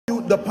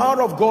the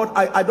power of God,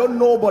 I don't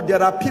know, but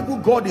there are people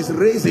God is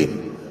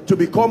raising to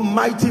become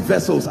mighty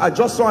vessels. I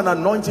just saw an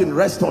anointing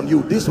rest on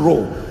you, this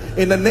row.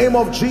 In the name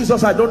of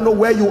Jesus, I don't know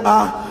where you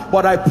are,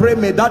 but I pray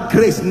may that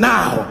grace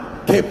now,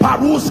 let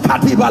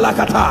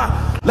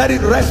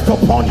it rest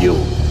upon you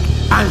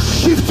and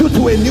shift you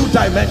to a new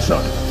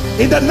dimension.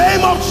 In the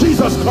name of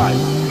Jesus Christ.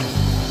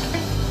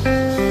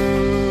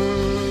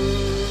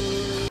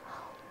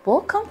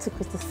 Welcome to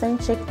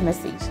Christocentric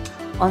Message.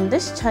 On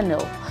this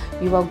channel,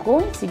 you are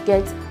going to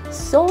get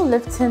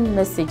soul-lifting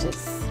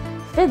messages,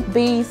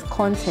 faith-based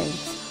content,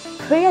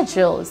 prayer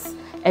drills,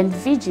 and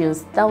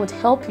videos that would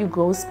help you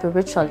grow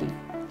spiritually.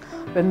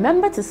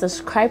 Remember to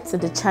subscribe to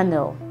the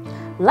channel,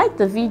 like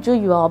the video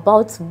you are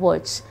about to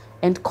watch,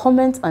 and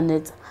comment on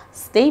it.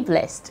 Stay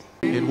blessed.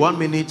 In 1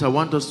 minute, I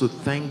want us to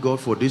thank God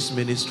for this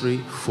ministry,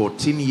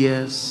 14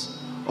 years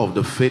of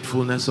the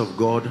faithfulness of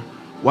God.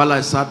 While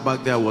I sat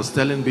back there, I was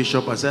telling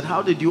Bishop, I said,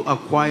 how did you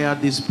acquire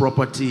this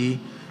property?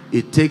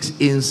 It takes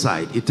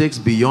insight. It takes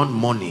beyond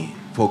money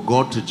for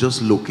God to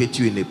just locate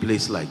you in a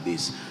place like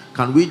this.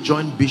 Can we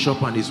join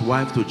Bishop and his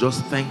wife to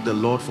just thank the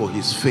Lord for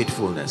his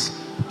faithfulness?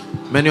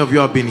 Many of you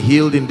have been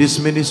healed in this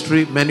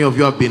ministry. Many of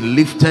you have been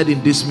lifted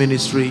in this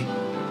ministry.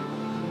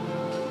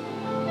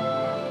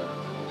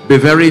 Be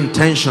very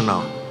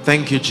intentional.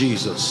 Thank you,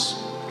 Jesus.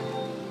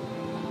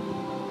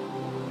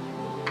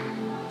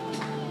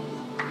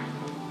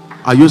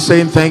 Are you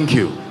saying thank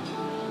you?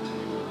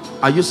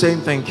 Are you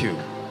saying thank you?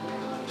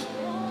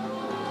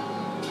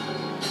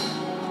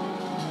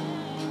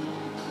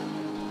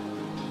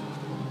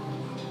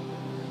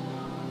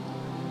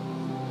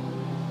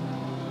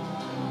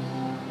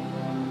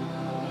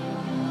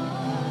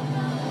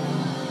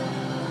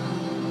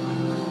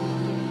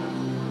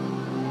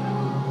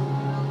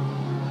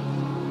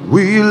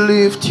 We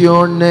lift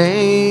your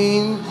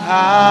name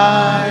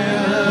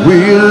higher.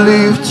 We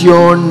lift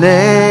your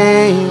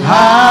name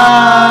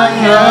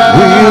higher.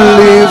 We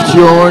lift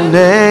your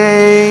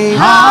name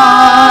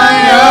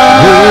higher.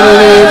 We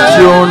lift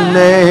your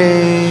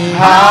name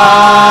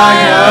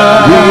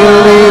higher. We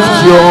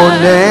lift your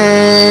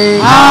name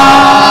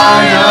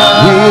higher.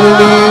 We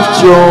lift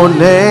your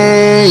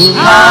name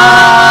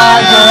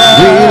higher.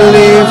 We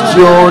lift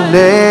your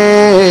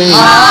name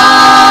higher.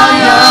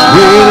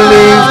 We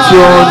lift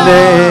your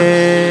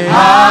name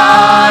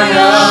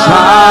higher.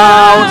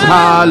 Shout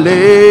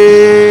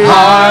hallelujah.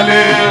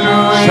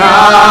 Hallelujah.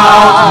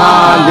 Shout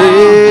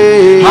hallelujah.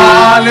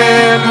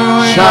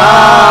 Hallelujah.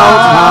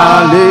 Shout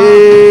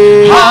hallelujah.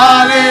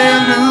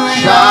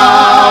 Hallelujah.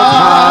 Shout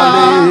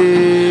hallelujah.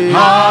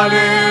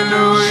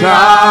 Hallelujah.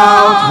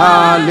 Shout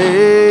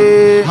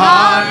hallelujah.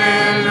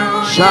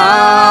 Hallelujah.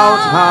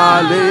 Shout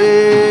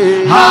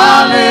hallelujah.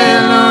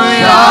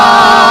 Hallelujah.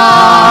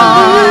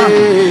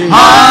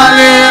 Hallelujah.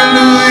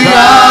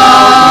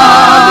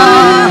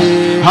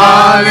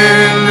 Hallelujah.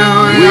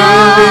 We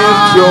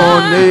lift your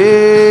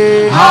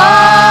name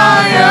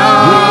higher.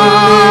 We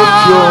lift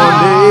your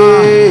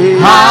name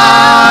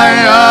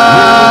higher.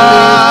 We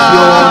lift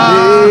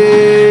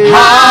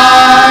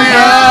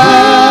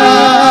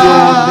your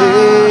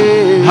name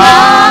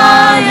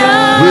higher.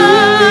 We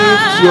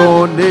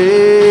lift your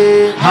name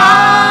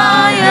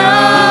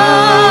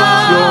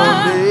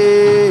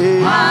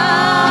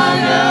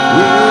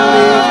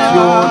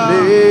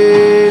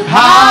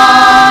higher.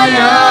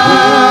 We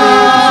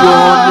lift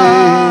your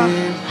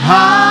name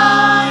higher.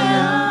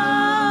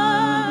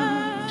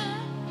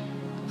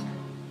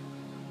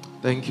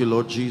 Thank you,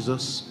 Lord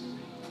Jesus,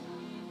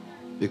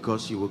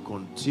 because you will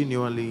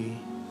continually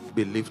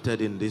be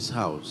lifted in this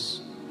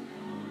house.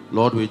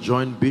 Lord, we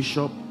join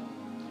Bishop,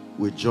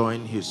 we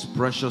join his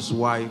precious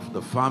wife,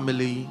 the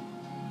family,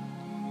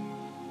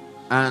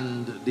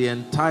 and the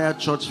entire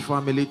church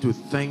family to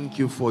thank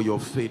you for your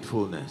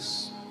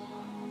faithfulness.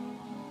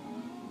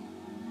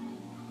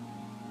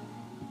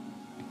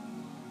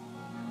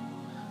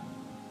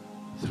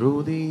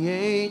 Through the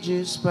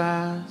ages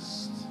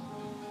past,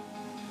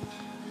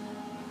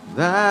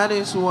 that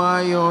is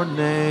why your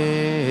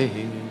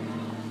name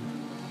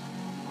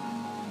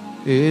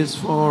is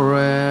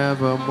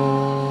forevermore.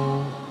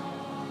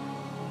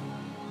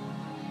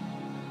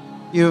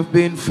 You've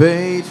been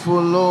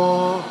faithful,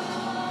 Lord,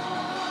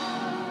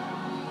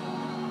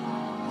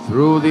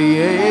 through the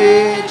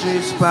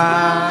ages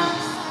past.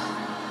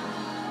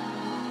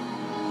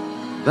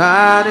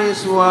 That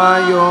is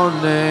why your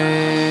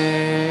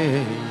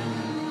name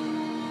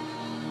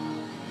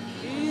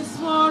is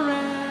forever.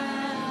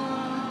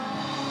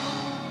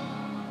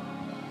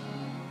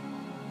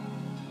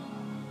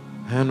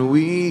 And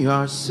we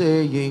are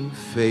saying,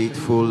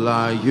 faithful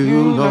are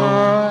you,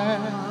 Lord.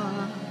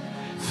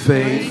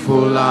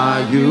 Faithful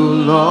are you,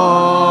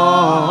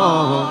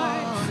 Lord.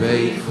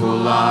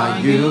 Faithful are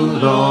you,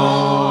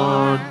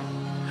 Lord.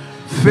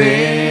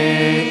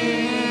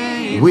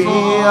 We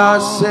are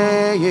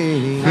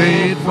saying,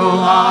 faithful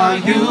are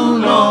you,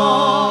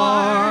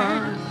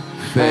 Lord.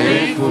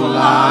 Faithful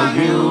are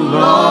you,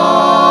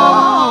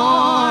 Lord.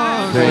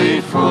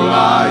 Faithful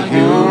are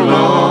you,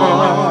 Lord.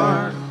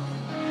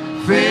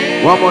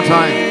 One more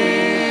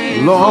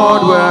time.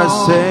 Lord, we're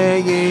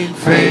saying,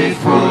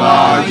 Faithful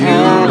are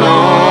you,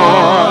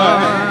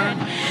 Lord.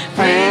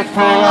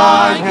 Faithful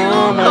are you,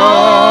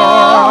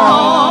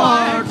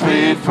 Lord.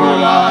 Faithful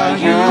are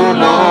you,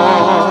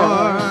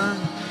 Lord.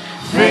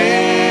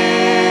 Faithful.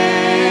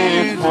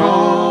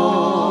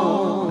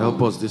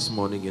 Help us this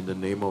morning in the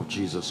name of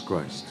Jesus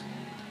Christ.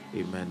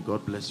 Amen.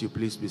 God bless you.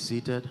 Please be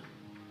seated.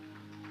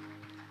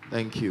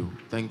 Thank you.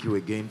 Thank you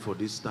again for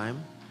this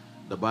time.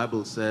 The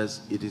Bible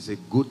says it is a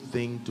good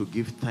thing to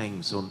give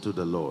thanks unto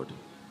the Lord.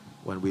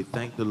 When we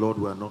thank the Lord,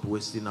 we are not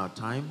wasting our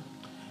time.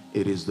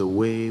 It is the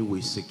way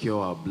we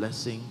secure our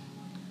blessing,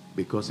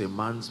 because a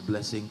man's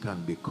blessing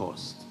can be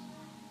cursed.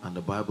 And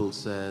the Bible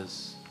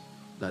says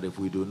that if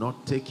we do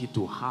not take it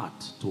to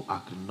heart to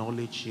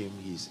acknowledge him,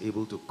 he is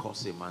able to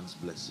curse a man's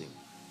blessing.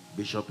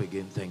 Bishop,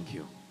 again, thank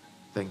you.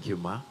 Thank you,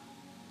 ma.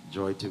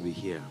 Joy to be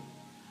here.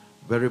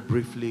 Very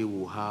briefly,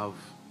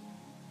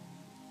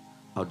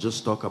 I'll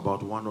just talk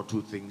about one or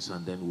two things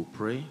and then we'll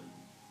pray.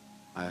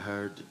 I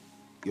heard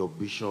your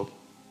bishop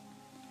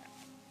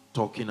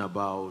talking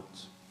about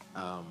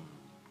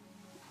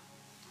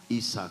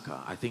Issachar.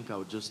 I think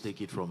I'll just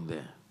take it from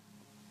there.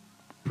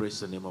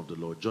 Praise the name of the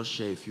Lord. Just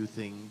share a few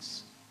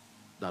things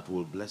that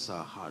will bless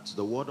our hearts.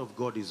 The word of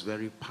God is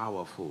very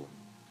powerful.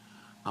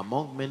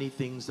 Among many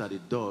things that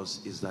it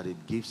does is that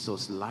it gives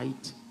us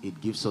light,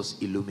 it gives us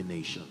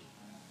illumination.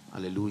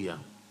 Hallelujah.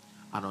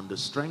 And on the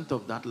strength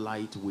of that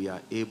light, we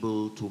are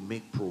able to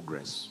make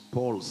progress.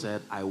 Paul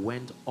said, I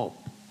went up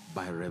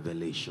by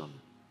revelation.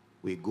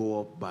 We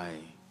go up by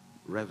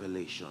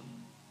revelation.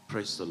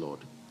 Praise the Lord.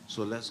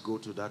 So let's go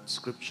to that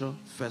scripture.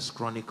 1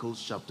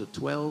 Chronicles chapter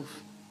 12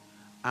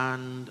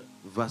 and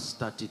verse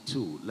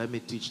 32. Let me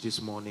teach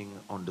this morning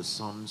on the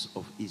sons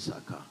of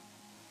Issachar.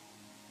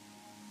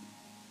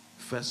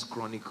 1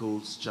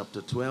 Chronicles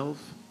chapter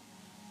 12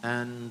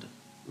 and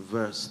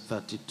verse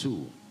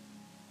 32.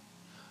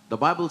 The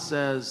Bible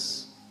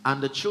says,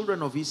 and the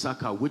children of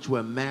Issachar, which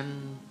were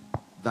men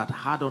that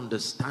had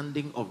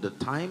understanding of the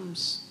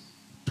times,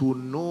 to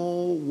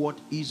know what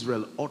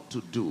Israel ought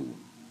to do.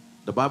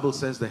 The Bible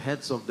says the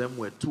heads of them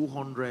were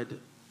 200,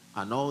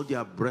 and all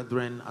their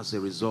brethren as a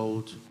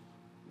result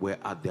were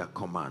at their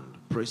command.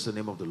 Praise the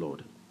name of the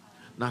Lord.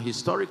 Now,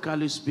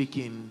 historically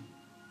speaking,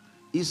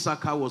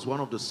 Issachar was one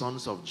of the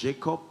sons of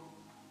Jacob,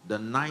 the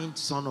 9th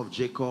son of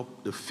Jacob,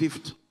 the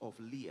 5th of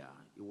Leah.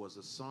 It was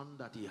a son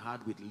that he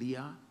had with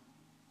Leah.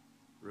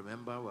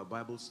 Remember, we're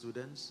Bible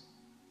students.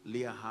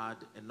 Leah had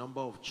a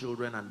number of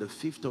children, and the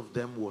 5th of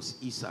them was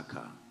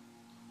Issachar.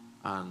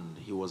 And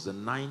he was the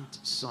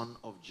 9th son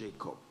of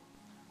Jacob.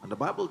 And the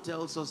Bible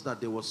tells us that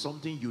there was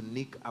something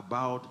unique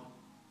about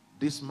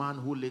this man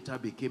who later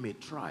became a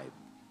tribe.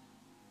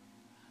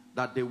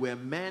 That there were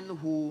men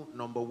who,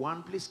 number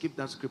one, please keep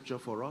that scripture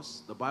for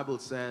us. The Bible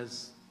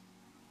says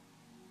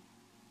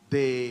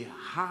they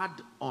had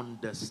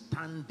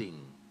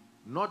understanding,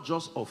 not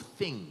just of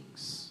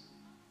things,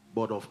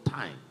 but of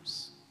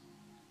times.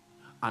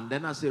 And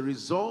then as a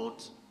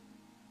result,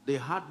 they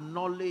had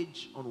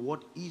knowledge on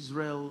what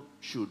Israel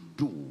should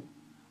do.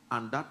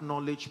 And that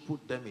knowledge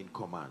put them in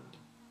command.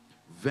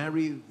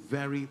 Very,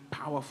 very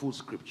powerful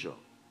scripture.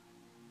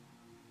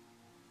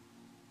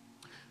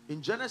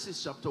 In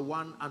Genesis chapter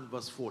 1 and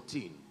verse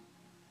 14,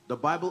 the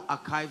Bible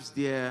archives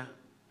there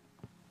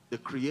the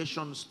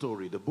creation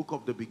story, the book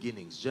of the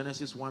beginnings,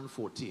 Genesis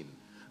 1:14.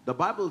 The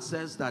Bible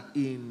says that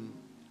in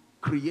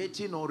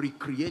creating or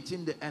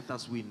recreating the earth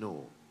as we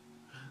know,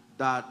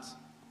 that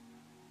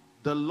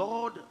the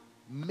Lord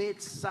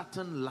made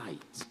certain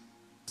light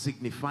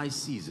signify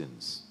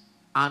seasons.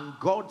 And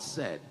God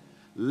said,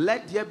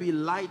 let there be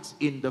light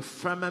in the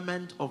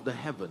firmament of the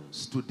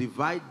heavens to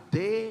divide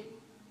day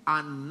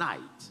and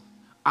night.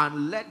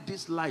 And let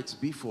these lights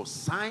be for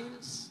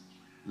signs.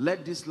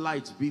 Let these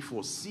lights be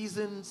for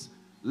seasons.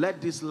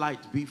 Let this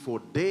light be for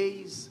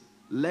days.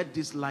 Let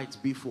this light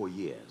be for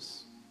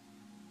years.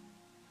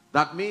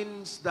 That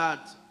means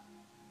that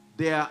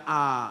there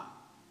are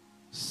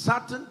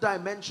certain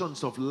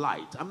dimensions of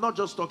light. I'm not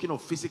just talking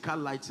of physical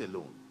lights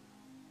alone.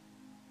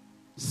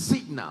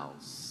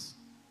 Signals,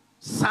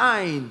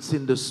 signs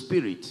in the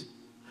spirit,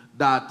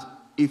 that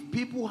if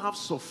people have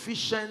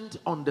sufficient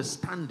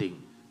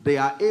understanding, they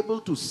are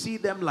able to see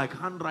them like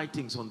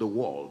handwritings on the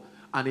wall.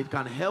 And it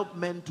can help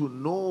men to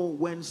know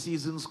when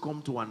seasons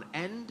come to an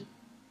end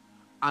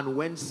and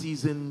when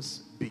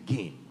seasons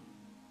begin.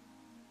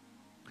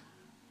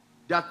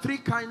 There are three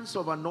kinds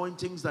of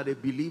anointings that a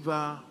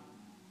believer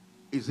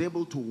is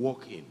able to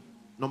walk in.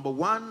 Number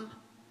one,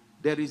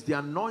 there is the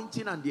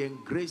anointing and the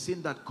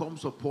engracing that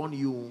comes upon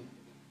you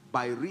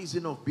by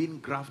reason of being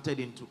grafted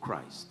into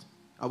Christ.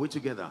 Are we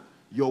together?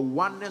 Your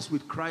oneness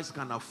with Christ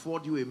can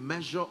afford you a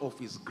measure of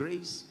his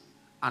grace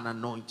and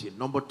anointing.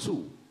 Number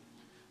two,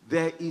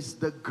 there is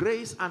the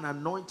grace and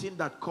anointing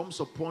that comes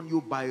upon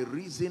you by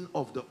reason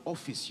of the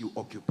office you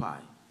occupy.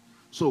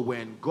 So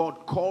when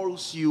God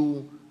calls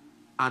you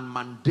and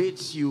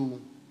mandates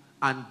you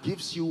and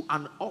gives you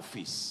an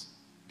office,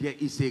 there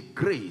is a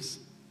grace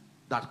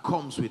that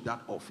comes with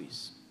that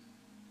office.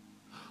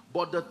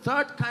 But the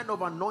third kind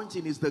of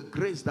anointing is the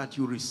grace that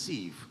you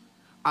receive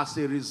as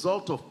a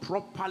result of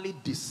properly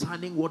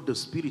discerning what the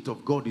Spirit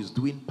of God is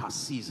doing per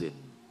season.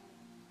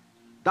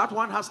 That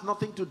one has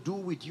nothing to do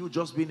with you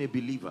just being a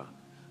believer.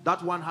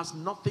 That one has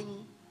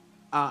nothing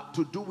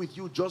to do with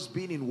you just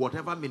being in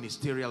whatever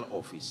ministerial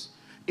office.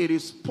 It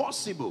is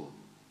possible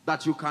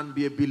that you can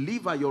be a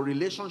believer, your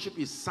relationship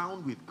is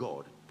sound with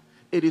God.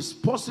 It is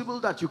possible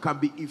that you can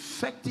be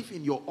effective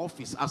in your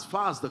office as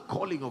far as the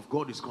calling of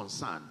God is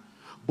concerned,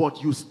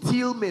 but you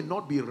still may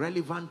not be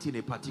relevant in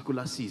a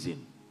particular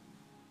season.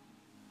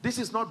 This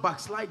is not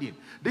backsliding.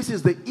 This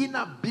is the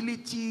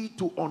inability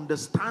to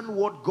understand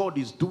what God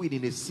is doing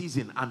in a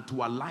season and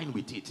to align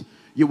with it.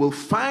 You will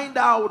find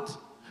out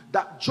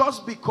that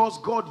just because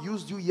God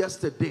used you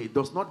yesterday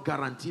does not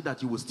guarantee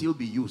that you will still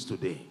be used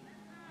today.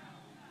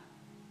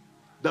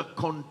 The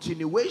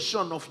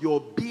continuation of your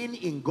being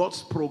in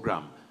God's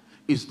program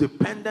is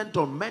dependent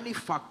on many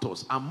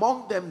factors.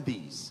 Among them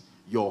these: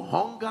 your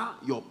hunger,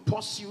 your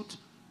pursuit,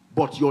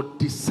 but your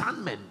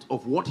discernment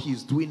of what He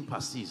is doing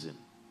per season.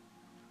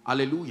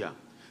 Hallelujah.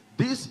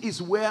 This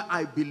is where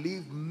I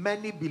believe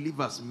many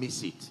believers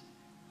miss it.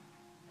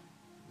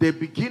 They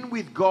begin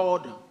with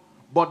God,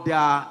 but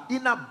their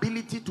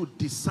inability to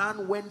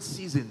discern when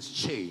seasons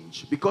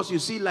change. Because you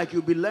see, like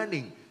you'll be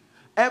learning,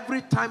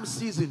 every time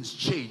seasons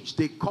change,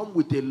 they come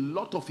with a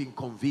lot of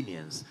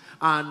inconvenience.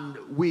 And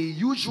we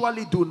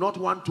usually do not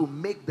want to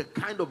make the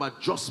kind of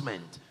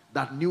adjustment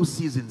that new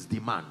seasons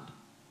demand.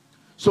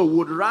 So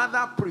would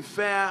rather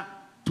prefer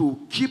to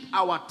keep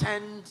our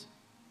tent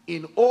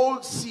in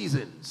old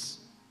seasons,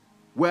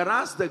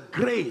 whereas the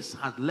grace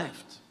had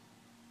left,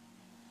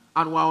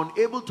 and we're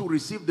unable to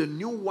receive the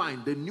new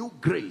wine, the new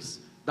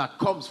grace that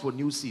comes for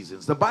new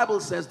seasons. The Bible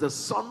says the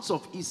sons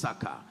of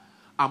Issachar,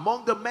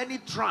 among the many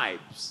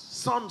tribes,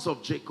 sons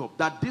of Jacob,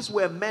 that these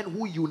were men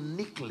who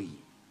uniquely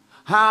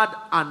had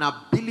an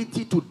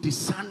ability to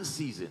discern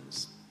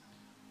seasons,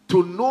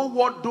 to know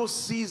what those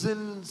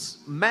seasons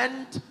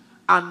meant,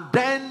 and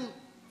then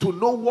to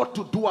know what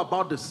to do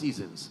about the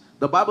seasons.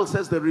 The Bible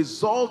says the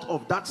result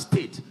of that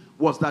state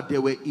was that they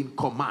were in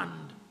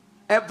command.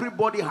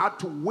 Everybody had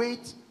to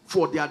wait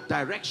for their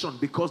direction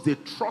because they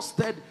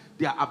trusted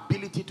their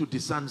ability to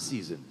discern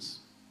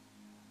seasons.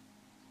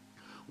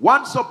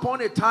 Once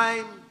upon a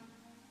time,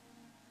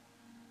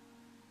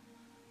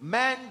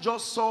 men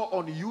just saw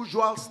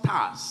unusual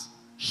stars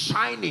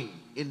shining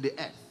in the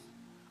earth,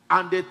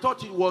 and they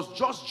thought it was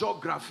just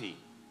geography.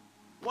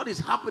 What is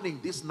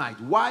happening this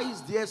night? Why is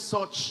there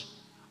such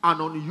an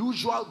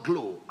unusual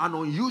glow, an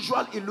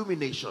unusual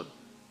illumination?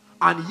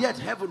 And yet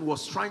heaven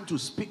was trying to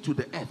speak to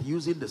the earth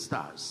using the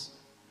stars,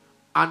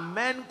 and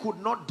men could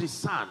not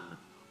discern.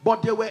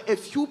 But there were a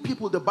few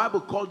people, the Bible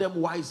called them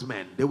wise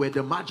men. They were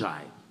the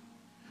Magi.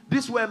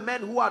 These were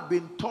men who had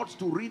been taught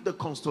to read the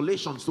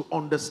constellations, to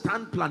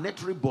understand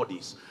planetary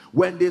bodies.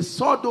 When they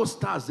saw those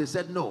stars, they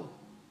said, no,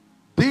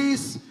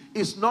 this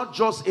is not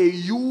just a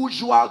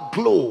usual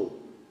glow.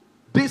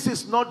 This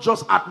is not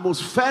just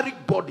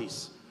atmospheric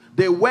bodies.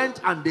 They went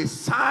and they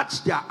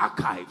searched their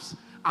archives,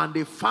 and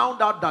they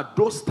found out that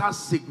those stars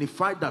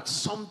signified that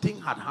something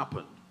had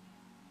happened.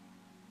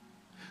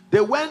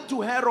 They went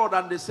to Herod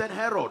and they said,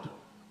 Herod,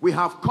 we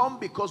have come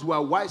because we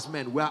are wise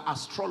men, we are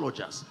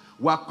astrologers.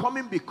 We are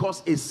coming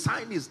because a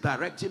sign is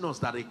directing us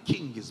that a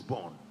king is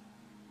born.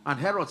 And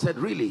Herod said,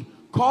 really?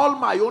 Call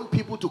my own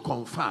people to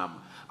confirm.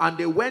 And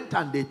they went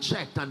and they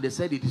checked and they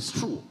said, it is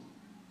true.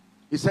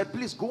 He said,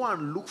 please go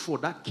and look for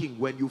that king.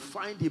 When you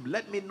find him,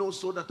 let me know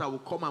so that I will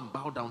come and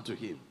bow down to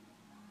him.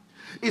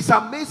 It's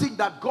amazing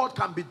that God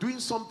can be doing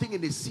something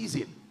in a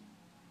season,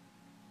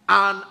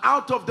 and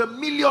out of the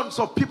millions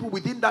of people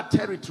within that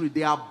territory,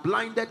 they are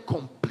blinded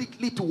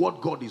completely to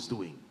what God is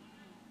doing.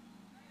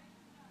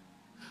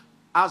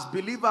 As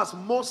believers,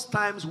 most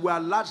times we are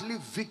largely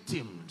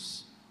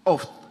victims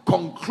of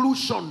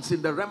conclusions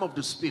in the realm of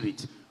the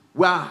spirit.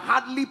 We are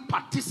hardly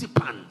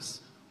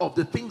participants of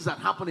the things that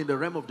happen in the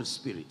realm of the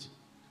spirit.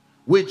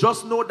 We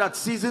just know that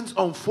seasons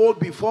unfold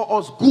before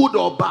us, good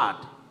or bad.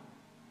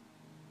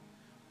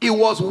 It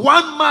was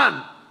one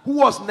man who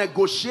was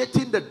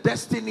negotiating the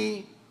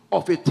destiny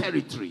of a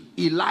territory.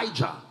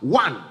 Elijah,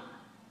 one.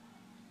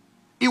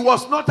 It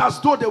was not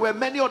as though there were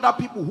many other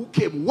people who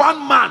came.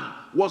 One man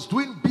was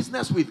doing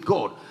business with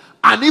God,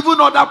 and even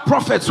other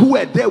prophets who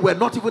were there were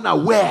not even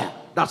aware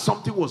that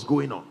something was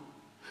going on.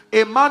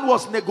 A man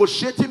was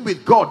negotiating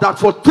with God that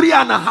for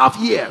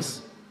 3.5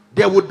 years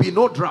there would be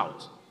no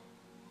drought.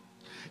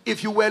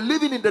 If you were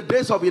living in the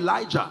days of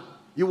Elijah,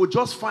 you would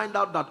just find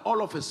out that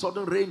all of a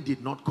sudden rain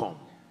did not come.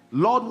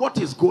 Lord, what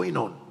is going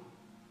on?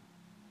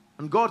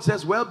 And God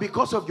says, well,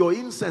 because of your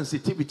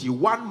insensitivity,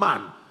 one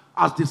man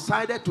has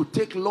decided to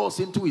take laws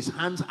into his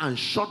hands and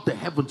shut the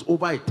heavens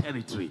over a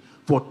territory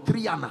for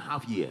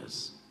 3.5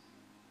 years.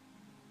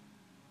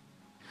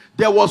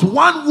 There was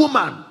one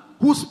woman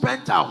who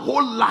spent her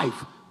whole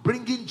life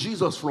bringing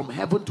Jesus from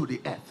heaven to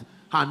the earth.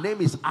 Her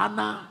name is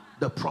Anna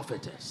the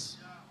prophetess.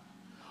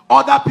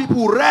 Other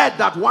people read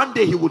that one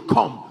day he would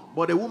come,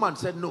 but the woman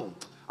said, no,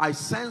 I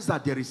sense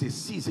that there is a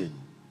season.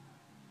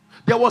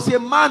 There was a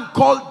man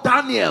called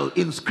Daniel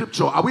in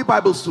scripture. Are we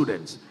Bible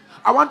students?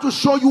 I want to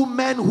show you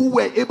men who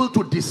were able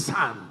to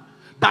discern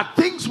that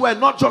things were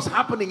not just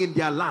happening in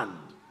their land.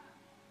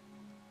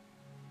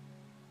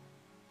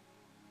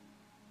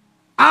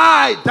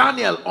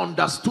 Daniel,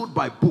 understood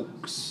by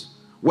books.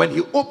 When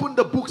he opened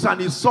the books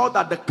and he saw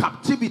that the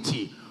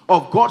captivity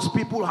of God's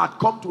people had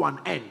come to an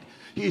end,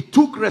 he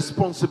took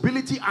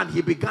responsibility and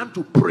he began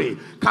to pray.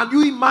 Can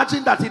you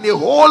imagine that in a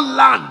whole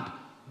land,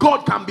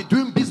 God can be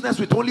doing business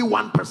with only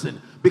one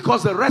person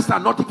because the rest are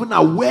not even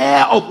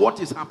aware of what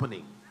is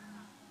happening?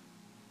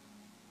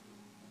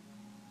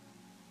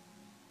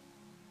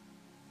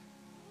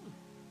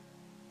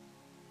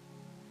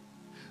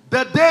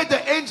 The day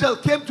the angel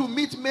came to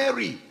meet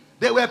Mary,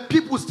 there were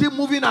people still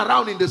moving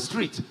around in the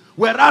street,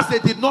 whereas they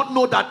did not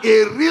know that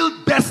a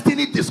real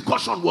destiny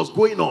discussion was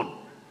going on.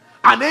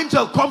 An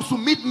angel comes to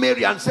meet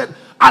Mary and said,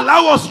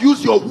 allow us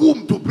use your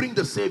womb to bring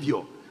the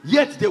Savior.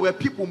 Yet there were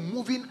people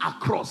moving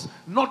across,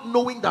 not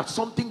knowing that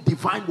something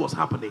divine was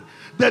happening.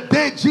 The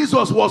day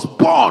Jesus was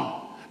born,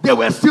 there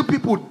were still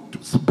people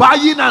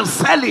buying and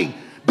selling.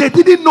 They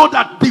didn't know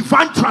that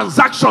divine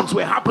transactions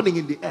were happening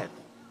in the earth.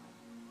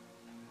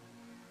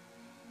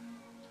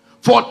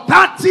 For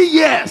 30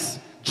 years,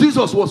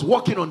 Jesus was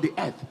walking on the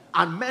earth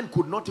and men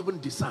could not even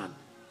discern.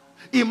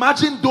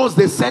 Imagine those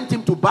they sent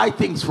him to buy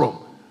things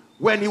from.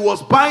 When he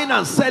was buying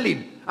and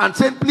selling and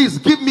saying, please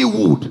give me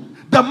wood,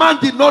 the man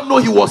did not know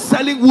he was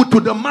selling wood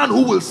to the man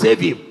who will save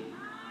him.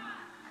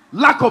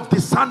 Lack of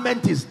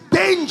discernment is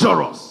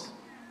dangerous.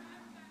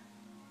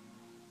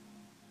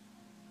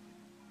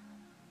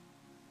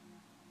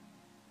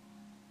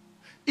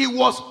 It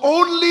was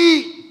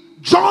only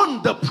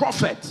John the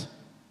prophet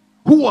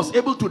who was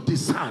able to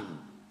discern.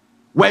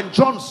 When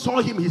John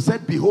saw him, he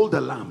said, behold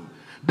the Lamb.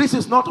 This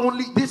is not a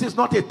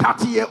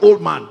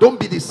 30-year-old man. Don't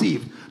be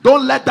deceived.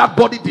 Don't let that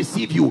body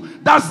deceive you.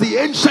 That's the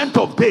Ancient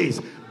of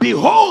Days.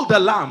 Behold the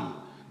Lamb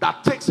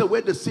that takes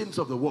away the sins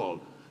of the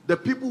world. The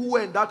people who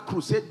were in that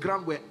crusade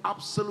ground were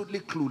absolutely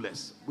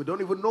clueless. We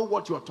don't even know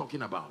what you are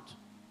talking about.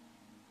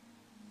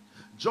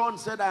 John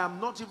said, I am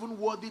not even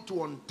worthy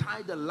to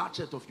untie the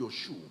latchet of your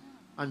shoe.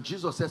 And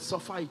Jesus said,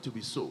 suffer it to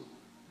be so,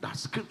 that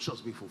scriptures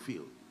be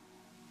fulfilled.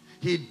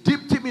 He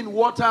dipped him in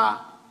water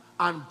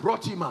and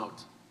brought him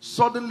out.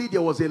 Suddenly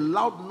there was a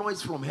loud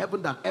noise from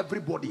heaven that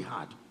everybody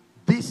heard.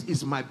 This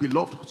is my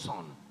beloved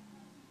son,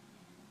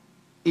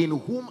 in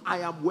whom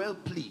I am well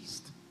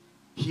pleased.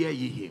 Hear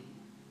ye him.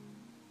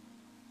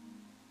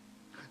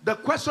 The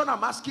question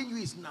I'm asking you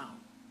is now,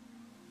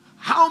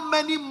 how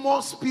many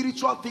more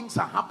spiritual things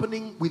are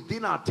happening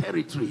within our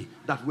territory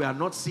that we are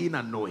not seeing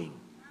and knowing?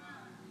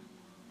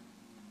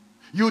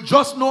 You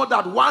just know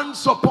that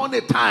once upon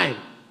a time,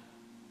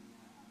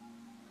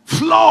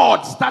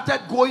 flood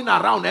started going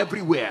around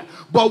everywhere.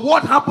 But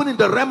what happened in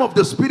the realm of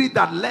the spirit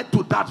that led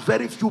to that,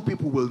 very few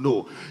people will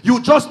know.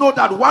 You just know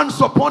that once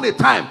upon a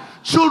time,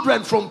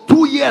 children from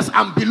 2 years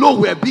and below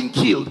were being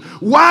killed.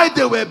 Why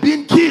they were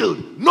being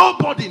killed,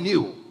 nobody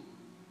knew.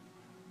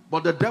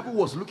 But the devil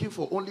was looking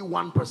for only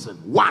one person.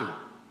 One.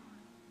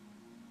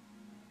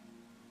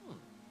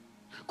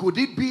 Could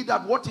it be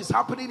that what is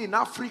happening in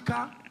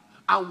Africa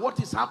and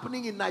what is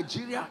happening in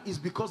Nigeria is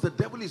because the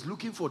devil is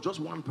looking for just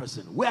one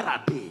person? Where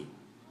are they?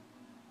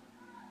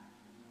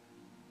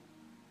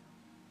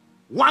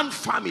 One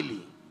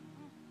family,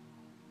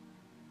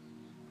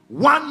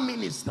 one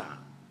minister,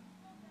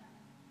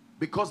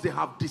 because they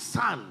have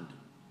discerned.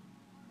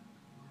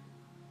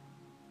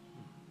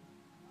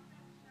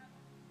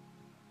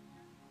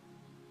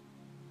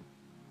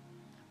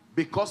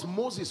 Because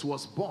Moses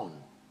was born,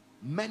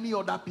 many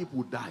other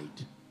people died.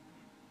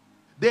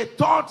 They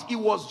thought it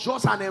was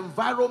just an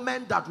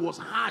environment that was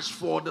harsh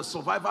for the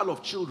survival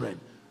of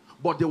children.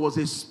 But there was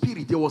a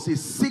spirit, there was a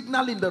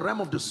signal in the realm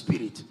of the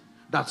spirit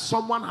that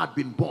someone had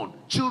been born.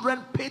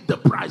 Children paid the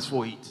price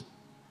for it.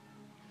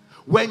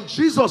 When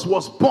Jesus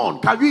was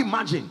born, can you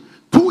imagine?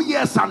 2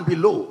 years and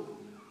below,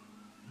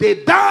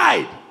 they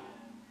died.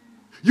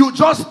 You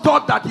just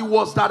thought that it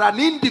was that an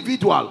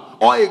individual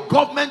or a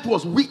government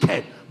was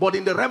wicked, but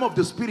in the realm of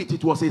the spirit,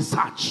 it was a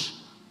search.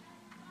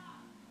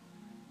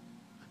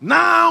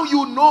 Now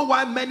you know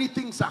why many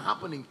things are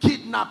happening.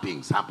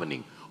 Kidnappings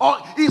happening. Or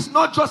it's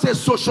not just a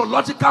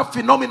sociological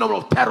phenomenon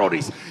of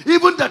terrorists.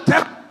 Even the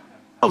terrorists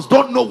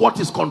don't know what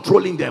is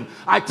controlling them.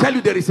 I tell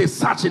you, there is a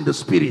search in the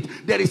spirit.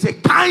 There is a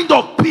kind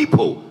of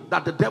people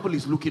that the devil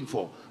is looking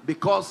for,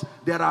 because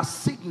there are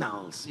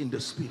signals in the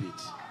spirit.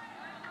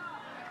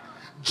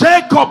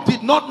 Jacob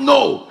did not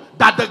know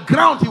that the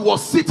ground he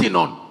was sitting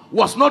on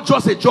was not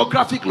just a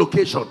geographic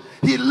location.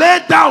 He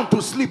lay down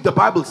to sleep, the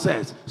Bible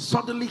says.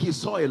 Suddenly he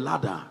saw a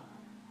ladder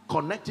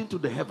connecting to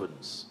the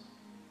heavens.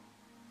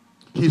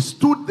 He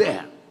stood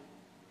there.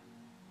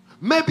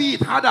 Maybe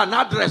it had an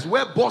address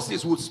where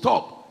bosses would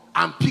stop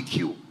and pick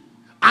you.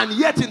 And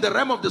yet in the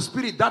realm of the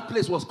spirit, that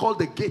place was called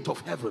the gate of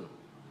heaven.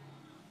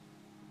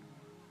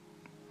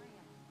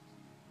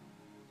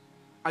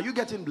 Are you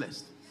getting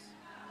blessed?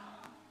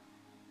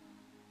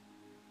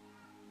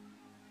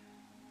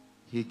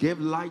 He gave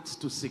lights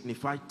to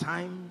signify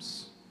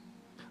times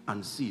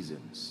and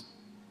seasons.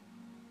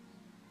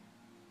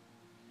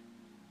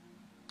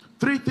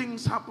 Three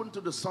things happened to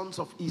the sons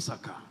of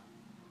Issachar.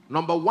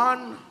 Number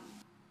one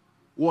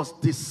was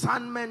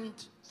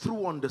discernment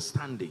through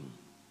understanding.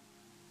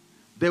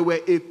 They were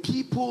a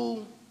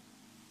people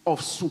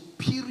of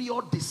superior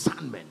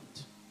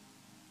discernment.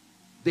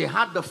 They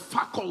had the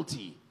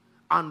faculty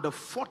and the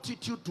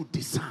fortitude to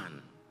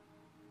discern.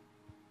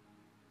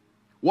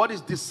 What is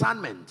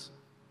discernment?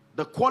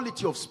 The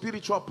quality of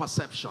spiritual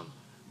perception.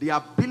 The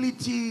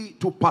ability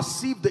to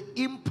perceive the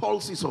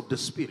impulses of the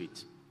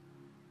spirit.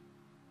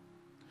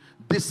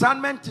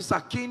 Discernment is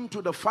akin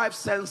to the five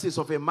senses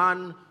of a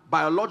man,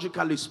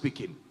 biologically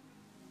speaking.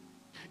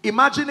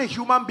 Imagine a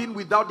human being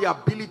without the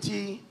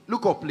ability,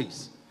 look up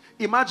please.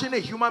 Imagine a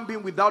human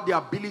being without the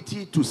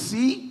ability to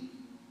see,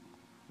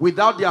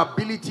 without the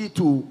ability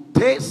to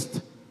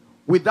taste,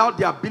 without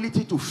the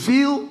ability to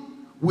feel,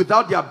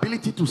 without the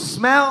ability to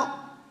smell,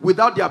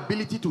 without the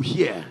ability to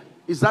hear.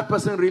 Is that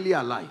person really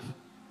alive?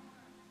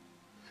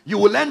 You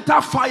will enter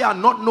fire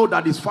and not know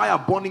that it's fire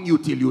burning you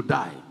till you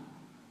die.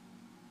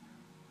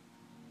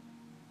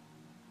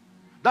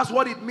 That's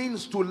what it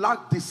means to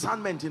lack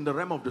discernment in the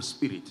realm of the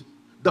spirit.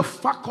 The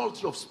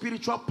faculty of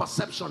spiritual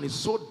perception is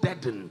so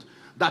deadened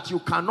that you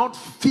cannot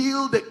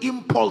feel the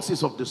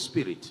impulses of the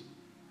spirit.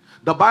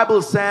 The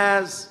Bible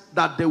says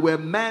that there were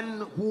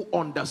men who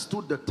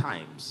understood the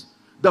times.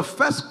 The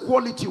first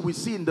quality we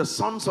see in the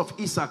sons of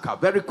Issachar,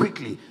 very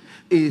quickly,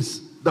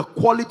 is the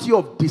quality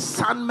of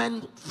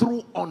discernment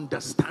through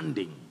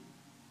understanding.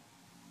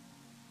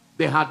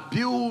 They had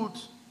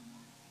built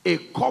a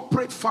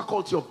corporate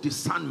faculty of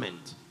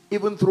discernment,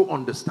 even through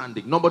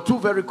understanding. Number two,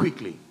 very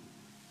quickly.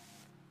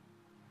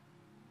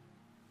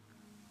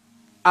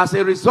 As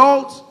a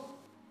result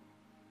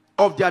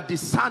of their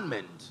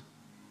discernment,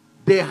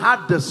 they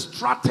had the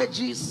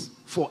strategies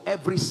for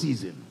every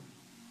season.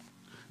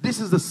 This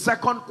is the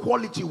second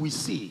quality we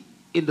see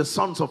in the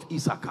sons of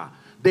Issachar.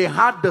 They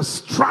had the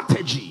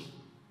strategy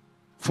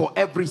for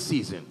every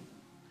season.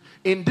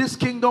 In this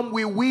kingdom,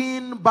 we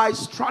win by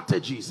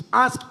strategies.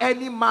 Ask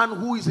any man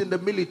who is in the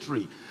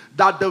military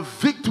that the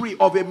victory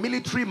of a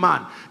military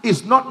man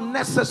is not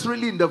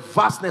necessarily in the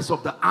vastness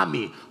of the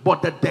army,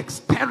 but the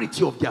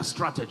dexterity of their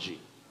strategy.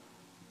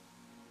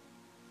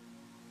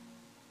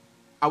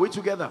 Are we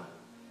together?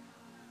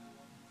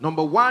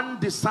 Number one,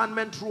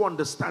 discernment through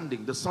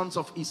understanding, the sons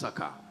of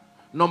Issachar.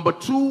 Number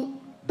two,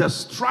 the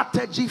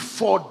strategy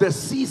for the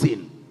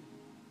season.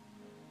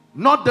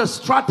 Not the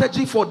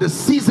strategy for the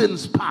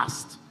seasons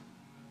past.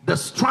 The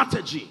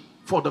strategy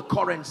for the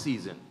current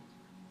season.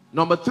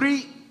 Number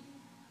three,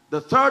 the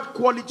third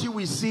quality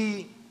we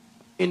see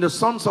in the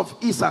sons of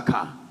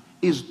Issachar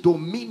is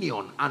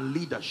dominion and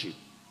leadership.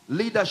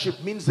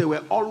 Leadership means they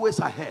were always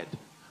ahead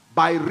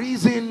by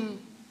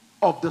reason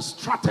of the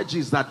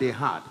strategies that they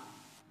had.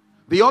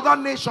 The other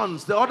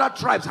nations, the other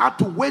tribes had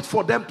to wait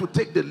for them to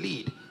take the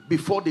lead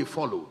before they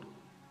followed.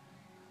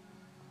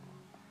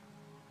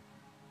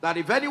 That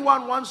if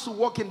anyone wants to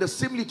walk in the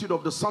similitude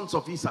of the sons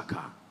of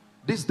Issachar,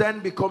 this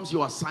then becomes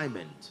your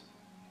assignment.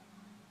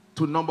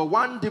 To number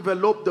one,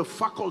 develop the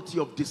faculty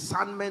of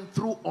discernment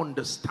through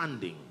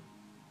understanding.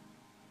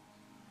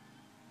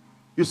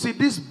 You see,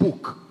 this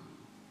book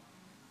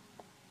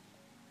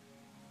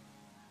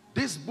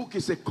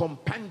is a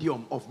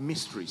compendium of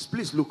mysteries.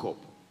 Please look up.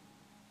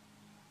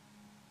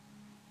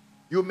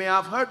 You may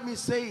have heard me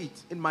say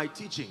it in my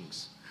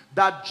teachings,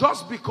 that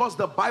just because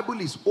the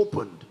Bible is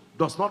opened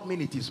does not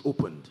mean it is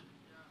opened.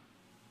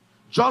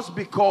 Just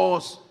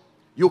because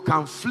you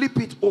can flip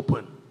it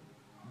open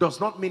does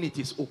not mean it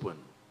is open.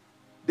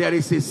 There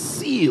is a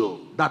seal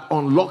that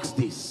unlocks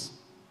this.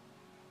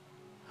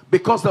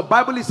 Because the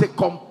Bible is a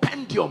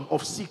compendium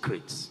of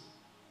secrets.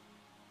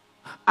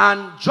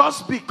 And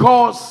just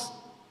because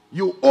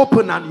you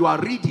open and you are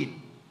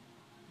reading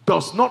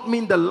does not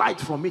mean the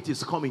light from it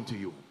is coming to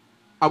you.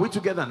 Are we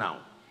together now?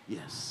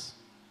 Yes.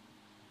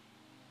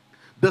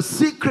 The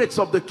secrets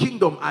of the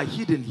kingdom are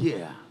hidden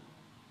here.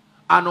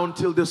 And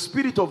until the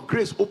Spirit of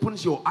grace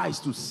opens your eyes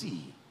to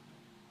see,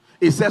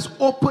 it says,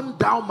 open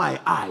thou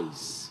my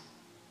eyes.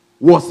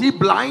 Was he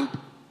blind?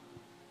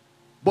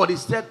 But he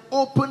said,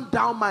 open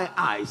thou my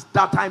eyes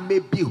that I may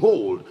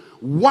behold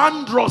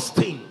wondrous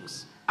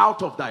things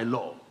out of thy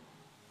law.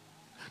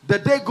 The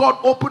day God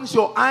opens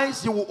your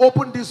eyes, you will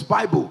open this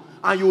Bible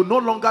and you will no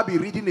longer be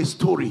reading a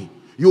story.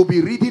 You will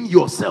be reading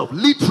yourself.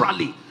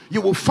 Literally,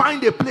 you will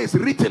find a place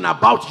written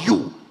about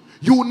you.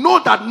 You will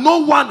know that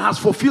no one has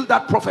fulfilled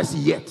that prophecy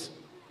yet.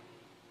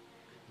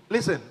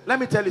 Listen, let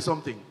me tell you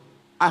something.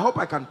 I hope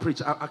I can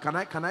preach.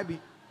 Can I be?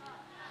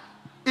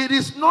 It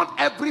is not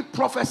every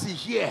prophecy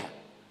here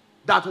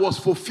that was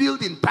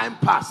fulfilled in time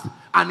past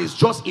and is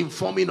just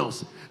informing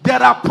us.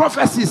 There are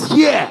prophecies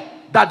here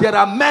that there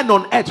are men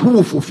on earth who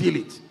will fulfill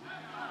it.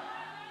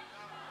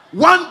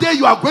 One day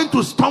you are going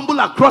to stumble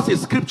across a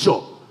scripture.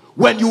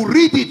 When you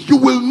read it, you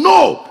will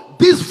know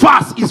this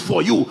verse is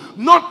for you.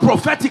 Not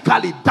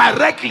prophetically,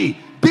 directly.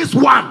 This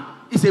one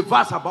is a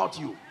verse about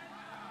you.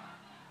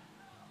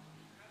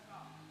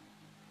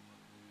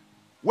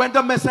 When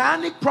the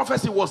messianic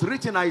prophecy was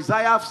written,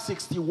 Isaiah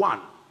 61,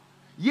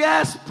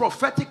 yes,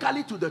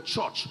 prophetically to the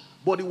church,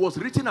 but it was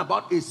written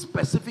about a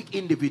specific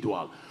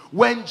individual.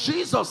 When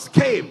Jesus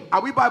came,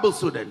 are we Bible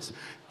students?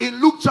 In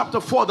Luke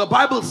chapter 4, the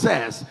Bible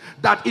says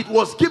that it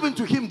was given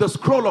to him the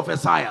scroll of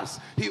Isaiah.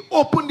 He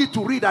opened it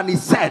to read and he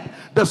said,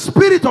 the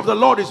Spirit of the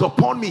Lord is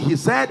upon me, he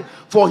said,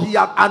 for he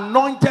had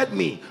anointed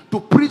me to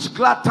preach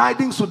glad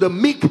tidings to the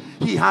meek.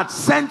 He had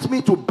sent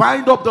me to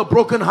bind up the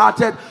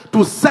brokenhearted,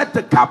 to set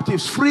the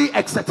captives free,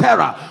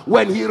 etc.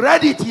 When he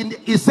read it,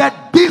 he said,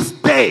 this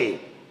day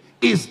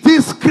is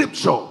this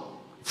scripture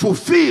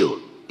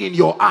fulfilled in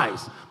your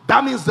eyes.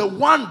 That means the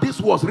one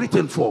this was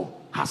written for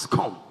has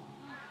come.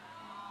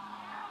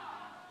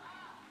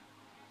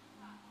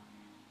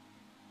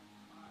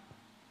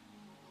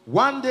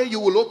 One day you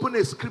will open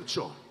a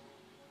scripture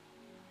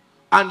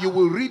and you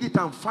will read it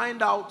and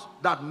find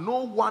out that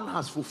no one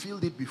has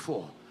fulfilled it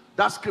before.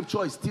 That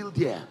scripture is still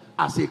there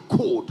as a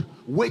code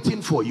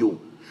waiting for you.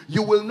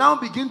 You will now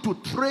begin to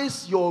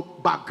trace your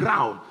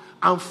background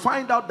and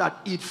find out that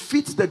it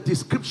fits the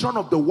description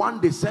of the one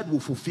they said will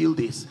fulfill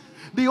this.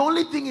 The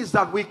only thing is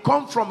that we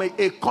come from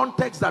a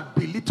context that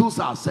belittles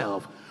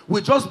ourselves.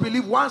 We just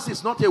believe once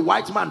it's not a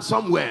white man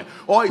somewhere,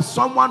 or it's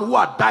someone who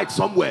had died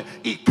somewhere,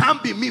 it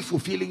can't be me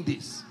fulfilling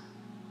this.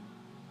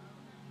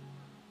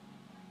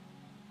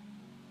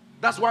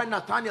 That's why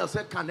Nathanael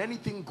said, can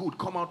anything good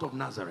come out of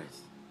Nazareth?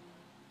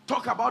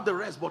 Talk about the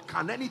rest, but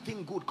can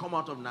anything good come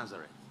out of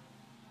Nazareth?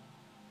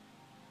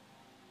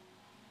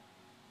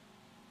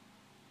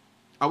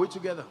 Are we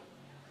together?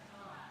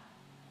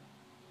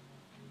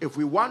 If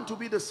we want to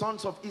be the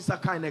sons of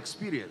Issachar in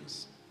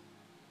experience,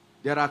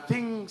 there are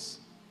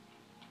things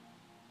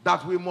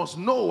that we must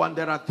know and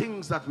there are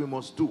things that we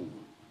must do.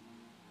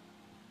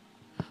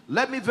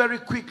 Let me very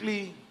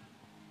quickly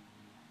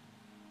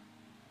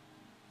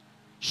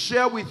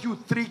share with you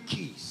 3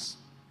 keys.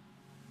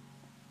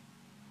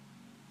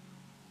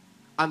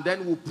 And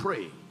then we'll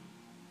pray.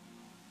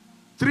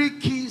 3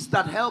 keys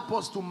that help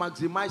us to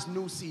maximize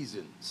new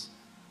seasons,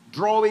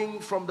 drawing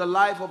from the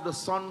life of the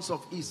sons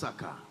of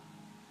Issachar.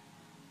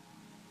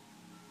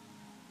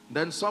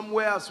 Then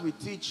somewhere as we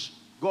teach,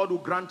 God will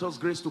grant us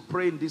grace to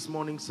pray in this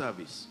morning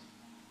service.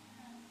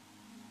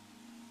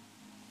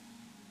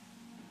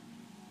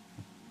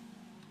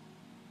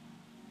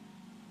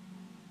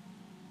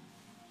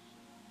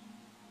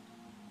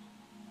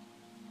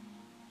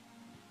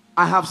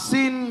 I have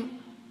seen,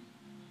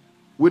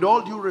 with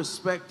all due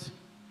respect,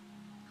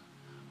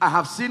 I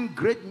have seen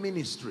great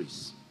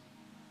ministries.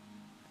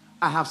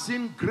 I have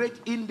seen great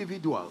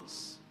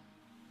individuals.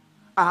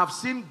 I have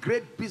seen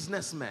great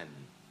businessmen.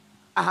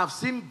 I have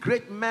seen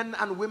great men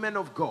and women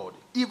of God,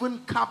 even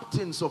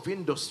captains of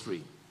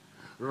industry,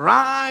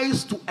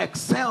 rise to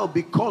excel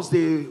because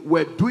they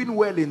were doing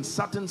well in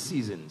certain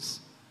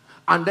seasons.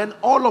 And then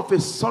all of a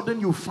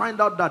sudden you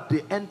find out that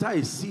they enter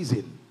a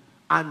season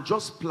and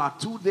just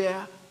plateau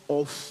there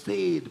or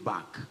fade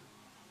back.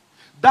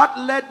 That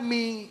led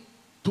me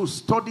to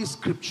study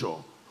scripture.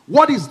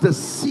 What is the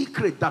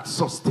secret that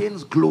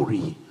sustains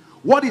glory?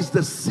 What is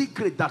the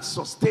secret that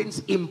sustains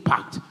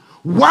impact?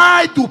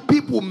 Why do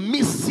people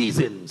miss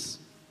seasons?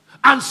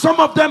 And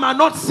some of them are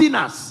not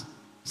sinners,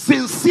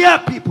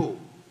 sincere people.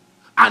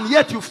 And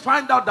yet you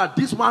find out that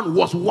this one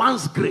was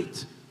once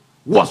great,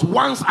 was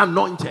once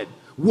anointed,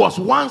 was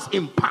once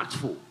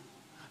impactful.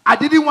 I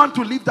didn't want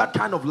to live that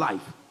kind of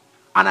life.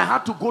 And I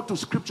had to go to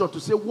scripture to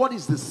say, what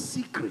is the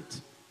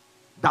secret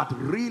that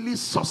really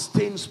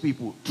sustains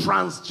people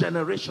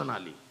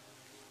transgenerationally?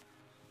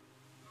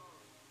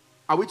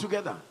 Are we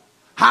together?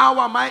 How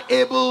am I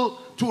able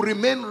to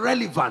remain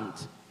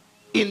relevant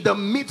in the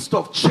midst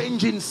of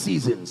changing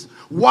seasons?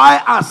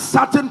 Why are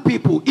certain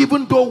people,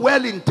 even though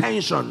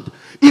well-intentioned,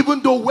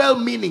 even though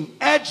well-meaning,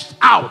 edged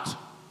out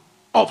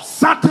of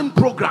certain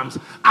programs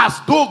as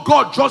though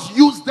God just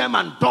used them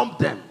and dumped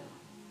them?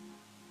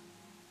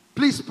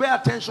 Please pay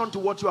attention to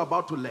what you're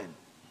about to learn.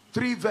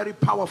 3 very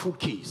powerful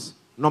keys.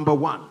 Number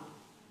 1.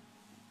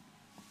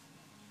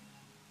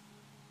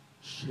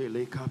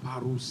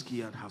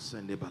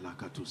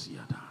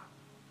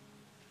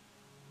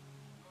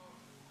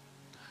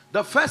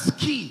 The first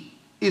key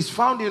is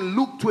found in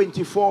Luke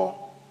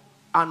 24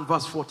 and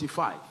verse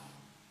 45.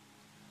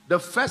 The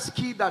first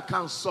key that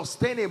can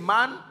sustain a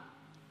man,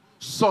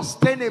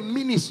 sustain a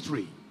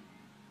ministry,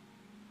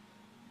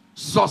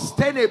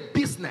 sustain a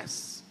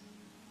business.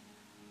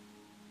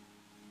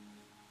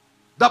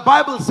 The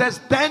Bible says,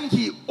 then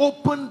he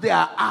opened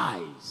their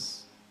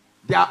eyes,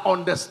 their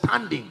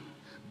understanding,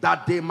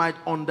 that they might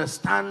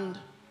understand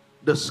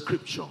the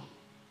scripture.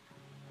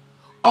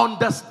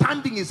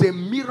 Understanding is a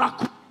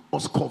miracle you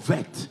must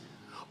covet.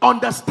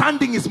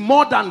 Understanding is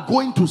more than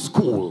going to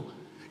school.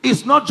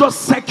 It's not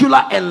just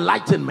secular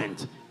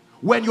enlightenment.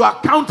 When you are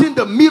counting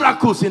the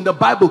miracles in the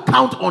Bible,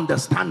 count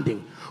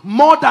understanding.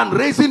 More than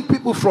raising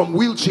people from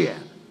wheelchair.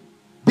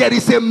 There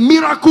is a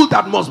miracle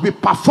that must be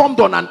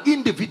performed on an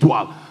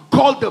individual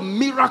called the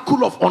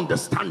miracle of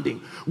understanding,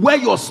 where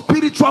your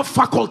spiritual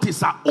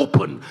faculties are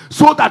open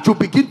so that you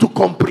begin to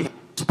comprehend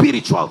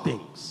spiritual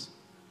things.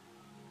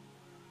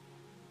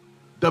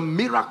 The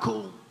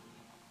miracle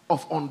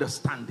of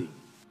understanding.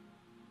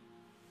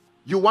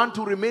 You want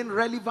to remain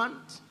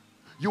relevant?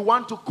 You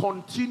want to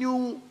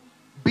continue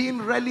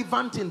being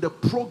relevant in the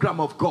program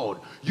of God?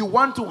 You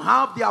want to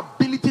have the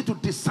ability to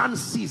discern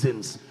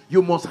seasons?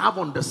 You must have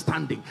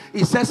understanding.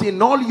 It says,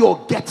 in all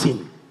you're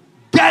getting,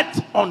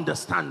 get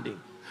understanding.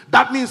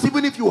 That means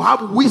even if you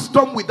have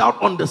wisdom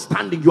without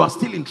understanding, you are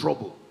still in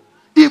trouble.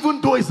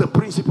 Even though it's the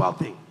principal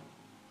thing.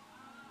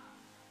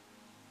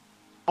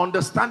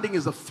 Understanding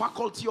is a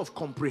faculty of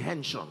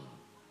comprehension.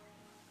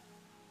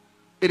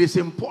 It is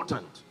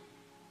important.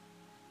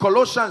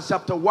 Colossians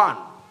chapter 1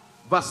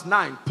 verse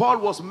 9. Paul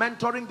was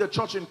mentoring the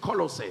church in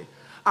Colossae,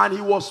 and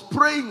he was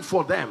praying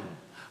for them.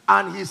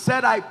 And he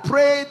said, I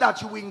pray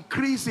that you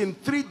increase in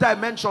 3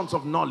 dimensions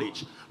of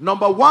knowledge.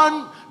 Number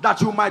 1,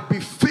 that you might be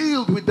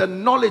filled with the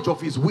knowledge of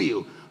his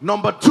will.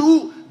 Number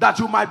 2, that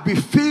you might be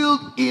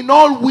filled in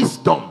all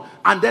wisdom.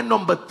 And then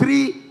number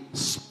 3,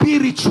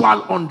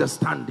 spiritual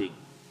understanding.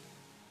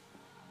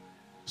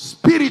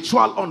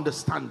 Spiritual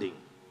understanding.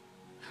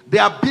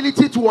 The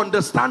ability to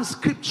understand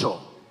scripture,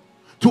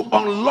 to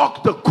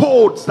unlock the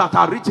codes that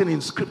are written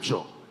in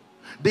scripture.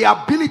 The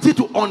ability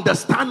to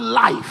understand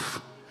life.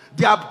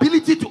 The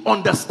ability to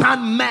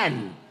understand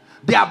men.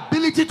 The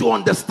ability to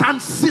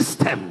understand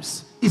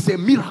systems is a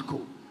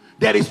miracle.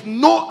 There is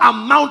no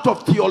amount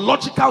of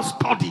theological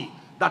study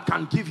that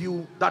can give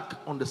you that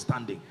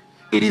understanding.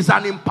 It is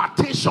an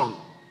impartation.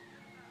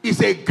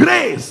 It's a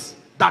grace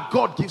that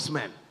God gives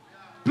men.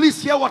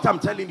 Please hear what I'm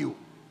telling you.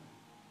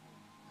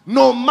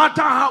 No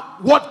matter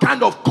what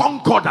kind of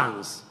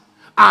concordance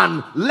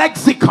and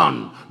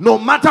lexicon, no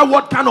matter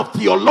what kind of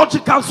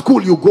theological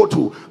school you go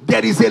to,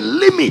 there is a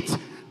limit.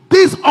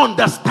 This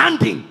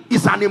understanding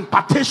is an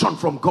impartation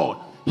from God.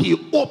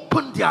 He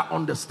opened their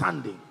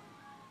understanding.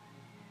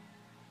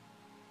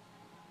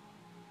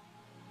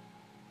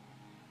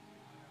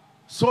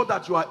 So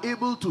that you are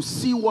able to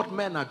see what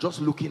men are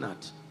just looking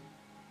at.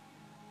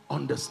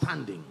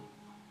 Understanding.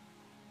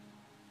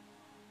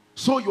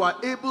 So you are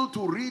able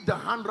to read the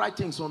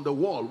handwritings on the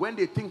wall when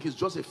they think it's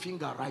just a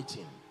finger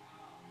writing.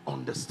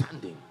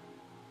 Understanding.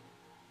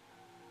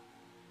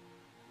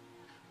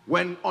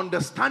 When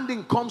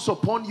understanding comes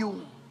upon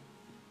you,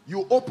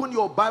 you open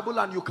your Bible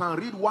and you can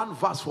read 1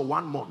 verse for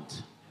 1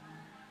 month.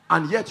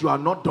 And yet you are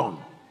not done.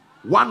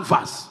 1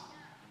 verse.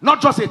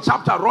 Not just a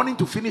chapter running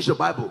to finish the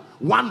Bible.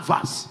 1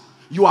 verse.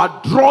 You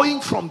are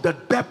drawing from the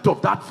depth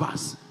of that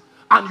verse.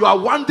 And you are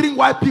wondering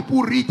why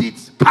people read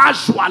it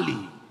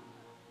casually.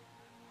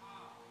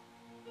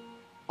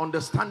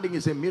 Understanding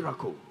is a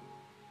miracle.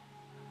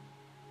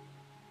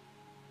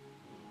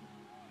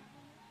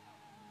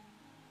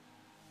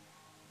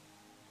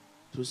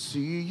 To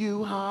see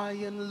you high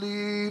and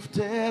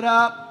lifted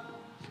up,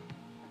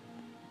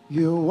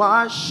 you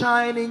are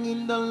shining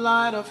in the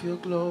light of your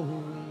glory.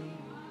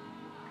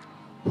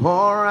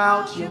 Pour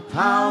out your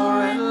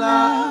power and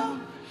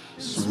love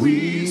as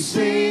we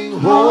sing,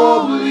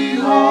 holy,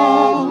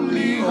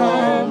 holy,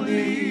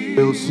 holy.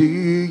 We'll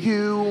see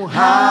you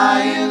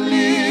high and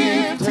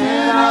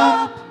lifted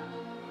up.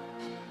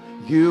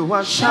 You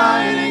are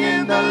shining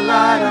in the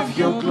light of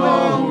your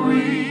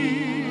glory.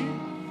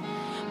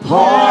 Pour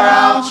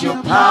out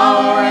your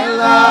power and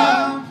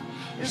love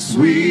as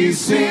we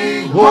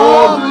sing,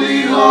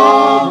 holy,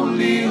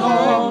 holy,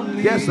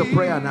 holy. Here's the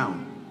prayer now.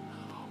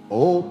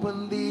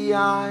 Open the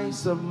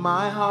eyes of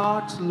my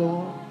heart,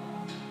 Lord.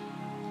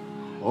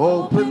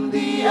 Open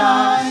the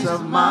eyes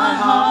of my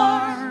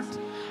heart.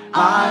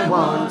 I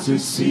want to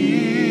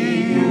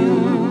see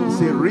you.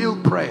 It's a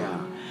real prayer.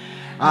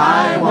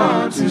 I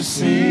want to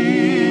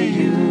see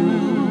you.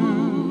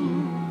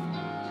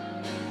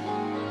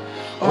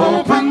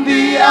 Open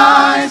the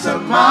eyes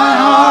of my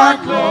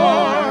heart,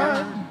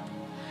 Lord.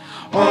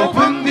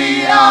 Open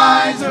the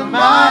eyes of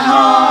my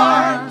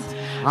heart.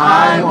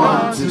 I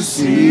want to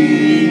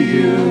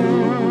see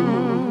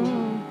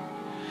you.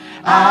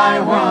 I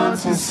want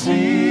to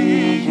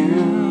see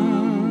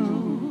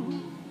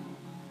you.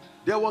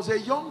 There was a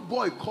young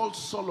boy called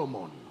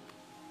Solomon.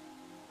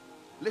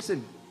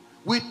 Listen,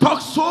 we talk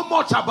so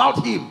much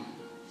about him,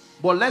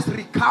 but let's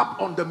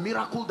recap on the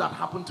miracle that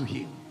happened to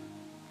him.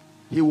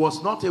 He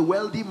was not a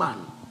wealthy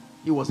man.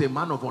 He was a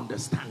man of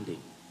understanding.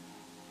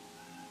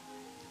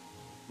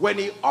 When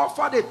he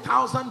offered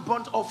 1,000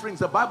 burnt offerings,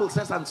 the Bible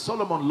says, and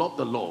Solomon loved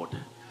the Lord.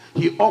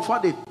 He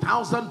offered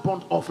 1,000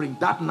 burnt offering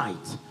that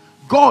night.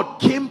 God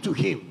came to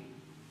him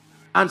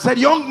and said,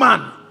 young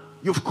man,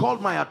 you've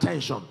called my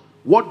attention.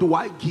 What do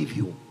I give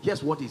you?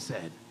 Here's what he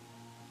said.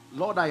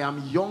 Lord, I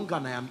am young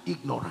and I am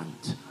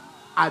ignorant.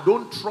 I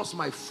don't trust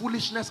my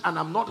foolishness, and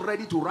I'm not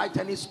ready to write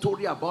any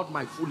story about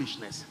my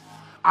foolishness.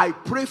 I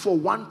pray for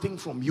one thing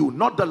from you,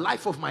 not the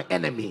life of my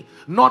enemy,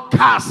 not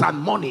cars and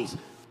monies.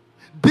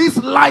 This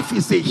life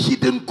is a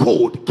hidden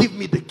code. Give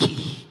me the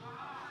key.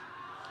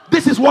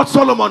 This is what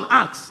Solomon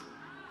asked.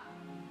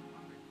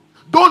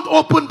 Don't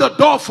open the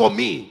door for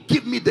me.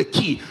 Give me the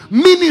key.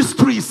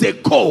 Ministry is a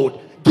code.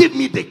 Give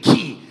me the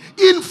key.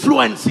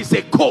 Influence is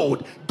a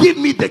code. Give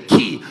me the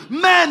key.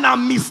 Men are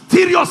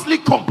mysteriously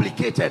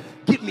complicated.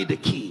 Give me the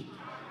key.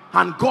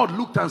 And God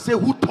looked and said,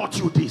 who taught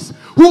you this?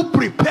 Who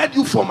prepared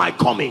you for my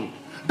coming?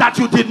 that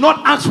you did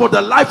not ask for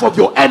the life of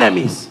your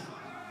enemies.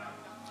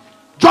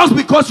 Just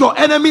because your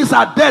enemies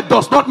are dead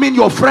does not mean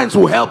your friends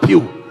will help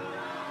you.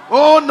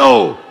 Oh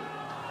no,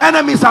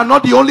 enemies are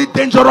not the only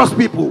dangerous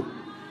people.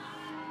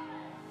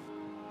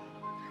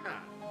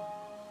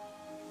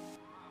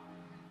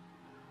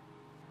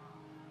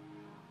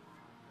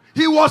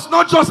 He was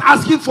not just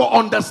asking for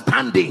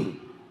understanding.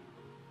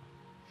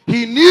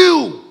 He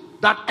knew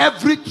that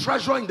every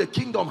treasure in the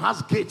kingdom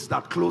has gates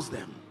that close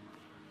them.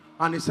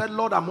 And he said,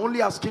 Lord, I'm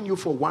only asking you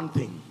for one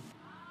thing.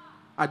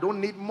 I don't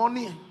need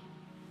money.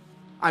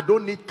 I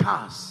don't need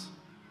cars.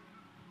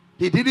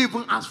 He didn't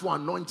even ask for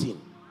anointing.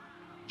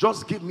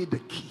 Just give me the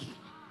key.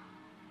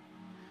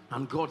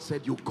 And God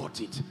said, you got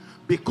it.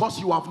 Because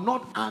you have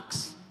not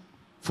asked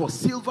for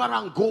silver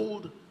and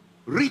gold,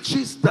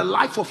 riches, the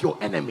life of your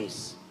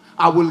enemies,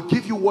 I will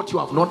give you what you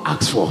have not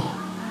asked for.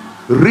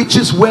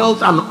 Riches,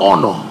 wealth, and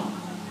honor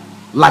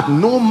like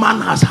no man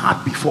has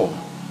had before.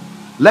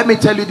 Let me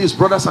tell you this,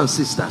 brothers and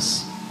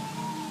sisters.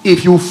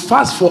 If you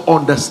fast for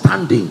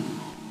understanding,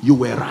 you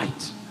were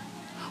right.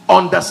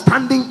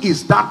 Understanding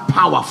is that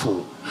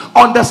powerful.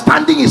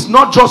 Understanding is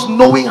not just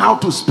knowing how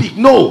to speak.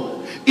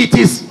 No, it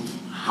is,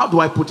 how do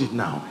I put it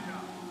now?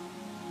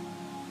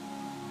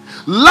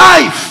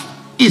 Life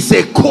is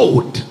a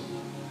code.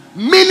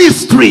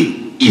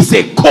 Ministry is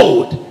a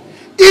code.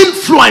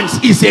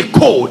 Influence is a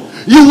code.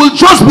 You will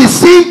just be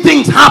seeing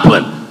things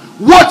happen.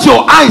 What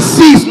your eyes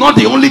see is not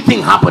the only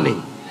thing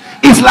happening.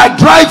 It's like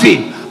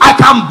driving. I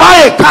can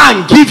buy a car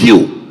and give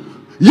you.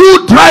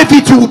 You drive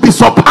it, you will be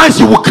surprised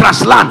you will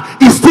crash land.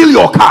 It's still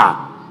your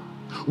car.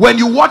 When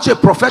you watch a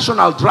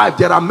professional drive,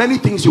 there are many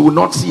things you will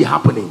not see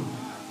happening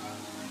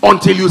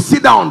until you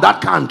sit down on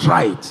that car and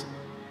try it.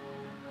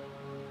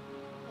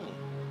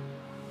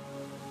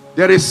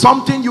 There is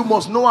something you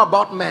must know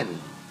about men.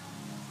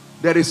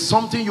 There is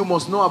something you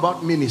must know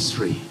about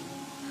ministry.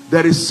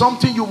 There is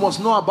something you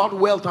must know about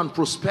wealth and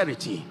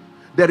prosperity.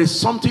 There is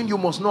something you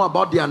must know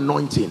about the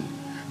anointing.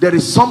 There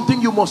is something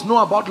you must know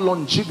about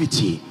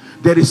longevity.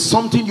 There is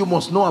something you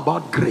must know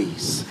about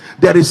grace.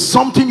 There is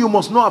something you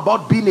must know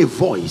about being a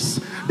voice.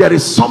 There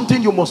is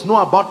something you must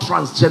know about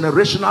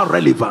transgenerational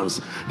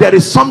relevance. There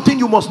is something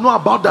you must know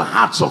about the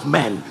hearts of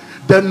men.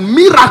 The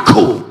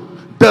miracle,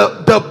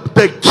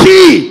 the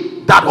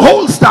key that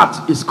holds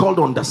that is called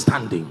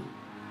understanding.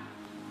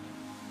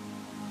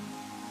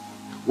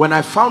 When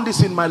I found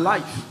this in my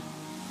life,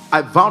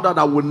 I vowed that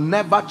I would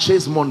never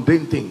chase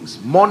mundane things.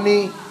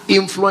 Money,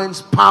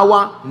 influence,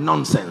 power,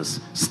 nonsense.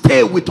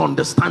 Stay with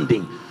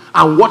understanding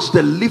and watch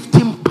the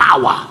lifting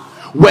power.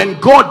 When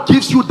God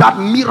gives you that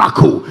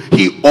miracle,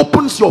 he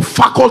opens your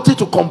faculty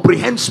to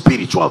comprehend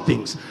spiritual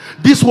things.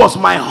 This was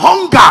my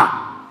hunger.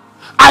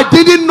 I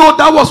didn't know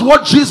that was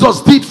what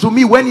Jesus did to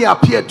me when he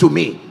appeared to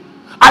me.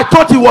 I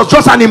thought it was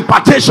just an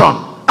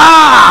impartation.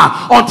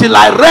 Until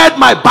I read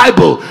my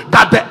Bible,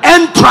 that the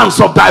entrance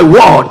of thy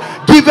word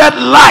giveth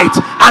light,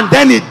 and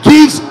then it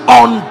gives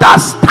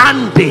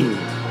understanding.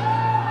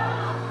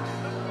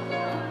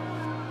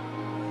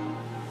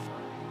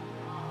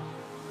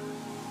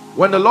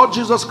 When the Lord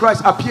Jesus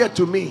Christ appeared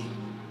to me,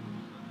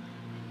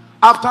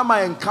 after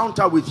my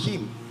encounter with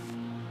him,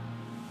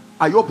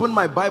 I opened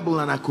my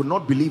Bible and I could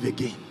not believe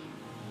again.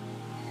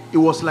 It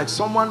was like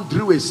someone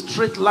drew a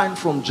straight line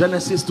from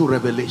Genesis to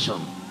Revelation.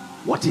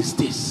 What is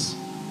this?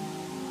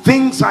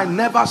 Things I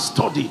never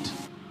studied.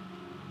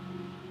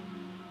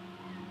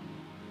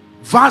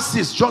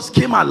 Verses just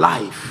came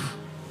alive.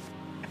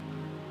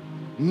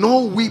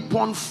 No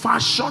weapon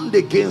fashioned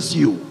against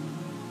you.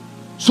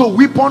 So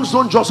weapons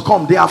don't just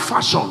come, they are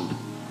fashioned.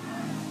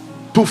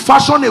 To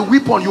fashion a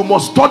weapon, you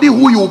must study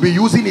who you will be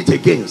using it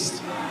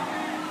against.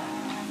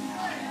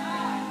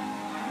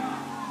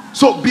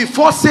 So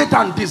before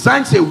Satan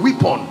designs a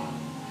weapon,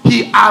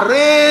 he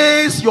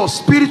arrays your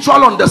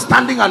spiritual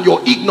understanding and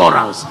your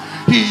ignorance.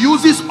 He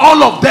uses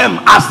all of them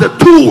as the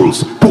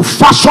tools to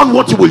fashion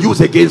what he will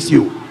use against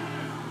you.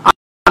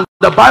 And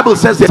the Bible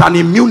says there's an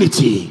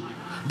immunity,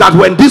 that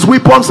when these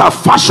weapons are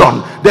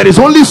fashioned, there is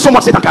only so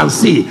much Satan can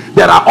see.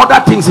 There are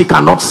other things he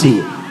cannot see.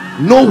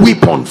 No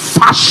weapon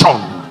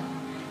fashioned.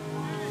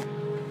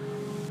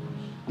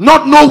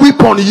 Not no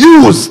weapon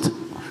used.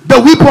 The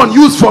weapon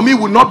used for me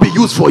will not be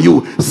used for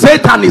you.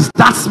 Satan is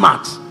that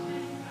smart.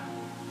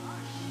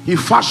 He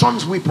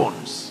fashions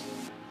weapons.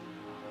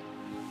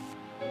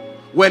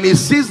 When he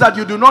sees that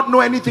you do not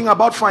know anything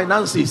about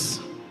finances,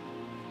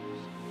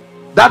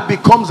 that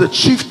becomes a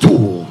chief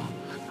tool,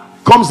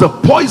 comes the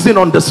poison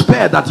on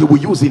despair that you will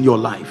use in your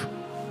life.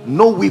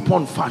 No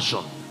weapon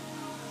fashion.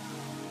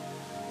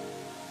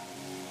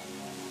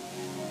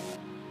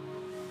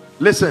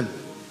 Listen,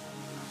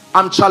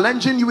 I'm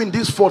challenging you in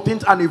this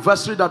 14th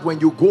anniversary that when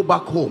you go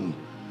back home,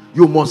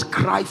 you must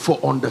cry for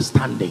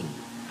understanding.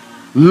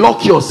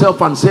 Lock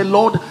yourself and say,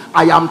 Lord,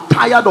 I am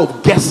tired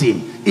of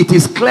guessing. It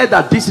is clear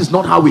that this is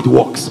not how it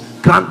works.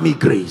 Grant me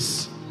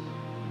grace.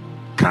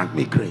 Grant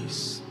me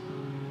grace.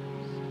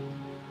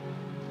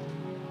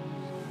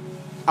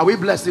 Are we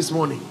blessed this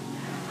morning?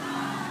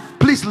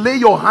 Please lay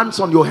your hands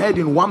on your head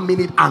in 1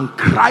 minute and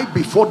cry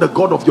before the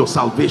God of your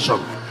salvation.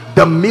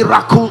 The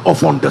miracle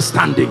of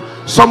understanding.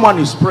 Someone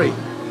is praying.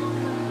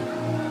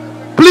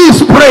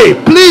 Please pray.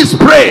 Please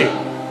pray.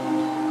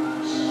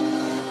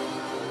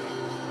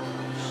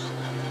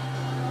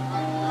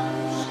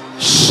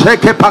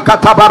 Sheke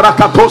pakata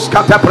barakatos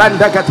kate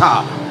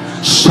brandeketa.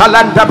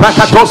 Shalanda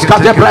bakatos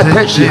kate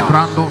brateshi.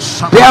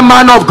 Dear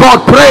man of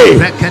God, pray.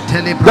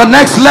 The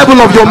next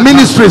level of your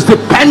ministry is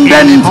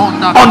dependent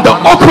on the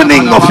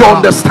opening of your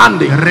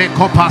understanding.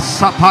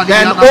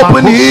 Then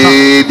open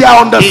ye their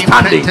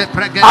understanding.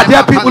 Are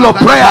there people of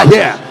prayer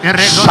here?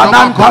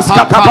 Shanantas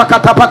kata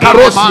bakata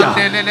bakarosia.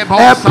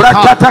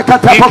 Ebrakata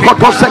kata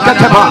bakotos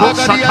seketeba.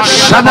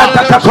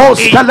 Shanata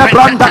katos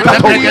kelebranda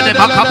kato.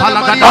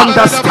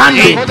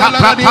 Understanding.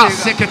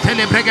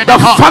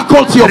 The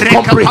faculty of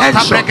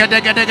comprehension.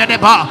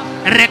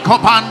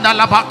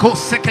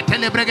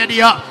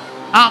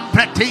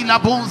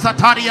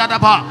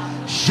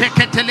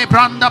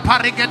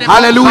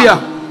 Hallelujah.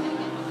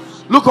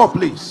 Look up,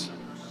 please.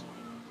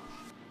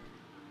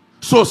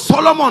 So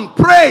Solomon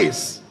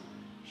prays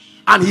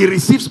and he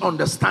receives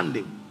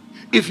understanding.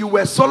 If you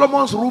were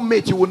Solomon's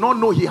roommate, you would not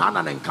know he had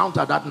an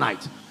encounter that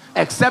night,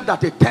 except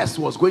that a test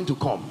was going to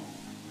come.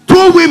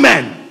 2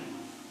 women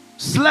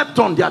slept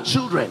on their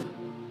children.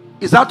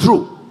 Is that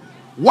true?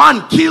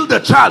 One killed the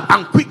child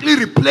and quickly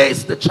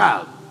replaced the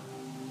child.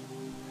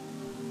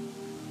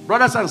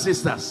 Brothers and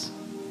sisters,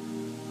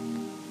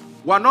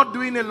 we're not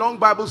doing a long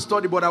Bible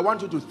study, but I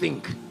want you to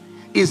think.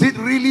 Is it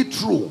really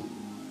true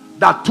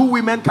that 2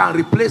 women can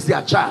replace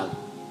their child,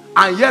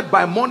 and yet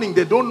by morning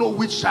they don't know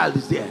which child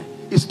is there?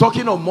 It's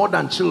talking of more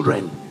than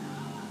children.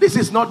 This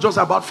is not just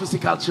about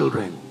physical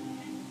children.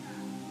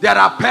 There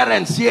are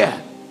parents here.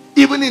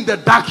 Even in the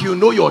dark, you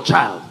know your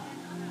child.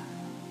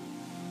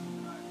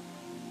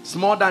 It's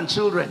more than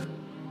children.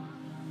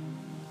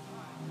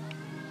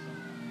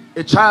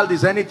 A child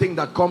is anything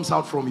that comes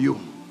out from you.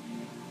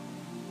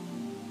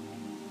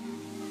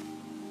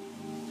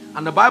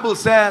 And the Bible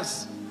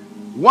says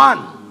one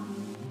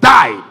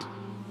died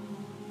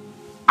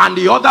and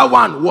the other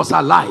one was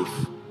alive,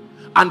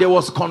 and there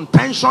was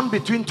contention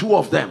between 2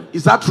 of them.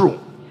 Is that true?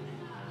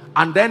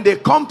 And then they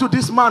come to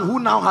this man who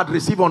now had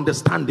received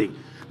understanding.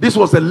 This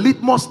was the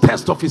litmus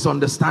test of his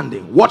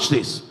understanding. Watch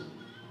this.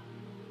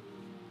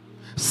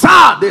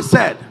 Sir, they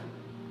said,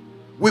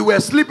 we were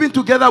sleeping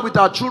together with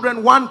our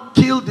children. One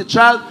killed the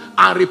child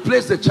and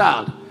replaced the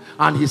child.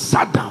 And he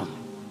sat down.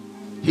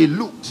 He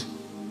looked.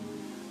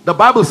 The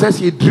Bible says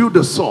he drew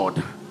the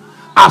sword.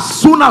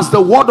 As soon as the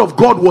word of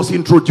God was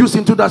introduced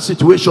into that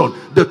situation,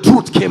 the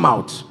truth came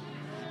out.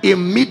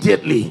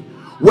 Immediately,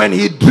 when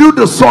he drew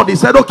the sword, he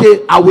said,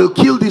 okay, I will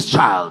kill this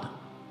child.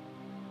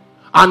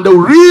 And the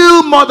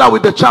real mother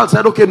with the child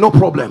said, okay, no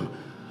problem.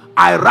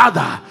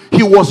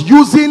 He was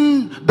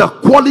using the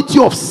quality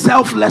of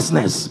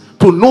selflessness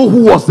to know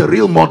who was the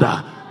real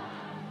mother.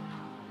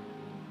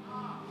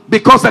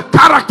 Because the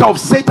character of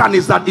Satan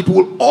is that it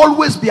will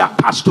always be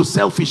attached to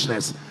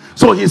selfishness.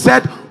 So he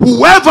said,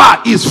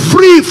 whoever is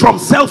free from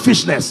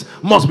selfishness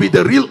must be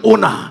the real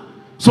owner.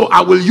 So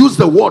I will use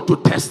the word to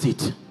test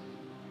it.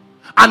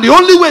 And the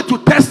only way to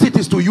test it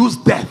is to use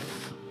death.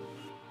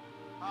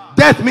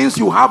 Death means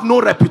you have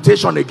no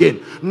reputation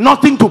again,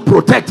 nothing to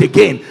protect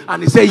again.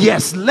 And he said,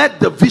 yes, let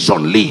the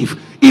vision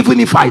live. Even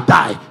if I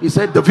die, he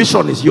said, the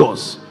vision is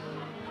yours.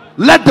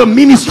 Let the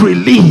ministry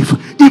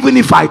live. Even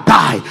if I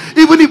die,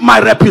 even if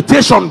my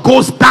reputation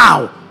goes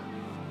down.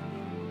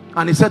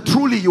 And he said,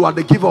 truly you are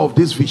the giver of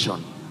this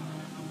vision.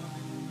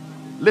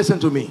 Listen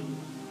to me.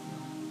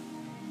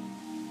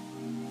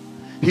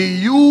 He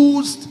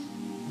used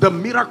the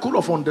miracle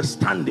of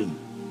understanding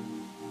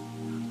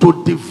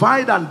to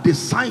divide and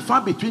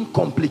decipher between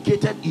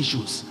complicated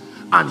issues,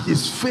 and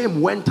his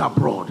fame went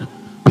abroad.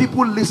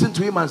 People listened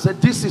to him and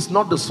said, this is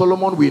not the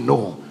Solomon we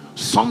know.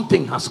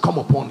 Something has come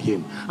upon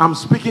him. I'm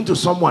speaking to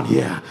someone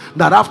here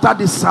that after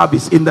this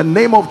service, in the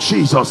name of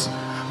Jesus,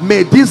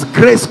 may this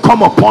grace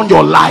come upon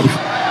your life.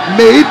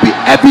 May it be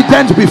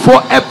evident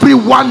before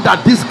everyone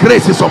that this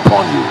grace is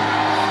upon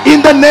you,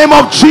 in the name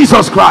of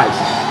Jesus Christ.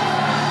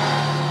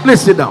 Please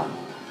sit down.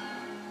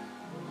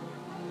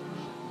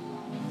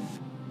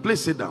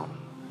 Please sit down.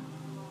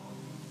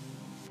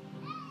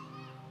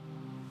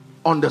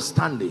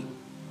 Understanding.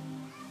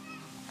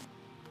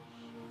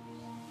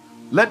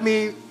 Let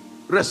me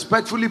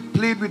respectfully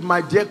plead with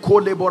my dear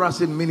co-laborers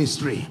in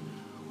ministry.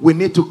 We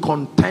need to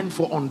contend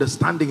for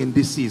understanding in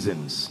these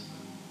seasons,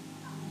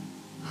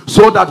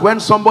 so that when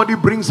somebody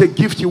brings a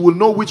gift, you will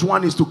know which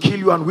one is to kill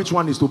you and which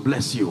one is to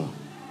bless you.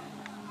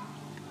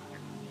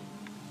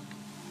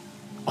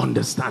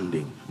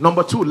 Understanding.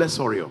 Number 2, let's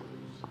hurry up.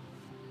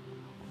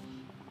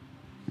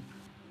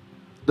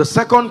 The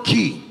second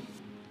key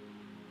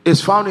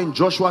is found in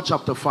Joshua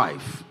chapter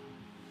 5.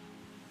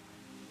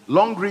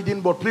 Long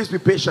reading, but please be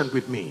patient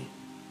with me.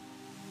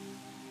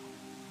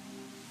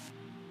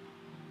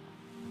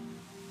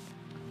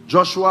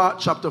 Joshua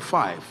chapter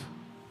 5.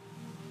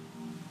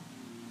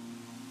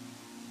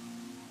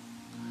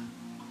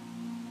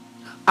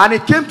 And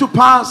it came to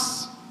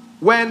pass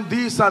when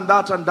this and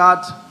that and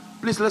that.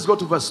 Please, let's go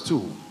to verse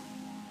 2.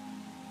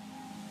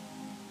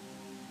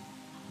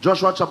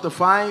 Joshua chapter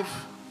 5.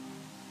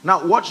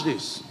 Now watch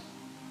this.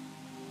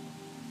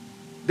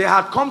 They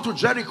had come to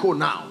Jericho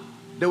now.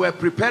 They were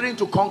preparing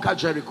to conquer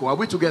Jericho. Are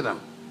we together?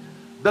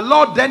 The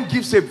Lord then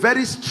gives a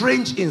very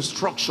strange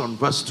instruction.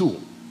 Verse 2.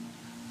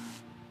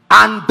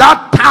 And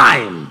that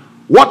time,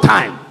 what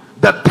time?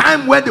 The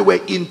time where they were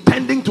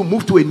intending to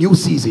move to a new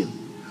season.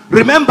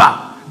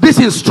 Remember, this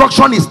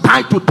instruction is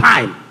tied to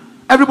time.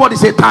 Everybody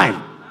say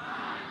time.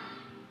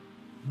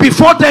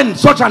 Before then,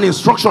 such an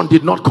instruction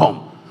did not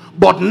come.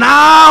 But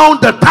now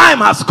the time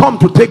has come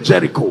to take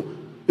Jericho.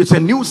 It's a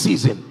new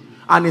season.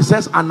 And it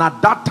says, and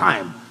at that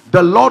time,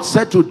 the Lord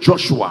said to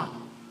Joshua,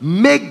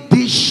 make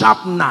these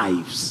sharp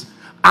knives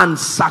and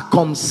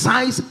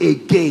circumcise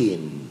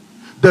again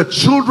the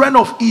children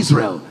of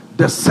Israel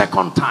the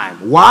second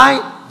time.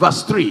 Why?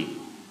 Verse 3.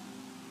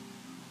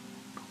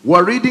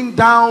 We're reading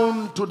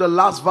down to the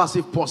last verse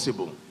if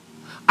possible.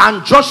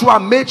 And Joshua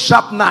made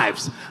sharp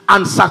knives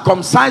and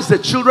circumcised the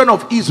children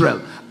of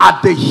Israel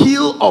at the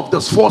heel of the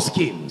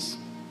foreskins.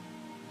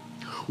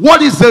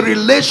 What is the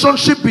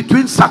relationship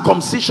between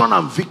circumcision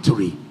and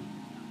victory?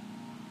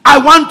 I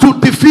want to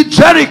defeat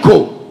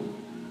Jericho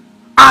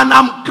and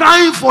I'm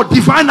crying for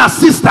divine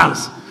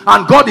assistance,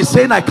 and God is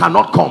saying I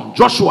cannot come.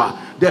 Joshua,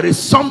 there is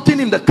something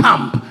in the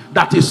camp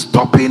that is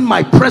stopping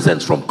my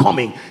presence from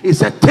coming. He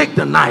said, take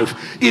the knife.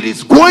 It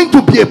is going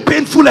to be a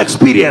painful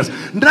experience.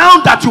 Now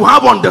that you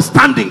have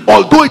understanding,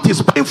 although it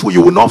is painful,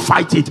 you will not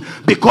fight it,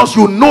 because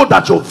you know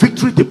that your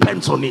victory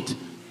depends on it.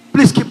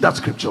 Please keep that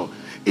scripture.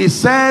 It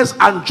says,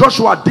 and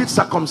Joshua did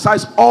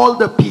circumcise all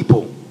the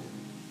people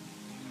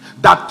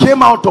that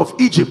came out of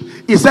Egypt.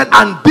 He said,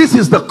 and this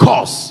is the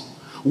cause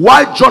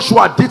why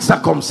Joshua did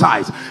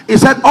circumcise. He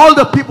said, all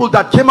the people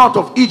that came out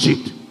of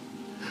Egypt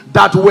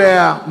that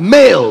were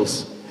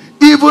males,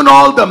 even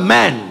all the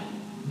men,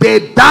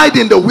 they died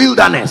in the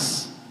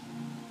wilderness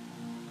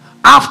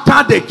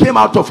after they came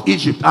out of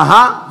Egypt.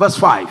 Verse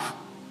 5.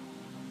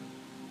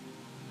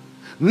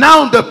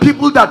 Now the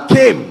people that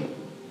came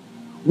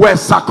were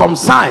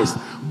circumcised,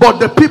 but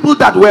the people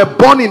that were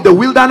born in the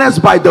wilderness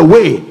by the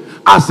way,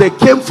 as they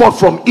came forth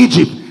from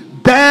Egypt,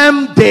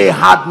 them they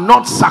had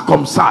not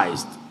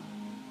circumcised.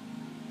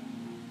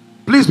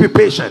 Please be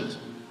patient.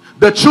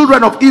 The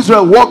children of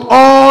Israel walked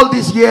all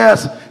these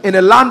years in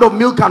a land of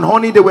milk and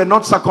honey. They were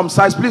not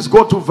circumcised. Please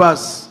go to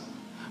verse,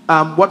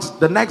 what's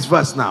the next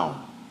verse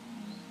now?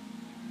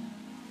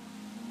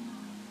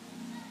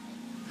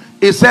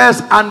 It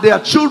says, and their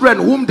children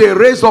whom they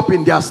raised up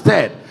in their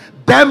stead,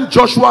 them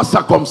Joshua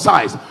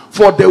circumcised,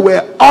 for they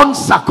were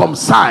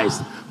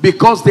uncircumcised,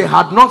 because they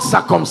had not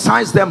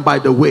circumcised them by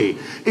the way.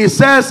 It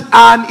says,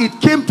 and it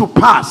came to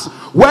pass,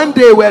 when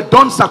they were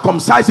done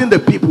circumcising the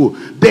people,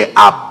 they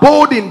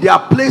abode in their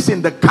place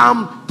in the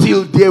camp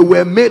till they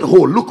were made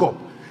whole. Look up.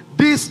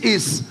 This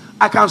is,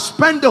 I can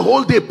spend the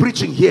whole day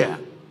preaching here.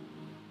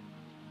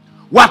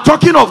 We're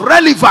talking of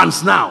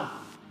relevance now.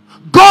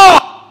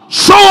 God,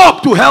 show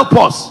up to help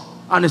us.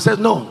 And he says,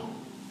 no.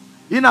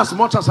 In as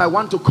much as I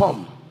want to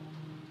come,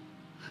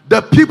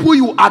 the people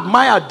you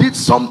admire did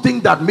something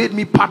that made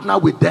me partner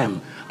with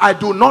them. I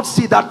do not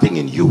see that thing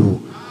in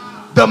you.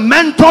 The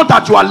mentor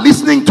that you are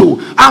listening to,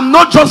 I'm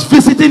not just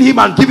visiting him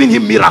and giving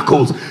him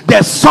miracles.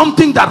 There's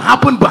something that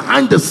happened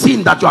behind the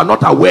scene that you are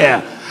not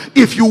aware.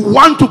 If you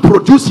want to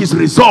produce his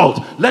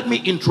result, let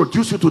me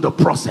introduce you to the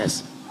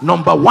process.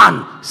 Number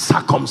one,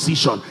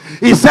 circumcision.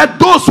 He said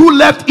those who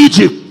left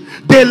Egypt,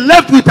 they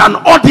left with an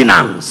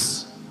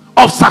ordinance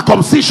of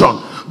circumcision,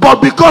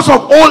 but because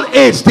of old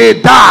age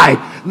they died.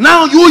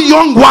 Now you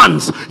young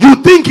ones, you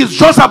think it's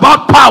just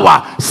about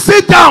power.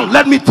 Sit down,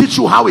 let me teach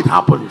you how it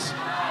happens.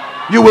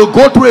 You will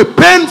go through a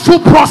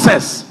painful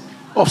process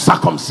of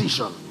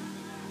circumcision.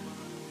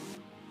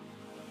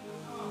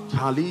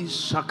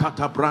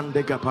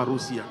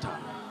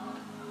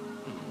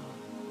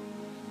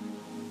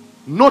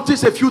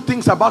 Notice a few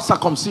things about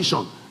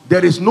circumcision.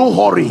 There is no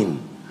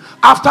hurrying.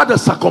 After the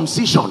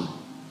circumcision,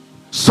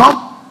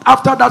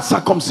 after that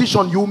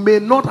circumcision, you may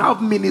not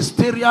have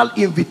ministerial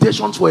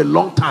invitations for a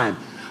long time.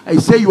 I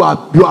say you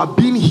are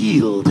being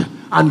healed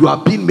and you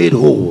are being made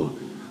whole.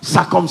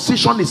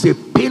 Circumcision is a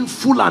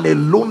painful and a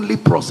lonely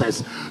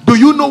process. Do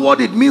you know what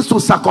it means to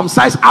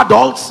circumcise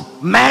adults?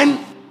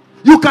 Men,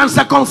 you can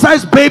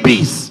circumcise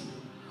babies,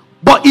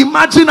 but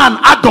imagine an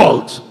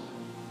adult.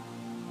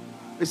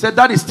 He said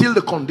that is still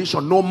the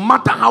condition. No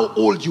matter how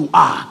old you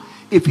are,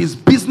 if it's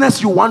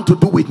business you want to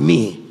do with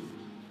me,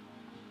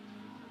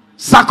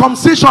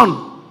 circumcision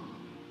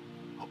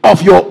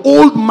of your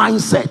old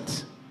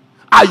mindset.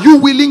 Are you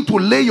willing to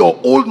lay your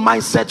old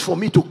mindset for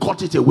me to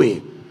cut it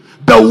away?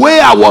 The way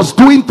I was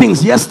doing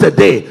things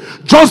yesterday,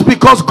 just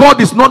because God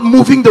is not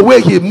moving the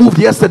way he moved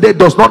yesterday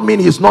does not mean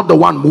he's not the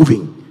one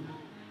moving.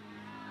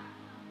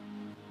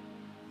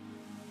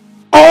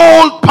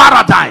 Old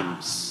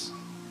paradigms.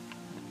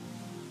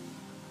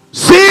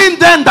 Seeing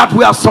then that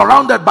we are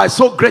surrounded by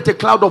so great a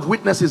cloud of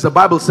witnesses, the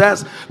Bible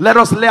says, let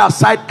us lay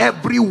aside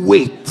every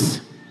weight.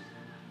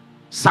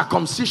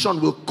 Circumcision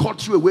will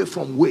cut you away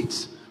from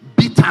weights,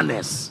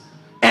 bitterness,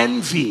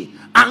 envy,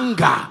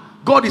 anger,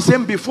 God is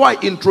saying, before I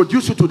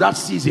introduce you to that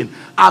season,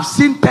 I've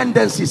seen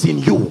tendencies in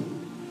you.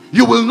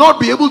 You will not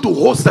be able to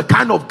host the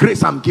kind of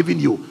grace I'm giving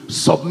you.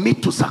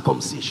 Submit to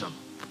circumcision.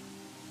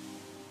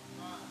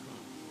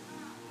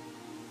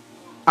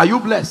 Are you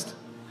blessed?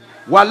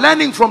 We're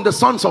learning from the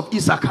sons of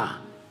Issachar.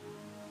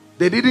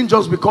 They didn't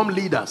just become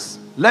leaders.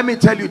 Let me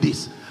tell you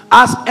this.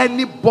 Ask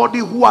anybody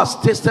who has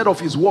tasted of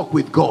his walk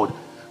with God.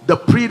 The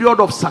period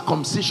of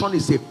circumcision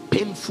is a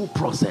painful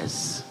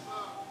process.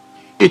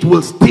 It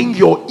will sting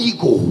your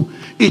ego.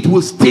 It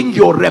will sting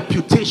your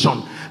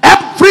reputation.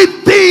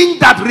 Everything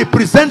that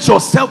represents your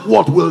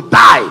self-worth will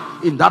die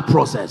in that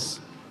process.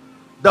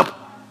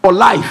 For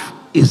life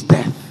is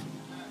death.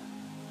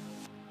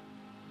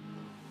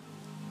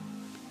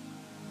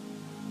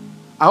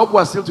 I hope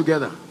we're still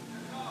together.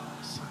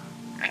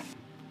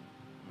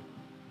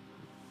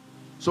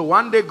 So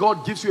one day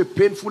God gives you a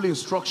painful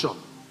instruction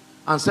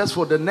and says,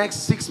 for the next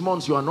 6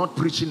 months you are not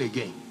preaching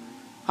again.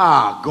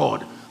 Ah,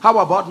 God, how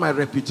about my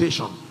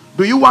reputation?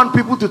 Do you want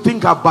people to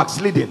think I'm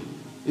backsliding?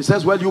 He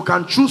says, well, you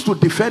can choose to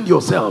defend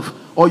yourself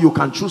or you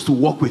can choose to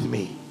walk with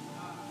me.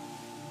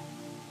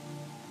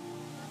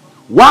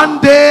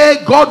 One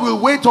day God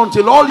will wait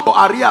until all your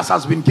arrears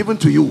has been given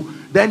to you.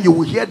 Then you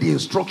will hear the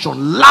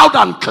instruction loud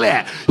and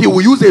clear. He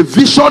will use a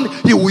vision,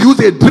 he will use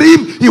a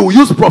dream, he will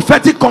use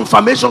prophetic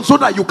confirmation so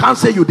that you can't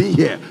say you didn't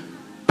hear.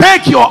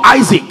 Take your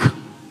Isaac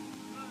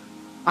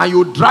and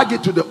you drag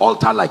it to the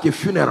altar like a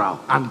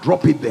funeral and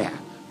drop it there.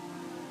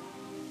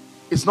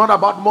 It's not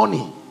about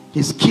money.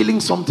 He's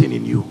killing something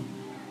in you.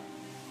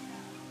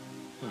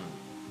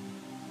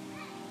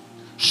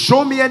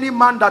 Show me any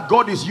man that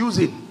God is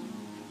using.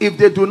 If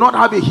they do not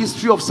have a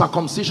history of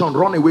circumcision,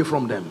 run away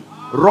from them.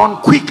 Run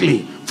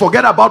quickly.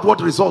 Forget about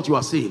what result you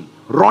are seeing.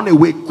 Run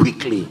away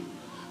quickly.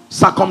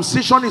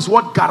 Circumcision is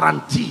what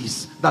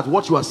guarantees that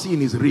what you are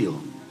seeing is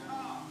real.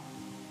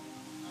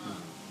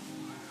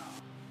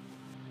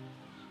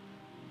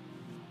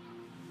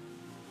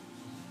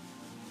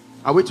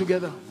 Are we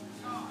together?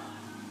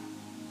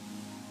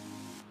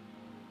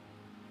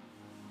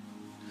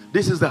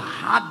 This is the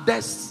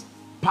hardest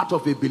part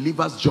of a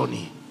believer's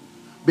journey,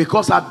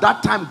 because at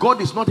that time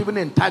God is not even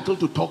entitled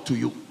to talk to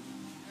you.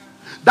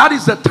 That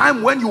is the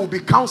time when you will be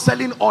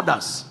counseling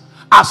others.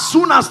 As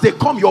soon as they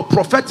come, your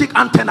prophetic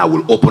antenna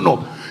will open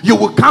up. You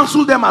will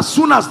counsel them. As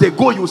soon as they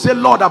go, you will say,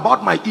 Lord,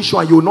 about my issue,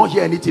 and you will not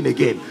hear anything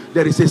again.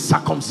 There is a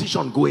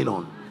circumcision going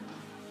on.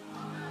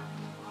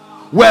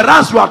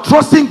 Whereas you are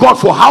trusting God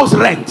for house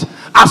rent,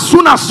 as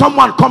soon as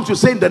someone comes, you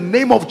say in the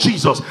name of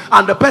Jesus,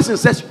 and the person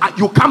says,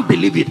 you can't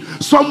believe it,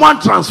 someone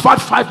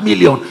transferred 5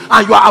 million,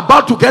 and you are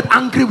about to get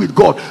angry with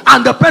God,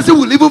 and the person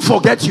will even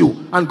forget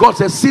you, and God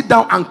says, sit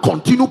down and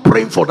continue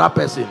praying for that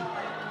person.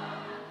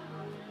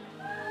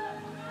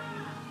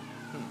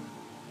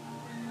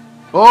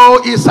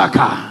 Oh,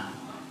 Issachar,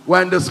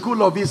 we're in the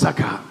school of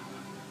Issachar.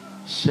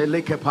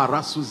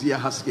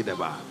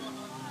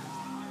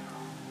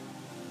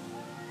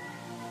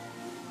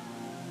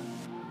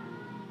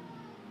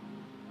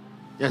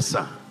 Yes,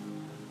 sir.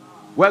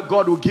 Where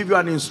God will give you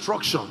an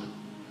instruction.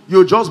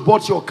 You just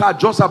bought your car,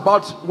 just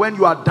about when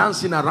you are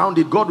dancing around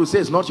it, God will say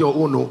it's not your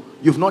own. No,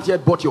 you've not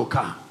yet bought your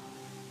car.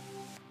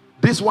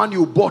 This one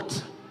you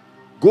bought,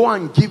 go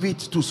and give it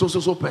to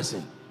so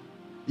person.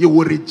 You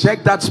will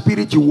reject that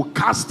spirit, you will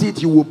cast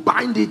it, you will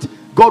bind it.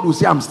 God will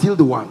say, I'm still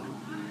the one.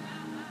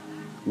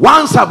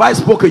 Once have I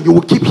spoken, you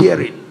will keep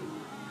hearing.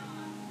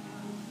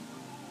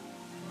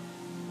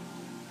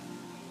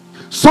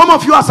 Some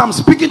of you, as I'm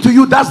speaking to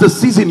you, that's the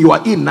season you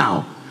are in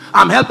now.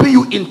 I'm helping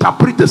you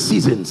interpret the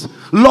seasons.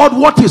 Lord,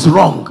 what is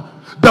wrong?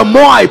 The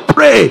more I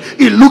pray,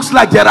 it looks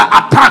like there are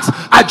attacks.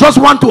 I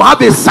just want to have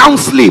a sound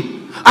sleep.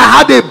 I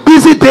had a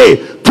busy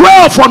day.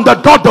 12 from the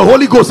dot, the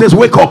Holy Ghost says,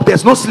 wake up.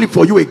 There's no sleep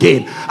for you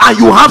again. And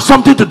you have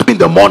something to do in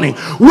the morning.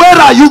 Where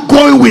are you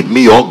going with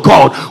me, oh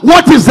God?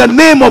 What is the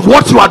name of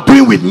what you are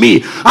doing with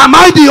me? Am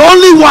I the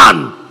only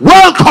one?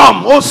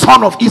 Welcome, oh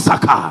son of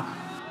Issachar,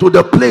 to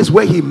the place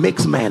where he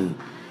makes men.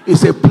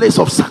 It's a place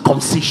of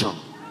circumcision.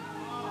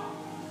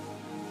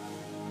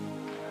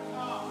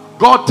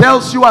 God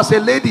tells you as a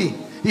lady,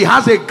 he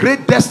has a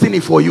great destiny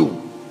for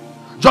you.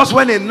 Just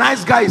when a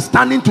nice guy is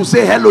standing to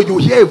say hello, you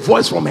hear a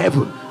voice from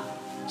heaven.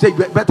 Say,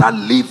 you better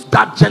leave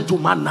that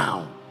gentleman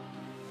now.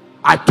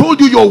 I told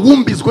you your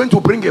womb is going to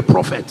bring a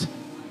prophet.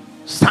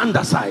 Stand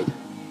aside.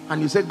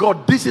 And you say,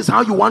 God, this is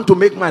how you want to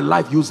make my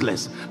life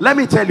useless. Let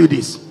me tell you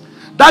this.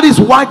 That is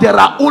why there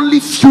are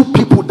only few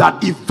people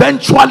that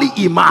eventually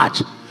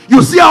emerge.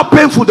 You see how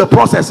painful the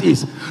process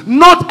is.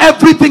 Not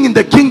everything in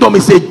the kingdom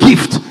is a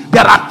gift.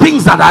 There are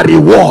things that are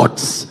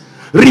rewards.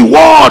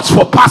 Rewards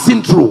for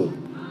passing through.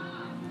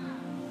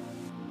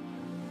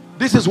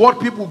 This is what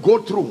people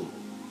go through.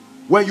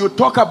 When you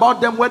talk about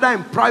them, whether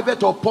in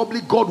private or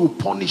public, God will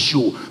punish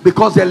you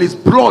because there is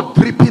blood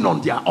dripping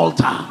on their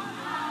altar.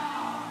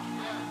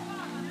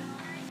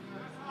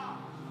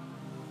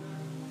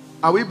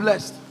 Are we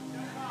blessed?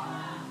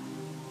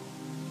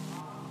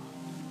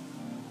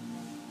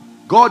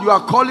 God, you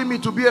are calling me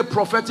to be a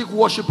prophetic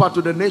worshiper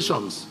to the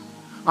nations.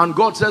 And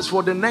God says,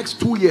 for the next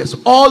 2 years,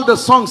 all the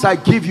songs I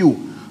give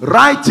you,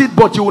 Write it,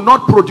 but you will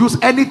not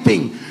produce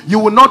anything. You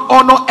will not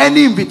honor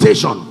any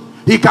invitation.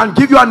 He can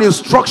give you an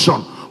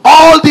instruction.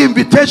 All the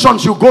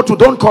invitations you go to,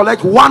 don't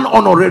collect one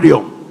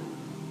honorarium.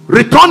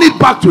 Return it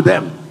back to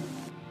them.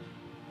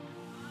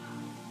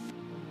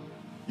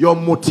 Your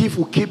motive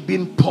will keep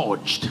being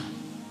purged.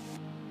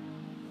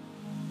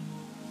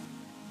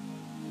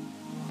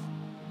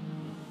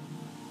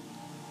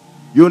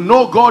 You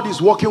know God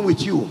is working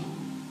with you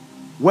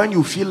when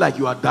you feel like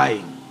you are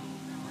dying.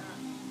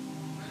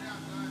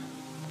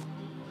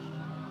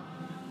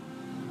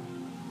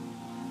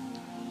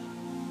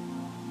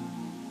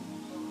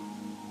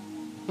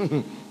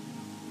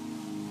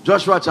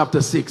 Joshua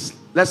chapter 6.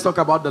 Let's talk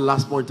about the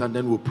last point and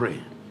then we'll pray.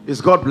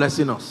 Is God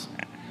blessing us?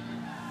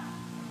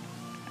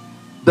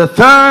 The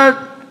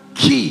third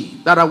key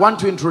that I want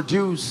to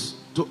introduce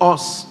to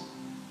us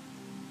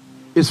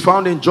is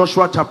found in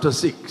Joshua chapter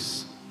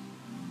 6.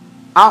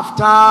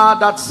 After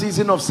that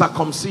season of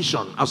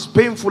circumcision, as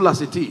painful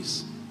as it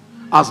is,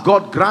 as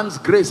God grants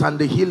grace and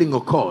the healing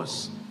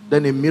occurs,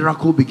 then a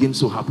miracle begins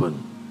to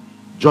happen.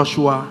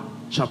 Joshua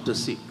chapter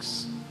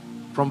 6.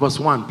 From verse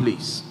 1,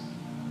 please.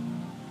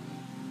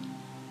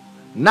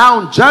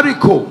 Now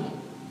Jericho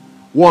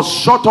was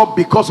shut up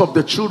because of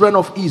the children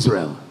of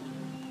Israel.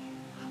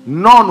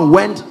 None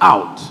went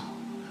out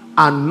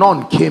and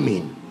none came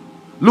in.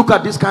 Look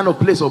at this kind of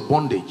place of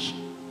bondage.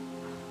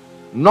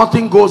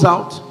 Nothing goes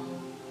out,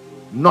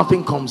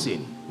 nothing comes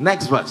in.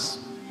 Next verse.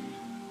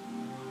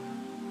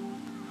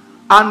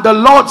 And the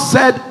Lord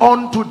said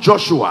unto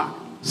Joshua,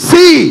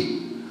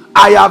 see,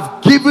 I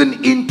have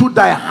given into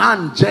thy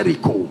hand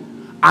Jericho,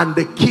 and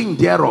the king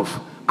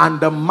thereof, and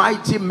the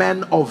mighty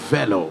men of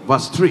valor.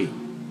 Verse 3.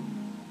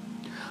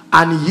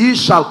 And ye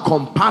shall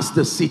compass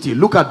the city.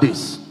 Look at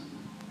this.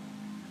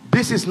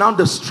 This is now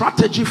the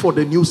strategy for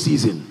the new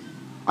season.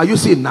 Are you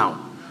seeing now?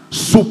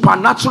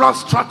 Supernatural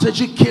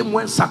strategy came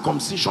when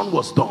circumcision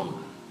was done.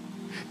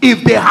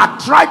 If they had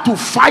tried to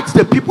fight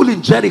the people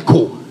in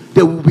Jericho,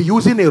 they would be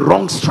using a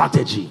wrong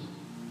strategy.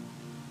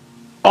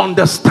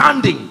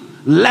 Understanding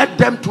led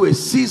them to a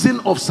season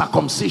of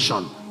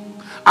circumcision.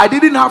 I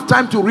didn't have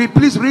time to read.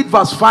 Please read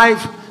verse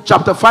 5,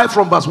 chapter 5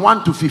 from verse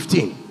 1 to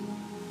 15.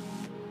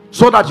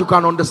 So that you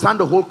can understand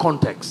the whole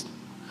context.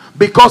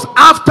 Because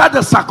after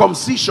the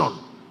circumcision,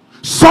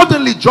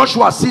 suddenly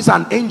Joshua sees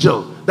an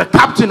angel, the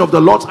captain of the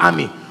Lord's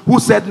army, who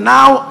said,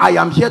 now I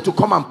am here to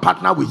come and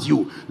partner with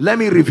you. Let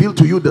me reveal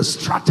to you the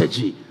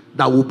strategy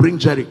that will bring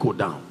Jericho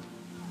down.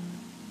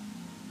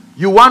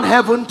 You want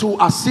heaven to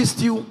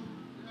assist you?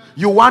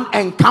 You want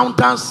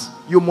encounters?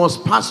 You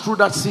must pass through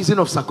that season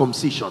of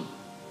circumcision.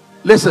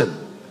 Listen,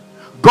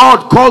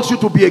 God calls you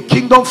to be a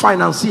kingdom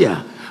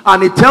financier,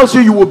 and it tells you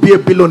you will be a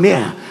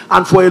billionaire,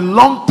 and for a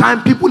long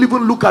time people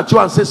even look at you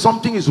and say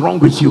something is wrong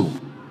with you.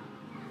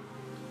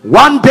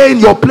 One day in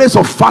your place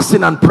of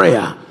fasting and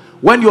prayer,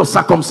 when your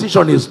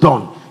circumcision is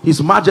done,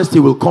 His Majesty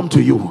will come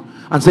to you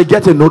and say,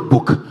 get a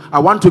notebook. I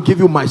want to give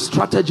you my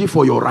strategy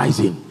for your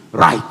rising.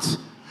 Write.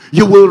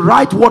 You will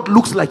write what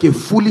looks like a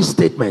foolish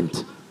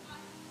statement,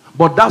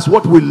 but that's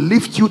what will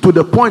lift you to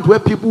the point where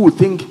people will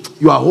think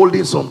you are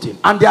holding something.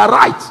 And they are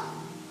right.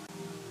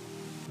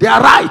 They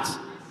are right.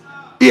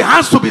 It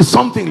has to be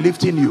something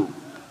lifting you.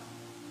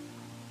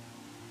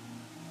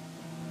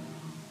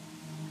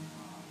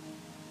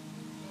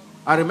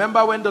 I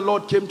remember when the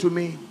Lord came to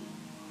me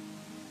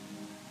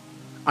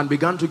and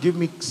began to give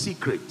me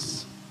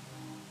secrets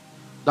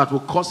that will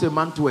cause a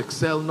man to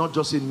excel, not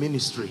just in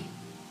ministry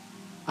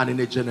and in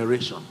a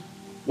generation.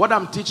 What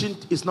I'm teaching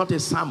is not a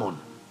sermon.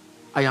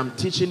 I am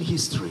teaching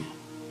history.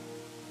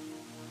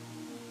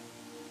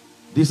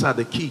 These are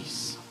the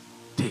keys.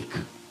 Take.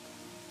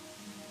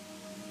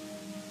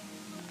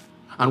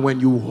 And when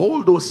you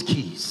hold those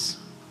keys,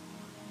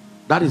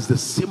 that is the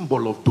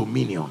symbol of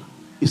dominion.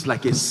 It's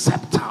like a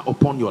scepter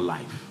upon your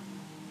life.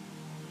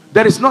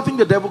 There is nothing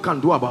the devil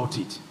can do about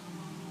it.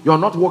 You are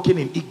not walking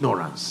in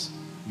ignorance.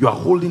 You are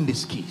holding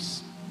these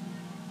keys.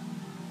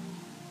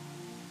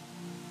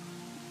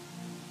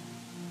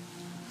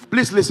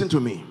 Please listen to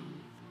me.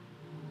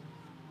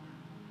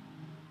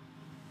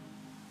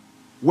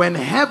 When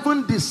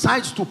heaven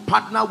decides to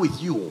partner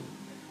with you,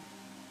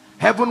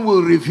 heaven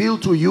will reveal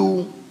to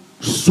you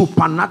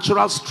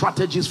supernatural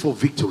strategies for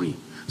victory.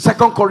 2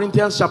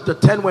 Corinthians chapter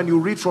 10, when you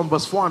read from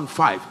verse 4 and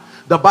 5,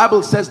 the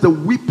Bible says the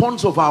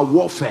weapons of our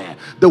warfare,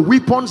 the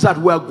weapons that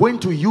we are going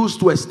to use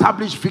to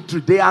establish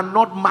victory, they are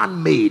not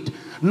man-made,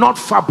 not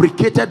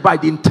fabricated by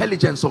the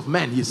intelligence of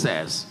men, he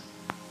says,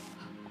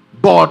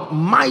 but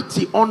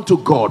mighty unto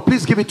God.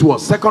 Please give it to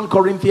us. 2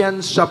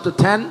 Corinthians chapter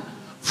 10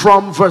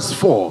 from verse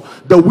 4.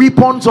 The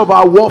weapons of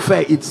our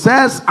warfare, it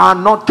says, are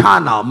not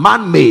carnal,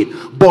 man-made,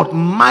 but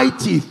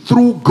mighty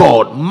through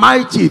God.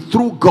 Mighty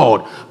through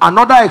God.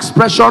 Another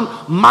expression,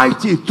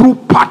 mighty through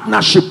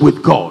partnership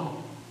with God.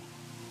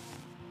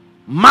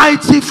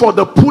 Mighty for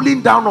the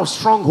pulling down of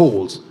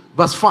strongholds.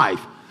 Verse 5.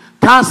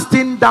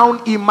 Casting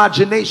down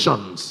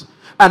imaginations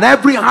and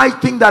every high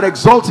thing that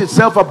exalts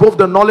itself above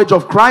the knowledge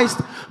of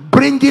Christ,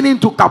 bringing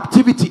into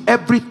captivity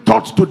every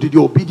thought to the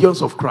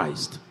obedience of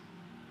Christ.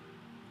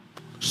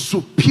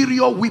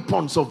 superior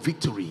weapons of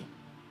victory.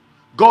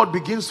 God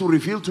begins to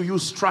reveal to you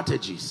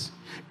strategies.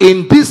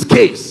 In this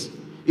case,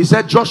 he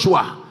said,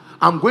 Joshua,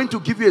 I'm going to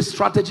give you a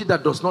strategy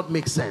that does not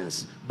make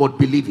sense, but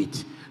believe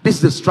it. This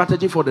is the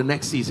strategy for the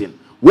next season.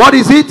 What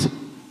is it?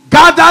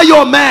 Gather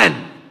your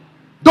men.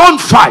 Don't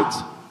fight.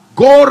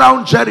 Go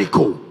around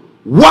Jericho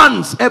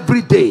once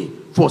every day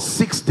for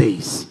 6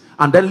 days.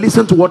 And then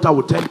listen to what I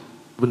will tell you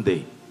one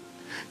day.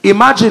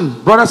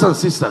 Imagine, brothers and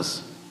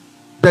sisters,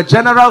 the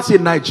generals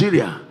in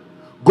Nigeria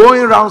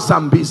going around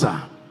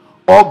Sambisa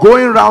or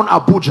going around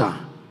Abuja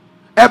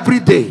every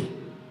day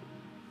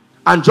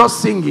and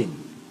just singing,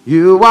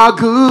 you are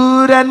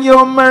good and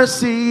your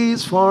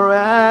mercies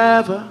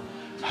forever.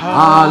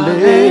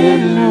 Hallelujah.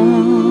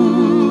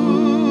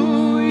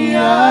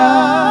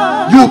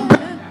 You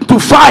to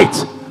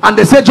fight and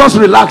they say just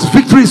relax,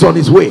 victory is on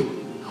its way.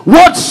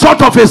 What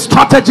sort of a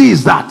strategy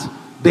is that?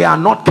 They are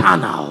not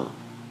carnal.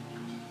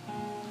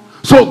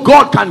 So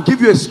God can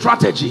give you a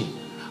strategy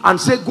and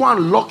say, go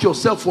and lock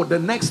yourself for the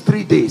next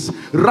 3 days.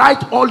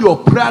 Write all your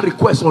prayer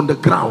requests on the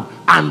ground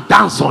and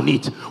dance on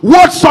it.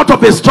 What sort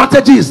of a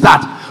strategy is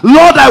that?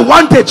 Lord, I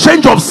want a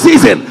change of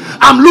season.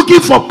 I'm looking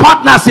for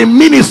partners in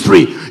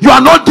ministry. You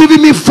are not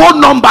giving me phone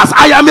numbers.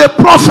 I am a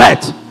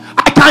prophet.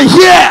 I can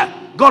hear.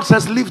 God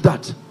says, leave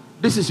that.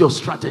 This is your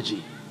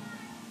strategy.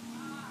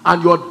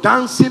 And you're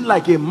dancing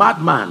like a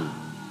madman.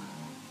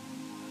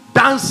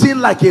 Dancing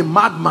like a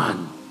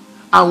madman.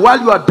 And while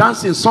you are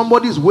dancing,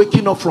 somebody is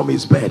waking up from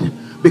his bed.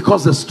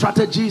 Because the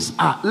strategies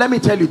are, let me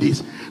tell you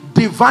this,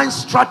 divine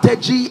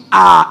strategy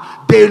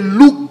are, they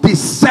look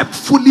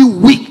deceptively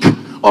weak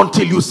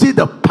until you see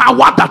the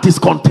power that is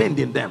contained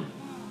in them.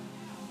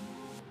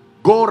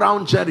 Go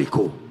around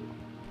Jericho.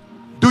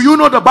 Do you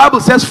know the Bible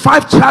says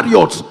 5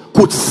 chariots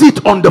could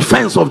sit on the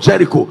fence of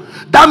Jericho?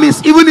 That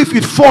means even if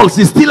it falls,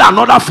 it's still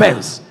another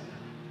fence.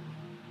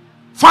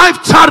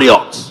 5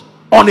 chariots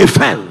on a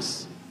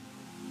fence.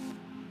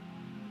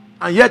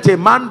 And yet a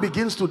man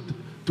begins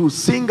to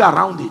sing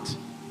around it.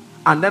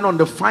 And then on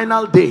the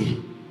final day,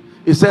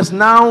 it says,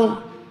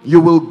 now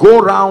you will go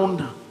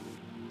around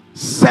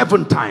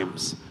 7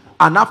 times.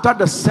 And after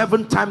the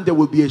 7th time, there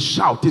will be a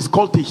shout. It's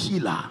called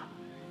Tehillah.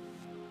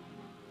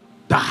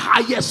 The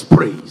highest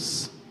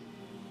praise.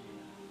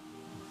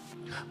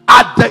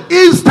 At the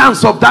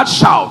instance of that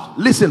shout,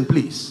 listen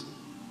please,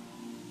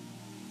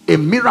 a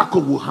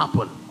miracle will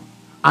happen.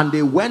 And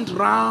they went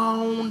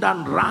round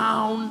and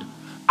round,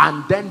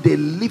 and then they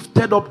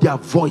lifted up their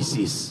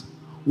voices.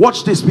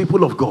 Watch this,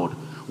 people of God.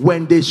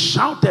 When they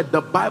shouted,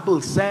 the Bible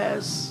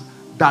says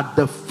that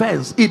the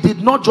fence, it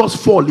did not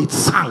just fall, it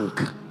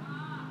sank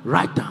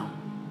right down.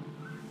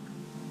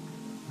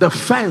 The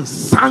fence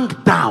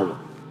sank down.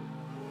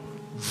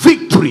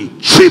 Victory,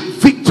 cheap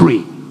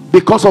victory,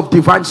 because of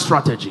divine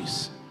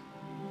strategies.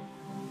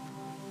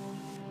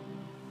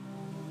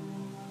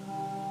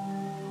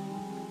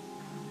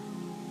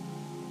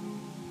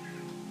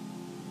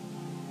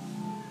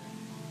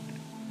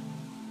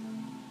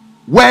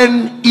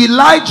 When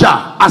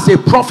Elijah as a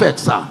prophet,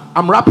 sir,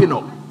 I'm wrapping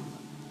up.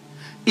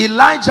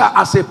 Elijah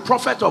as a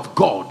prophet of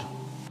God,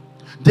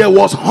 there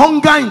was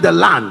hunger in the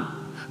land.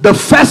 The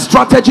first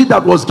strategy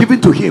that was given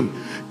to him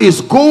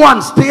is go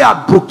and stay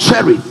at Brook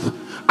Cherith.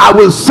 I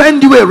will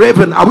send you a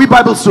raven. Are we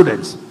Bible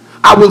students?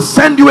 I will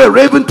send you a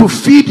raven to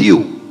feed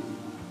you,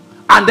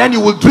 and then you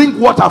will drink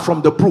water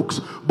from the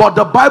brooks. But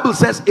the Bible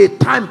says a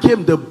time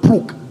came, the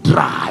brook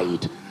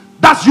dried.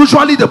 That's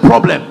usually the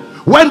problem.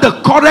 When the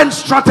current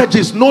strategy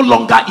is no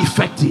longer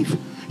effective,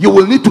 you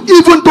will need to,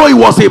 even though he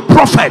was a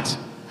prophet,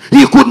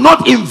 he could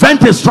not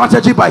invent a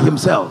strategy by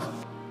himself.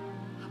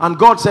 And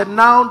God said,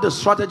 now the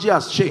strategy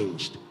has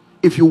changed.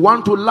 If you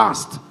want to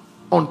last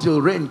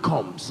until rain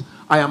comes,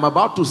 I am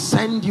about to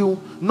send you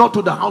not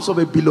to the house of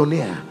a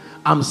billionaire.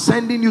 I'm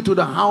sending you to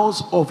the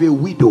house of a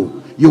widow.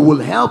 You will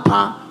help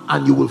her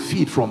and you will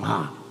feed from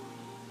her.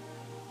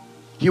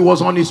 He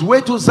was on his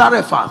way to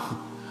Zarephath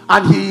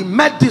and he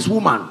met this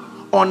woman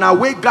on her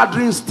way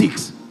gathering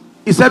sticks.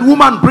 He said,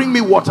 woman, bring me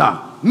water.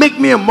 Make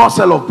me a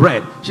morsel of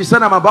bread. She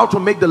said, I'm about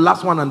to make the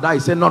last one and die. He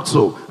said, not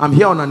so. I'm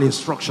here on an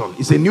instruction.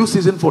 It's a new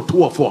season for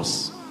 2 of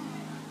us.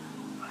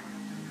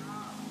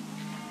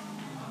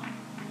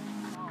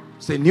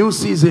 It's a new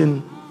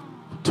season,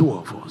 2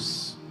 of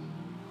us.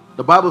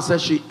 The Bible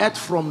says she ate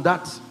from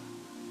that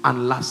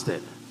and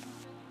lasted.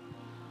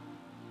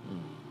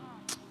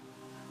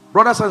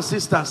 Brothers and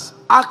sisters,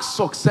 ask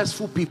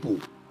successful people.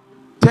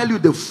 Tell you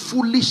the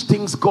foolish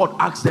things God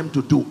asks them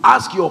to do.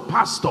 Ask your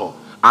pastor.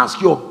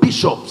 Ask your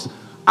bishops.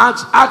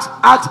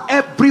 Ask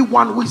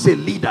everyone who is a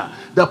leader.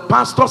 The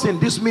pastors in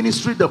this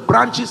ministry, the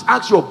branches.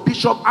 Ask your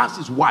bishop. Ask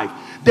his wife.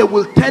 They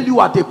will tell you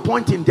at a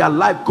point in their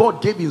life,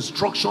 God gave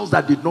instructions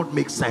that did not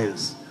make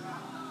sense.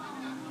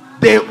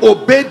 They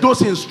obeyed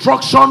those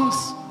instructions,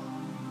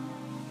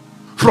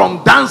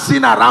 from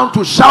dancing around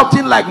to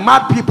shouting like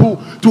mad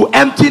people, to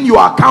emptying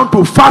your account,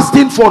 to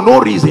fasting for no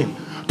reason,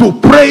 to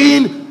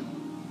praying.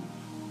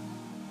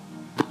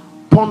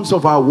 Weapons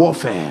of our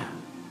warfare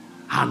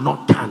are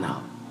not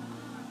carnal.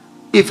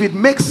 If it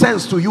makes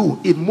sense to you,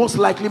 it most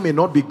likely may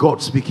not be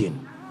God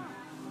speaking.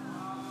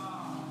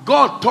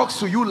 God talks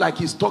to you like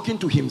he's talking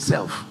to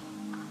himself.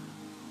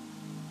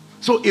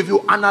 So if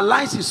you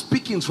analyze his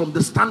speakings from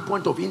the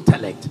standpoint of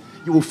intellect,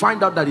 you will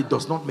find out that it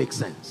does not make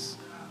sense.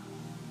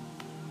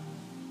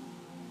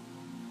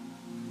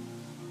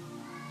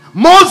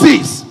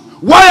 Moses,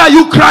 why are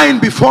you crying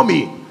before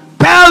me?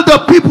 Tell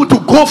the people to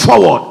go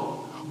forward.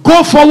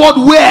 Go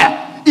forward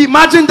where?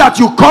 Imagine that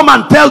you come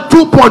and tell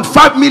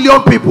 2.5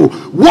 million people,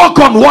 walk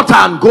on water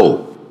and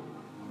go.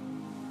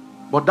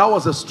 But that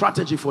was a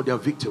strategy for their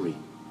victory.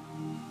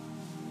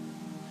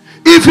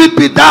 If it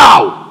be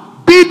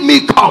thou, bid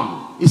me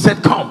come. He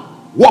said,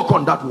 come, walk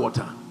on that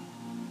water.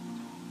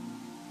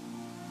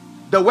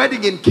 The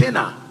wedding in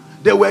Cana,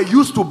 they were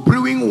used to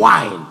brewing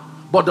wine,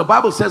 but the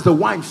Bible says the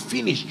wine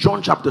finished.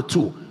 John chapter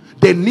 2.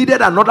 They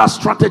needed another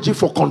strategy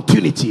for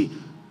continuity.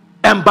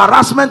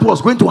 Embarrassment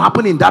was going to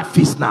happen in that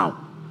feast now.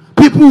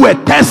 People were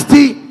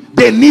thirsty,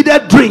 they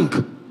needed drink,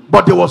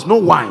 but there was no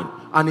wine.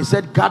 And he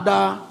said,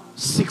 gather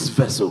 6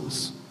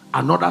 vessels.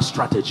 Another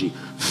strategy.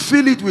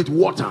 Fill it with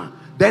water.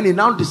 Then he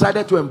now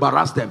decided to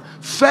embarrass them.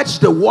 Fetch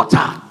the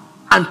water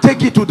and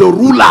take it to the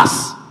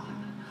rulers.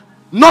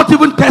 Not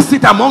even test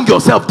it among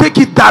yourself. Take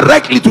it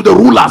directly to the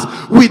rulers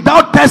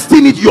without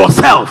testing it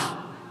yourself.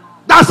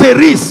 That's a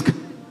risk.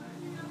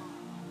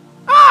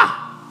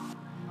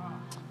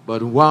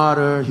 But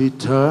water he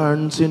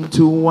turns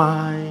into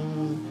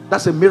wine.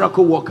 That's a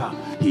miracle worker.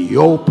 He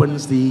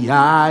opens the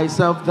eyes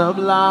of the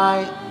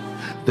blind.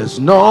 There's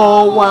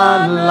no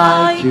one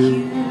like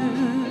you.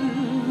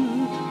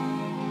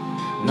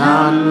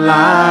 None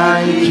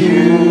like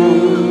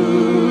you.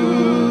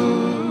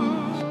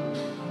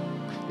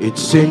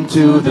 It's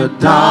into the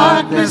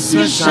darkness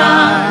he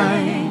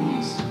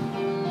shines.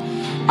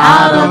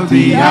 Out of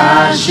the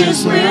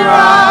ashes we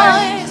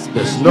rise.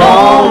 There's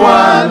no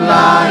one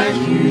like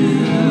you.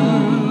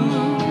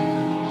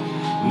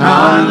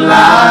 None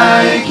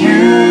like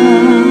you.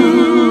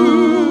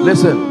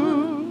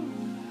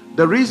 Listen,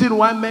 the reason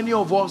why many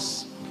of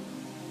us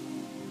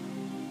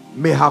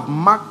may have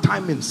marked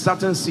time in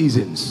certain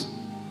seasons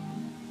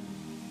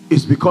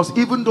is because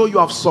even though you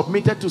have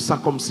submitted to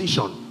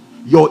circumcision,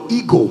 your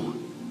ego,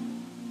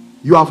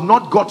 you have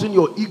not gotten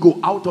your ego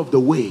out of the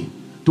way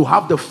to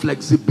have the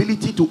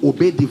flexibility to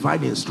obey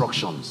divine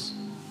instructions.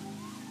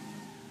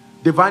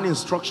 Divine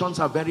instructions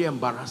are very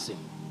embarrassing.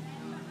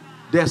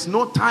 There's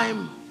no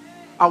time.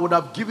 I would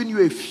have given you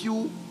a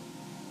few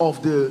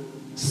of the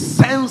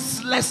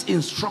senseless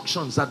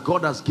instructions that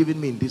God has given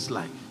me in this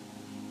life.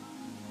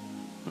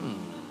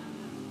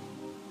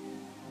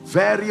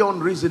 Very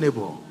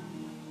unreasonable,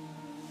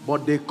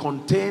 but they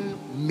contain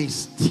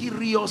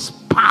mysterious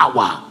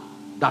power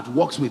that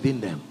works within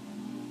them.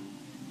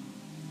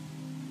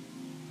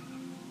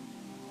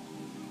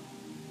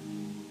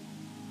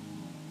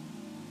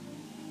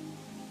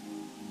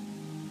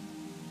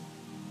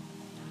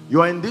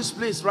 You are in this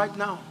place right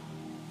now,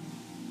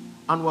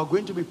 and we're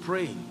going to be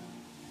praying.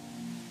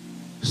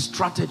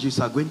 Strategies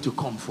are going to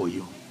come for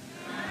you,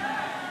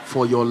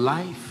 for your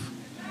life,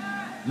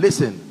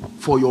 listen,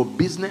 for your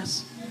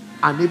business,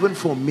 and even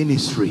for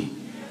ministry.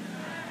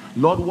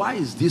 Lord, why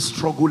is this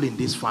struggle in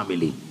this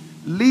family?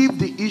 Leave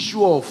the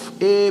issue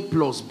of A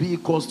plus B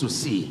equals to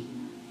C.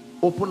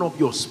 Open up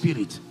your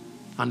spirit,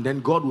 and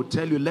then God will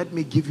tell you, let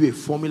me give you a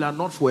formula,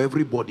 not for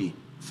everybody,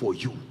 for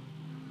you.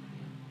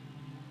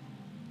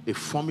 A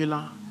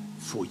formula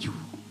for you.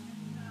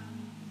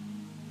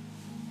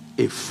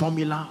 A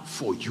formula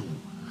for you.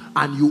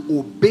 And you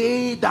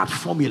obey that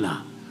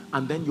formula,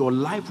 and then your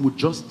life will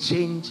just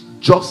change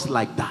just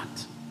like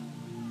that.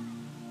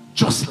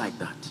 Just like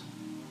that.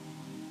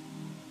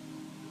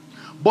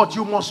 But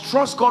you must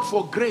trust God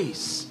for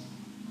grace.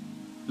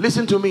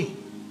 Listen to me.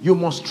 You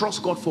must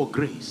trust God for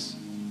grace.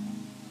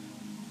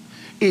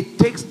 It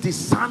takes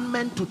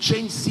discernment to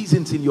change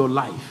seasons in your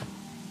life.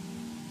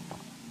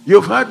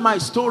 You've heard my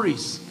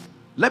stories.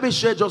 Let me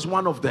share just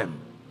one of them.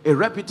 A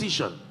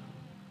repetition.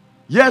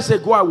 Years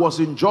ago, I was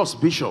in Jos,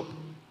 Bishop.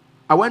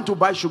 I went to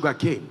buy sugar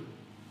cane,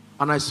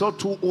 and I saw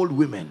 2 old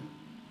women,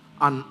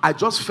 and I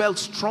just felt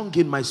strong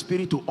in my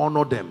spirit to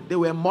honor them. They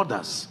were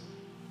mothers.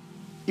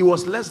 It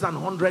was less than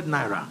 100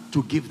 naira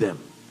to give them.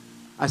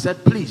 I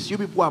said, please, you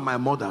people are my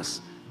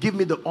mothers. Give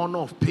me the honor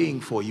of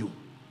paying for you.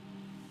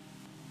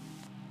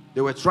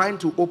 They were trying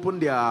to open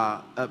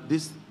their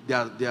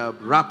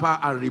wrapper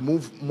and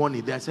remove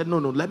money. They said, no,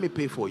 let me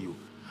pay for you.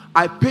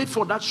 I paid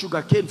for that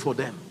sugar cane for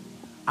them,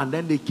 and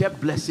then they kept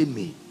blessing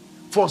me.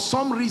 For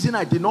some reason,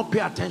 I did not pay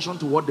attention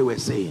to what they were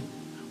saying.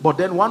 But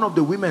then one of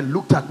the women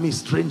looked at me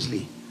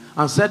strangely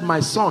and said, my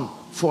son,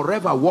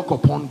 forever walk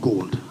upon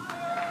gold.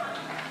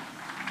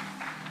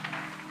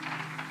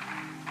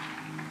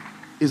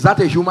 Is that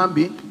a human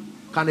being?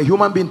 Can a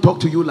human being talk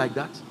to you like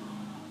that?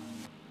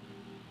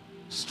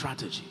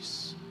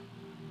 Strategies.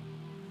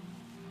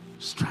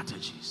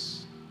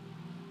 Strategies.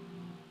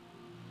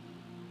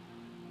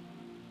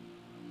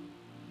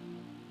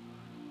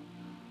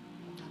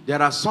 There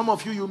are some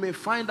of you, you may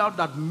find out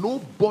that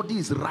nobody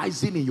is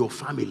rising in your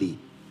family.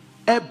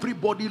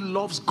 Everybody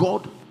loves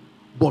God,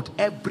 but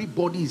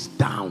everybody is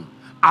down.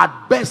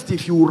 At best,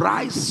 if you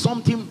rise,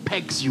 something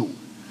pegs you.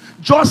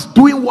 Just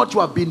doing what you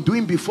have been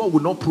doing before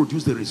will not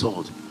produce the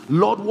result.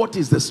 Lord, what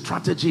is the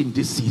strategy in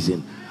this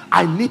season?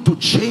 I need to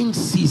change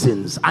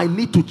seasons. I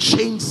need to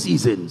change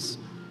seasons.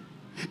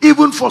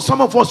 Even for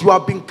some of us, you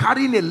have been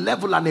carrying a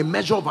level and a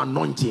measure of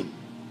anointing.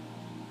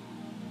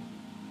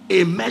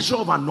 A measure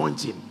of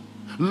anointing.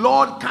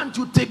 Lord, can't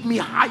you take me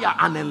higher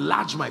and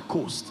enlarge my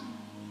coast?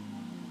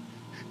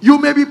 You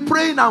may be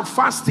praying and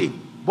fasting,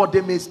 but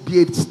there must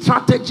be a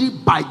strategy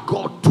by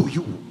God to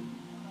you.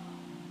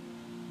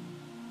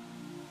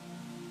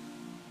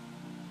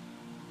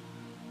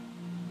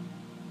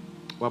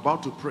 We're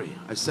about to pray.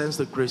 I sense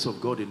the grace of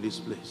God in this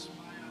place.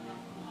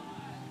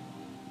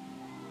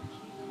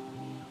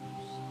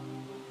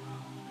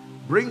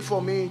 Bring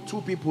for me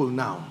 2 people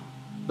now.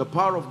 The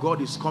power of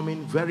God is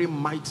coming very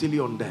mightily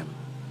on them.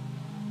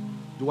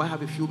 Do I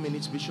have a few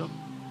minutes, Bishop?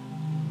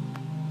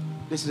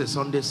 This is a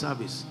Sunday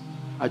service.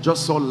 I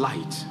just saw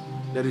light.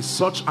 There is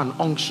such an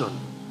unction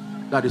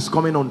that is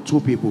coming on 2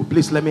 people.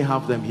 Please let me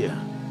have them here.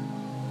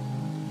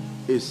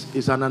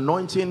 It's an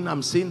anointing.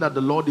 I'm seeing that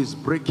the Lord is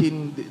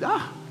breaking.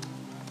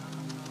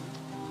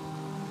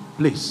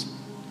 Please.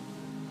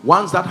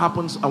 Once that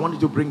happens, I want you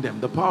to bring them.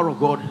 The power of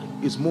God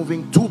is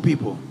moving 2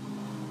 people.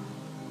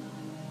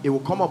 It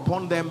will come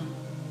upon them.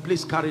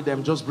 Please carry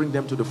them. Just bring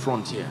them to the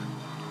front here.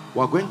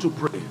 We're going to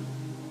pray.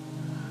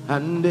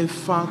 And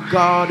if our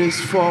God is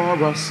for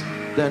us,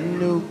 then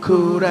who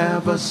could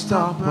ever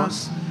stop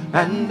us?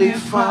 And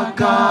if our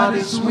God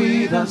is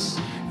with us,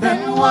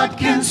 then what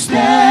can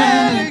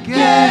stand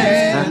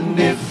against? And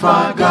if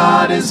our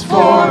God is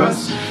for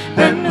us,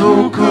 then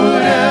who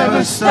could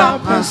ever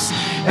stop us?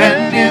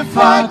 And if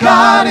our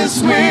God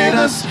is with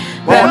us,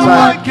 then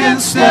what can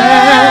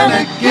stand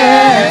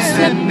against?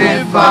 And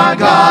if our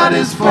God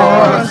is for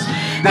us,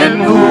 then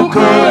who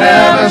could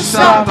ever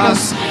stop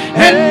us?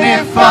 And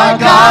if our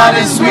God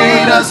is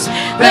with us,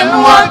 then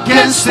what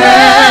can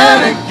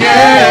stand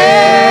against?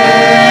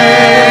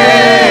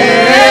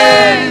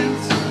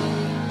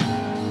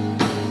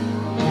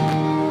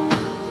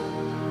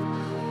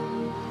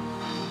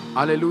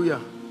 Hallelujah.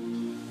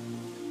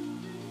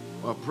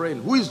 We're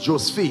praying. Who is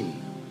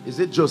Josephine? Is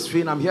it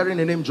Josephine? I'm hearing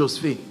the name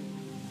Josephine.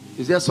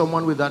 Is there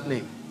someone with that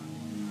name?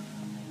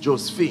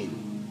 Josephine.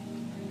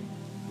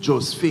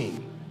 Josephine.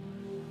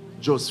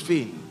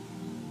 Josephine.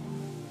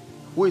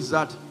 Who is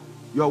that?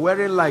 You are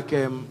wearing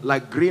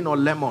like green or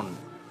lemon.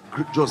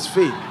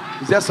 Josephine.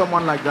 Is there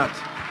someone like that?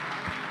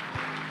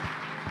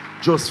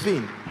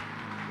 Josephine.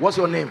 What's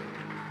your name?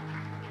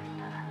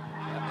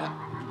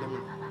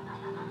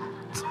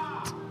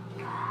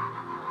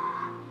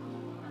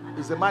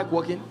 Is the mic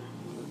working?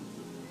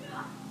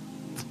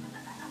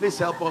 Please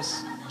help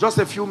us. Just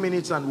a few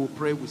minutes and we'll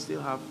pray. We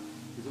still have.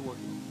 Is it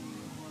working?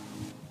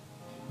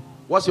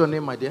 What's your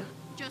name, my dear?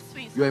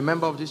 Josephine. You're a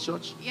member of this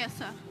church? Yes,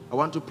 sir. I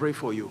want to pray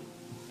for you.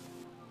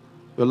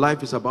 Your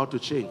life is about to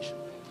change.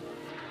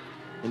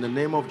 In the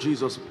name of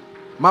Jesus.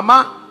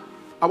 Mama,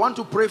 I want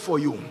to pray for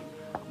you.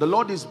 The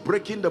Lord is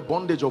breaking the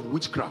bondage of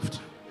witchcraft.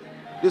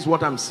 This is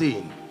what I'm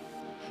seeing.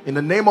 In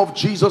the name of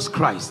Jesus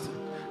Christ,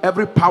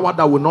 every power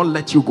that will not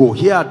let you go,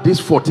 here at this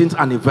 14th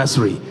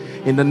anniversary,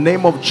 in the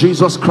name of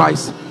Jesus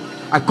Christ,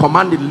 I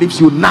command it leaves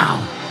you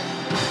now.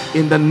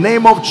 In the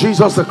name of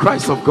Jesus the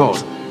Christ of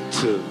God,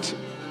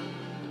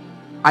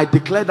 I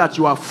declare that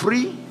you are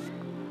free.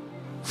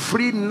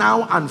 Free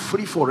now and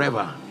free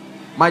forever.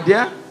 My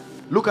dear,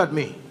 look at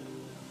me.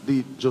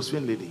 The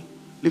Josephine lady.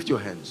 Lift your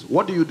hands.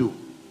 What do you do?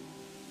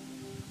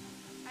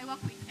 I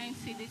work with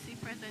NCDC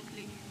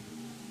presently.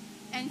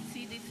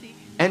 NCDC.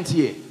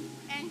 NTA.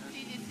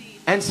 NCDC.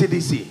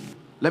 NCDC.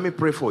 Let me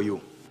pray for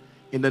you.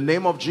 In the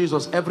name of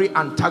Jesus, every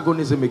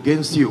antagonism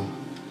against you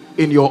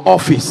in your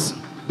office.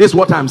 This is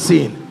what I'm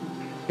seeing.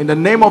 In the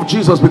name of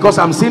Jesus, because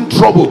I'm seeing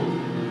trouble.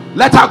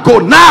 Let her go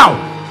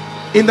now.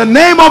 In the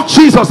name of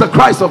Jesus, the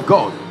Christ of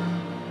God.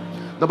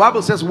 The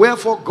Bible says,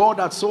 wherefore God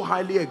hath so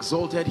highly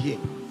exalted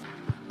him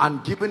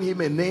and given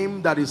him a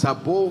name that is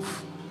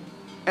above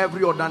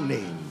every other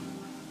name.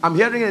 I'm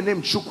hearing a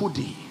name,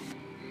 Chukudi.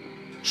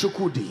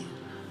 Chukudi.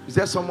 Is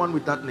there someone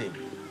with that name?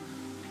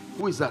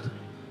 Who is that?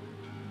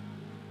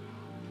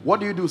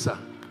 What do you do, sir?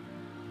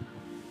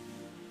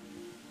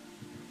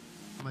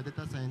 I'm a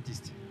data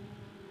scientist.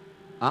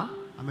 Huh?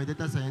 I'm a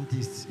data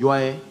scientist. You are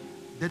a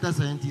Data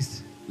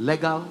scientist.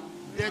 legal?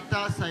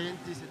 Data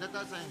scientist.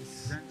 Data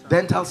science.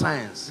 Dental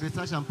science.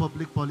 Research and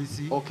public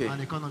policy. Okay.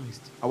 And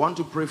economist. I want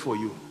to pray for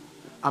you.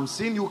 I'm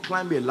seeing you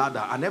climb a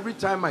ladder, and every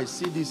time I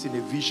see this in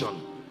a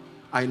vision,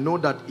 I know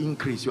that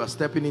increase. You are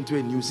stepping into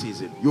a new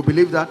season. You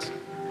believe that?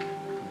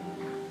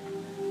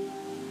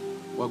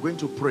 We're going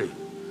to pray.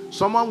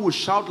 Someone will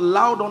shout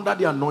loud under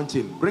the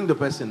anointing. Bring the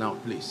person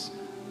out, please.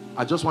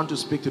 I just want to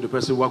speak to the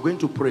person. We're going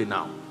to pray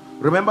now.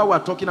 Remember,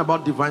 we're talking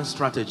about divine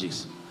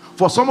strategies.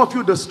 For some of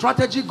you, the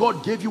strategy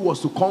God gave you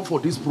was to come for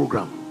this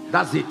program.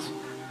 That's it.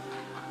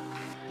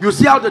 You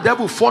see how the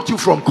devil fought you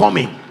from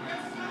coming.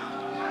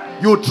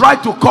 You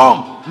tried to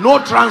come,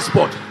 no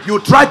transport. You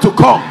tried to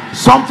come,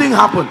 something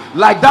happened.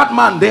 Like that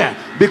man there,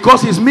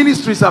 because his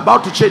ministry is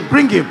about to change.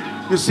 Bring him.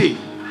 You see,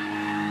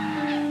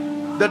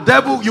 The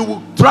devil, you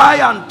will try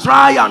and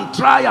try and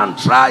try and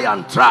try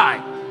and try.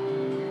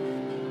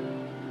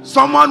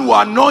 Someone will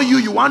annoy you,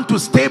 you want to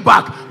stay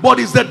back, but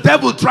it's the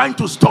devil trying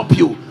to stop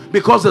you,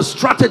 because the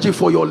strategy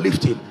for your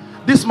lifting.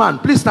 This man,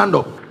 please stand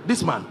up.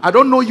 This man, I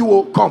don't know you,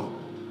 will come.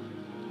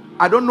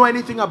 I don't know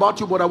anything about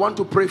you, but I want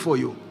to pray for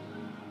you.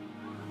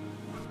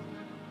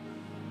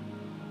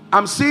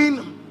 I'm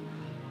seeing,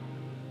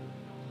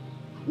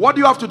 what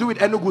do you have to do with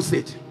Enugu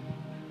State?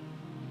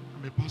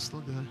 I'm a pastor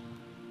there.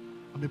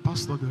 I'm a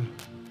pastor there.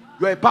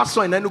 You're a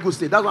pastor in Enugu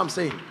State. That's what I'm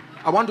saying.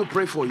 I want to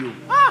pray for you.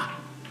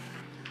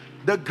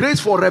 The grace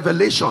for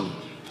revelation.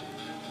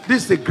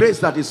 This is the grace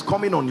that is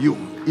coming on you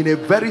in a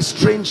very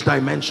strange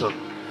dimension.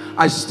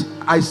 I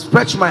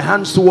stretch my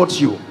hands towards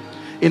you.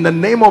 In the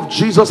name of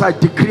Jesus, I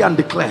decree and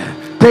declare,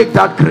 take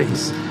that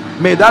grace.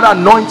 May that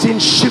anointing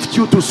shift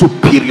you to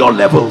superior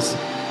levels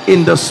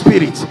in the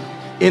spirit.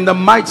 In the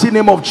mighty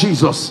name of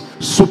Jesus,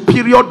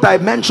 superior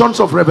dimensions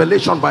of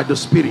revelation by the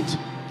spirit.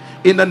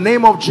 In the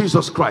name of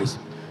Jesus Christ.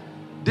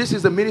 This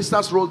is the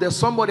minister's role. There's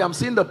somebody, I'm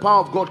seeing the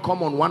power of God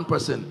come on one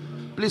person.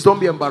 Please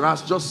don't be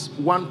embarrassed. Just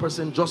one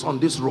person just on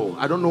this row.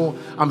 I don't know.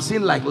 I'm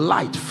seeing like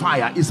light,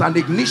 fire. It's an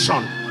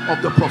ignition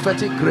of the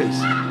prophetic grace.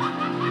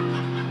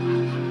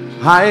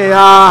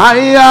 Hiya,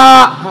 hiya,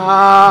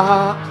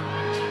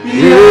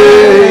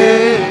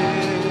 yeah,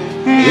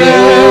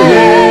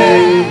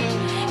 yeah,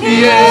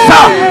 yeah.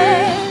 Sir,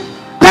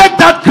 take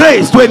that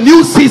grace to a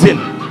new season.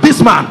 This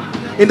man,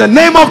 in the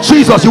name of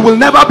Jesus, you will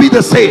never be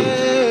the same.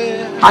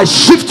 I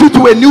shift you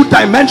to a new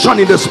dimension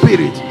in the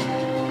spirit.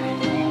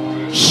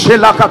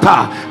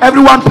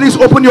 Everyone, please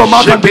open your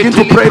mouth and begin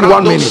to pray in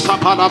 1 minute.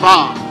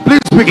 Please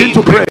begin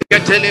to pray.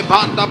 Begin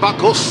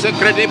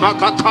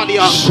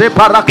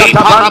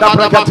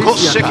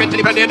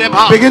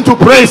to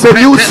pray. It's a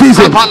new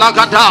season.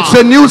 It's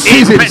a new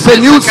season. It's a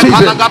new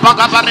season.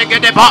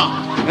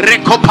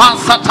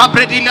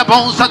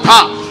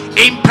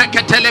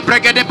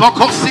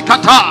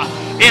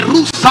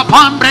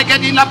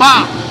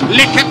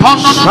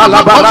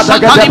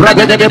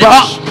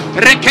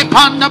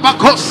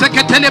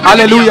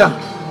 Hallelujah.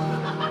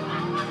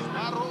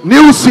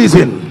 New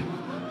season.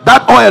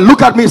 That oil,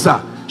 look at me,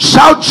 sir.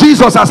 Shout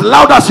Jesus as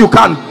loud as you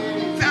can.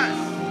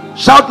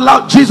 Shout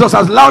loud Jesus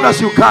as loud as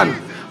you can.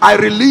 I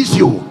release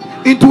you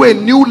into a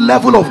new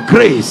level of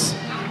grace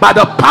by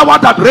the power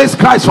that raised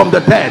Christ from the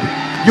dead.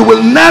 You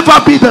will never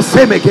be the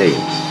same again,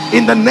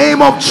 in the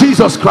name of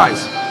Jesus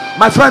Christ.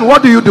 My friend,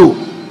 what do you do?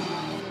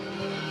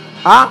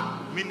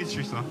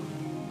 Ministry, sir.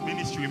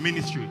 Ministry.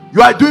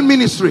 You are doing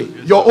ministry.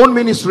 Yes. Your own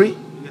ministry?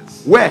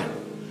 Yes. Where?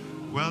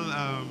 Well,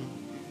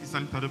 it's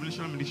an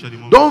international ministry at the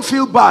moment. Don't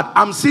feel bad.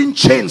 I'm seeing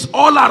chains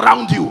all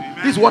around you. Amen.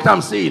 This is what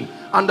I'm seeing.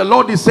 And the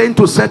Lord is saying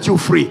to set you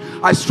free.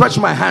 I stretch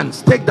my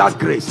hands. Take that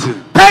grace.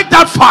 Take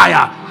that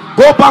fire.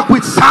 Go back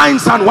with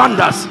signs and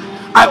wonders.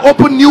 I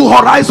open new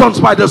horizons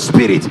by the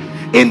Spirit.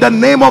 In the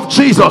name of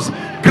Jesus.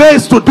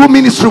 Grace to do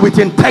ministry with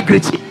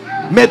integrity.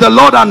 May the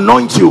Lord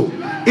anoint you.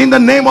 In the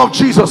name of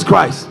Jesus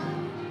Christ.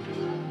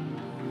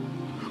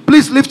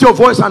 Please lift your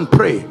voice and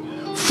pray.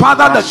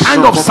 Father, the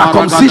kind of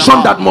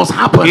circumcision that must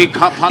happen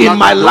in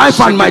my life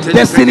and my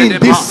destiny in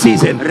this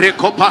season,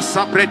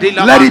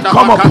 let it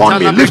come upon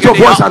me. Lift your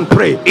voice and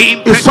pray.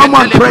 If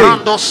someone pray,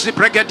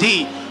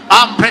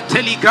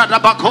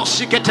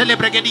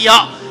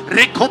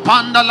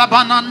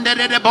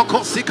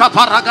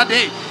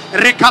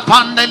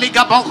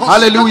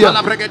 hallelujah.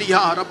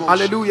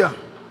 Hallelujah.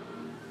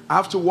 I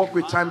have to walk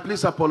with time.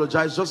 Please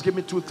apologize. Just give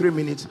me 2-3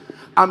 minutes.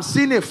 I'm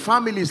seeing a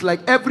family. It's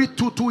like every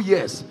two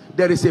years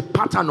there is a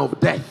pattern of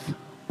death.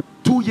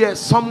 2 years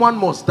someone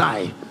must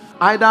die.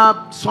 Either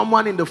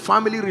someone in the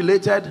family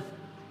related,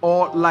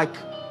 or like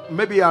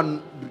maybe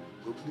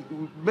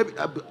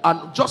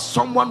just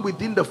someone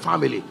within the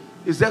family.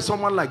 Is there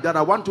someone like that?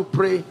 I want to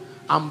pray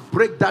and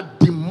break that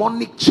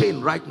demonic chain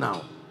right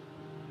now.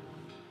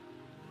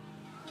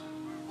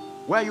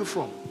 Where are you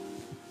from?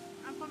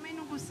 I'm from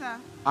Enugu, sir.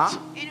 Huh?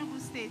 Enugu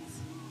State.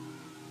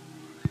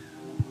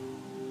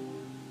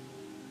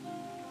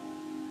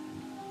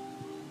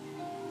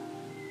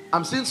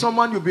 I'm seeing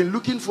someone, you've been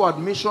looking for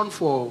admission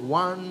for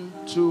 1,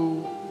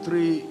 2,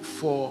 3,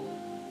 4.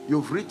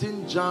 You've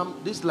written JAM.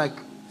 This is like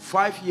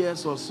 5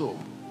 years or so.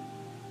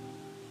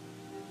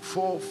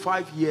 4,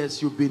 5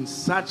 years you've been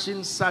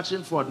searching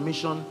for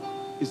admission.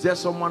 Is there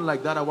someone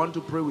like that? I want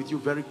to pray with you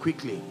very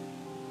quickly.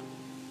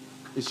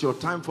 It's your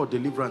time for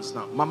deliverance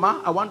now.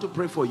 Mama, I want to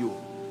pray for you.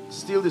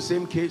 Still the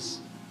same case.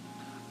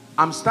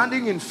 I'm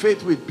standing in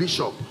faith with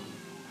Bishop,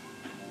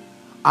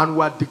 and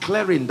we're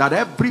declaring that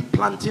every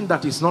planting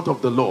that is not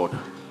of the Lord,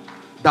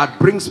 that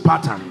brings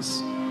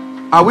patterns.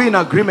 Are we in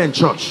agreement,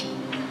 church?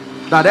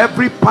 That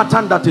every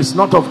pattern that is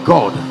not of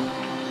God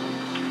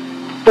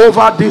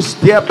over these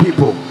dear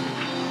people,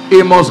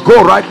 it must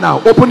go right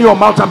now. Open your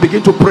mouth and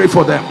begin to pray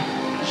for them.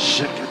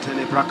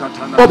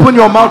 Open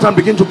your mouth and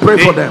begin to pray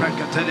for them.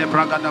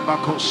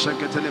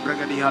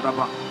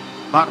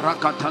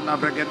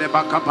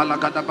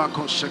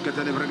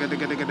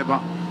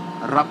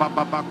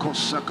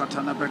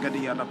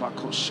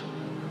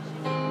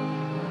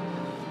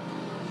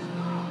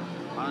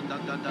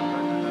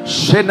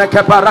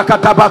 Sheneke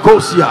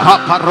barakatabakosia.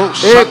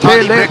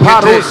 Ekele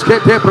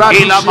paroskete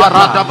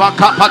bradishata.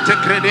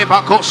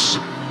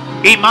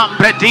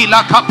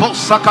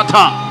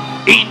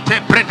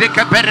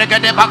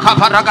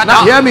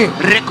 Now hear me.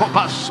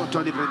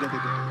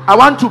 I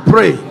want to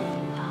pray.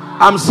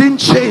 I'm seeing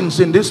chains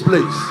in this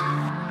place.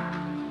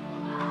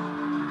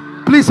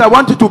 Please, I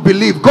want you to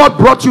believe God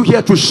brought you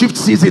here to shift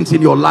seasons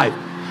in your life.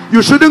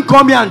 You shouldn't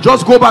come here and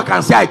just go back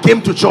and say I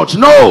came to church.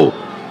 No,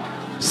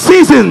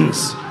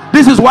 seasons.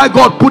 This is why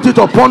God put it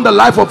upon the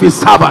life of his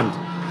servant.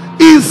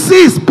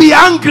 Insist, be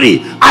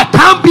angry. I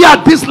can't be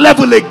at this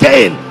level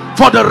again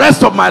for the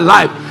rest of my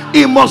life.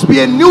 It must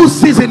be a new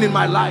season in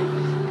my life.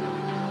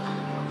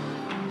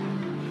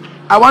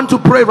 I want to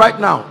pray right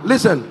now.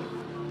 Listen,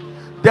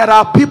 there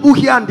are people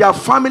here and their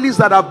families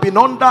that have been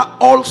under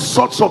all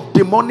sorts of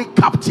demonic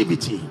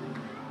captivity.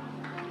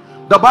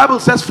 The Bible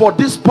says, for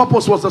this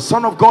purpose was the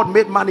Son of God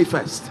made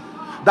manifest,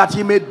 that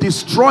he may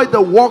destroy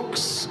the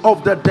works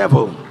of the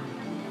devil.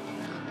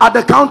 At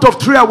the count of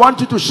 3, I want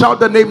you to shout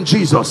the name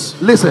Jesus.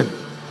 Listen,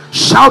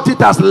 shout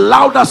it as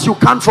loud as you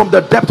can from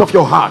the depth of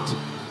your heart.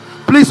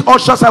 Please,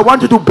 ushers, I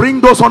want you to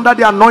bring those under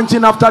the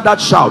anointing after that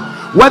shout.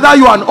 Whether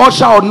you are an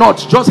usher or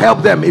not, just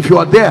help them if you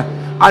are there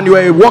and you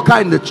are a worker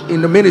in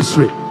the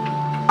ministry.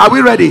 Are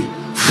we ready?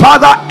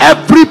 Father,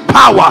 every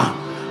power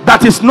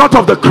that is not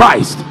of the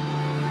Christ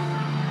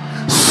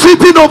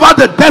sitting over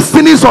the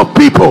destinies of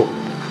people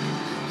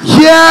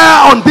here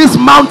on this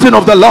mountain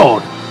of the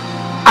Lord,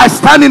 I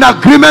stand in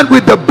agreement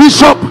with the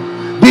bishop,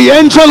 the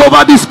angel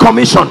over this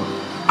commission,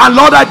 and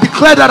Lord, I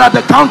declare that at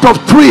the count of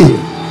 3,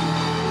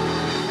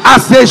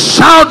 as they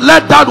shout,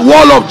 let that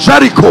wall of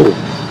Jericho,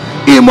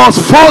 it must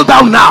fall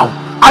down now.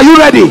 Are you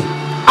ready?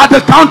 At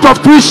the count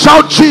of 3,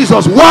 shout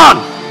Jesus. 1, 2,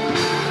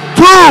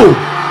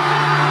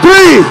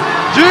 3.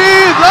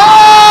 Jesus!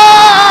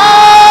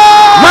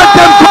 Let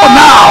them go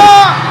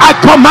now. I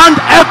command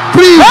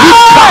every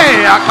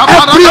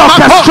every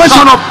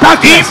orchestration of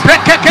darkness,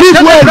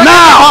 give way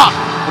now.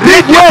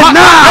 Give way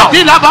now.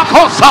 Give way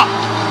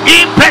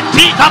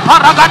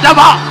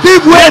now.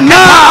 Give way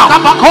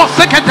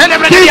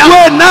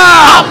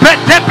now.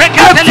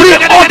 Every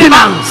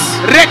ordinance,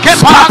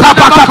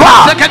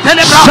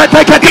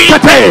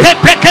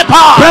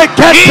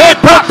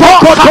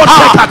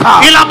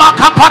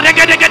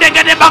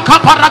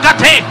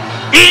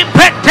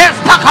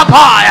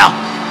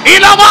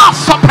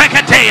 Ilamaso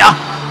preketea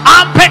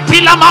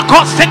ampetila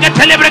makosenge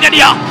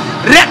telebregedia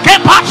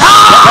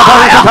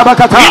rekepataya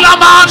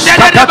ilamande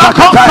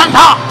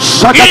rebakosata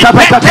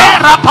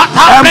impetera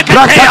pata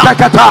preketea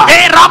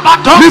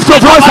erabato. Lift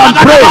your voice and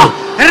pray.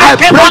 I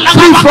break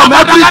free from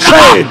every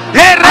chain.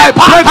 I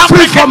break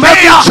free from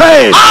every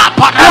chain.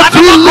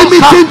 Every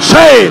limiting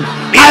chain.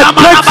 I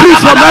break free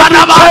from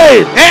every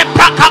chain.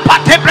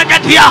 Eprakapate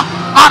preketea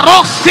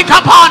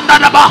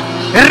arosikapanda naba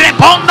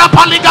reponda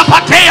paliga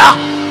patea.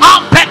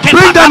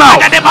 Bring them out.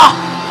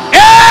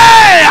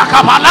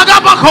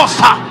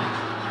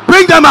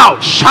 Bring them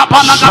out.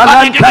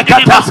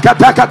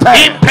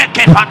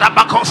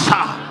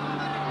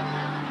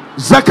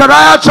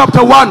 Zechariah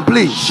chapter 1,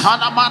 please.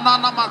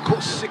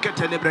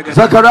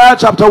 Zechariah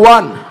chapter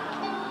 1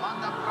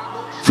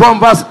 from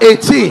verse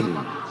 18.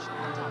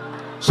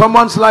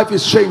 Someone's life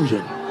is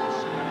changing.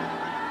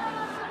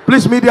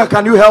 Please, media,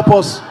 can you help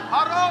us?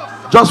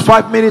 Just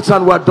 5 minutes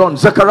and we're done.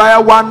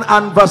 Zechariah 1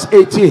 and verse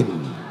 18.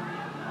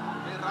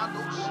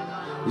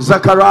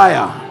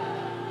 Zechariah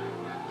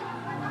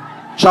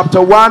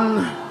chapter 1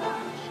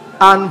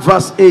 and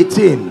verse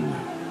 18.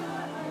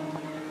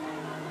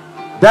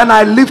 Then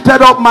I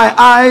lifted up my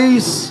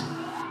eyes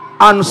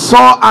and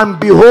saw, and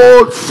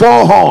behold,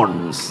 4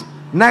 horns.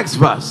 Next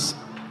verse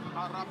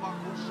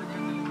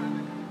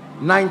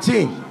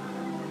 19.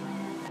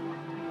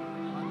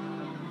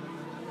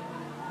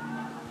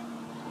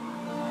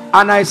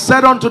 And I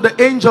said unto the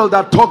angel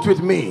that talked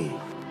with me,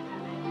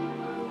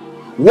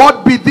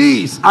 what be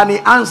these? And he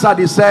answered,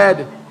 he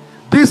said,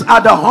 these are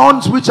the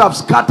horns which have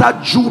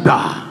scattered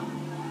Judah,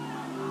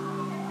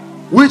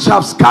 which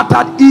have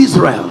scattered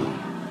Israel,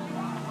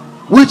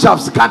 which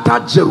have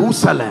scattered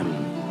Jerusalem.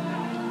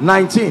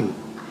 19,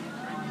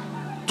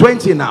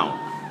 20 now.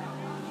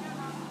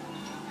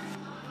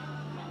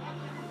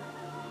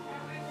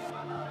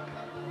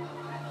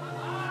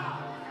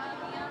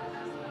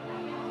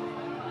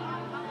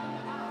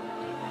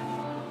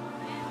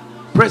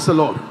 Praise the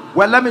Lord.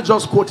 Well, let me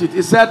just quote it.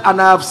 It said,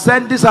 and I have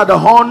sent, these are the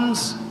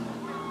horns.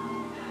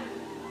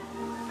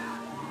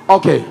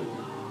 Okay,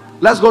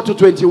 let's go to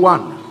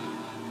 21.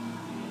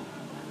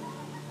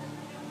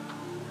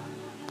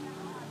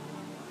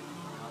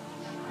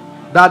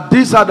 That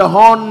these are the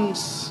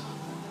horns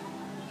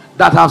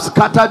that have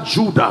scattered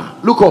Judah.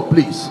 Look up,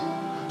 please.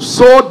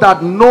 So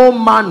that no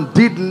man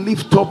did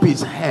lift up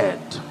his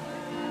head.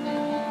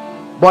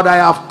 But I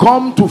have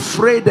come to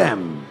fray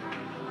them,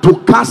 to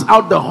cast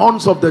out the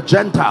horns of the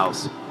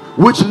Gentiles,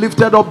 which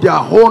lifted up their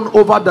horn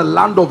over the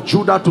land of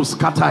Judah to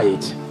scatter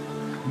it.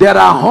 There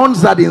are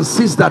horns that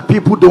insist that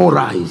people don't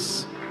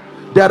rise.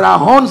 There are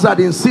horns that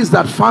insist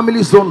that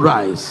families don't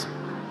rise.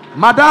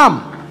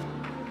 Madam,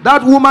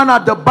 That woman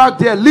at the back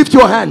there, lift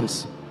your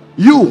hands.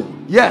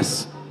 You,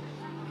 yes.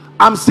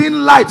 I'm seeing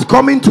light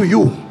coming to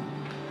you.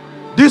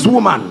 This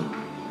woman,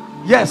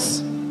 yes.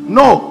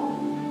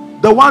 No,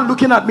 the one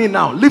looking at me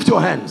now, lift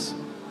your hands.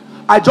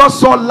 I just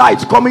saw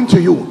light coming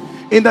to you.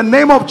 In the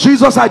name of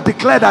Jesus, I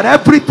declare that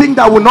everything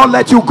that will not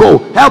let you go,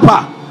 help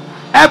her.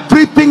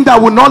 Everything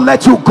that will not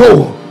let you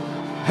go,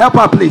 help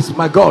her please,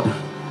 my God.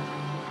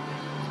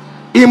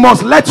 He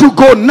must let you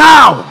go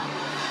now.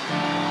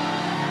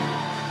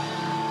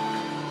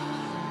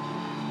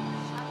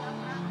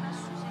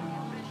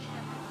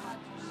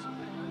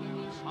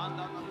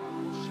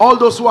 All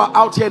those who are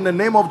out here, in the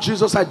name of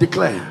Jesus, I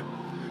declare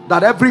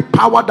that every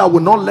power that will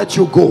not let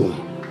you go,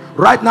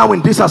 right now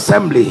in this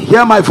assembly,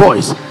 hear my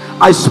voice.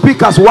 I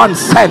speak as one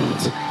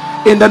sent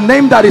in the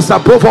name that is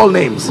above all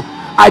names.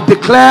 I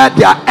declare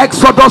their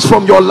exodus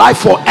from your life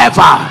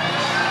forever,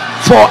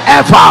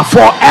 forever,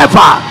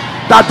 forever.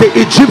 That the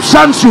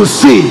Egyptians you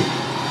see,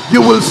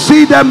 you will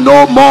see them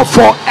no more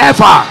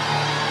forever.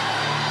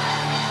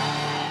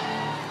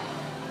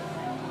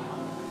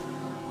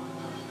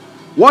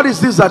 What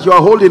is this that you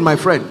are holding, my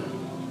friend?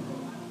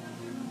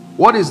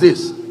 What is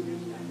this?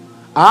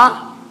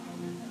 Huh?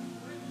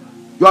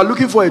 You are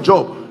looking for a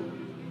job.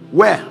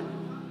 Where?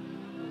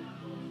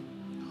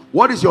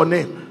 What is your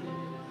name?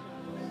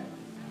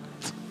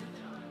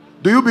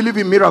 Do you believe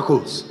in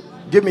miracles?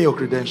 Give me your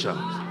credentials.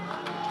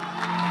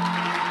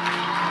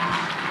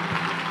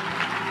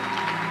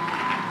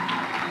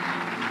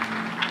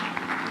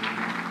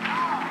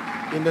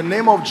 In the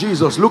name of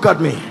Jesus, look at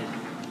me.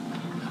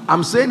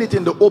 I'm saying it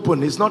in the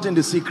open, it's not in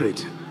the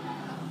secret.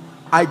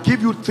 I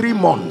give you 3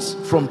 months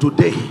from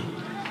today.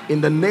 In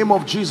the name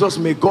of Jesus,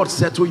 may God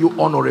settle you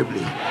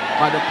honorably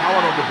by the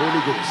power of the Holy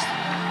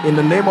Ghost. In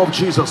the name of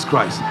Jesus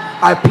Christ,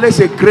 I place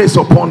a grace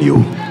upon you.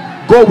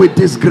 Go with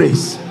this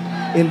grace.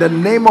 In the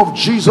name of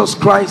Jesus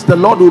Christ, the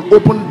Lord will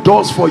open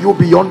doors for you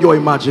beyond your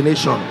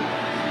imagination,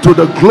 to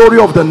the glory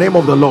of the name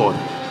of the Lord.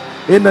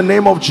 In the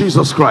name of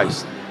Jesus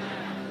Christ.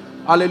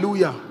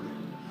 Hallelujah.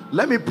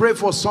 Let me pray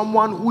for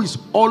someone who is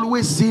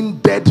always seeing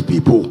dead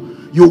people.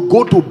 You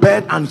go to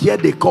bed and here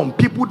they come.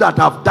 People that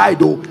have died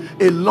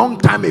a long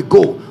time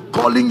ago,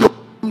 calling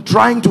you,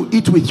 trying to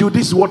eat with you.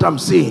 This is what I'm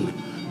saying.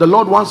 The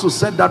Lord wants to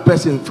set that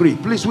person free.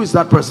 Please, who is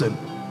that person?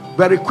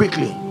 Very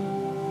quickly.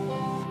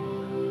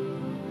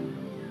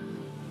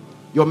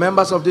 You're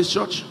members of this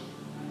church.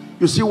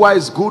 You see why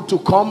it's good to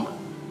come.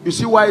 You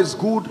see why it's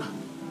good.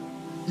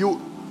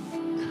 You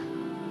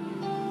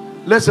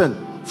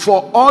listen.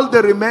 For all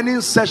the remaining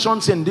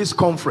sessions in this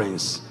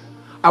conference,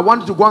 I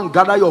want you to go and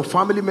gather your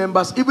family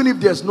members. Even if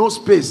there's no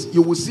space,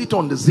 you will sit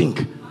on the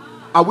zinc.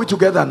 Are we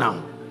together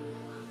now?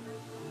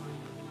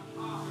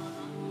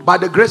 By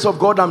the grace of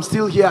God, I'm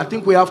still here. I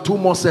think we have 2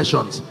 more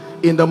sessions,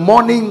 in the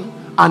morning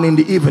and in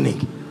the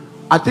evening.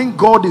 I think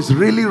God is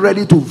really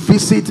ready to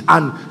visit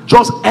and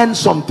just end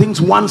some things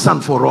once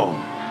and for all.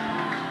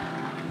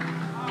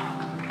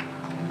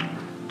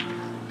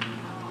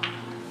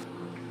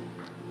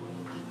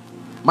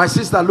 My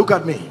sister, look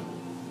at me.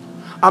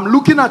 I'm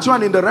looking at you,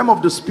 and in the realm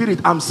of the spirit,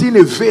 I'm seeing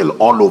a veil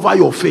all over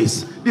your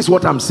face. This is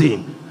what I'm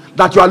seeing.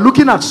 That you are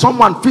looking at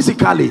someone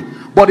physically,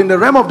 but in the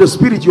realm of the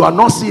spirit, you are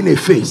not seeing a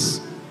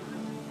face.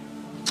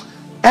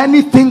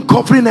 Anything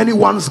covering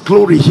anyone's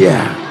glory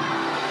here,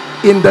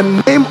 in the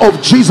name of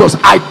Jesus,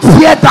 I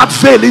tear that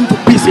veil into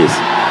pieces.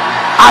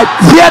 I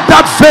tear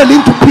that veil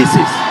into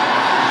pieces.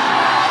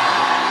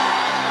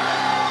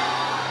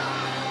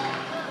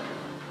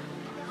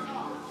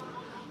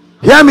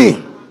 Hear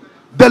me.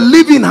 The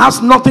living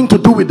has nothing to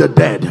do with the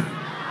dead.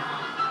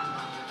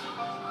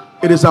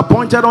 It is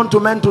appointed unto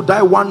men to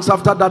die once,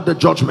 after that the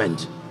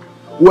judgment.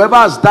 Whoever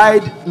has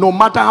died, no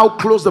matter how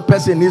close the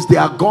person is, they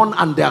are gone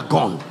and they are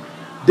gone.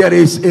 There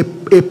is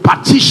a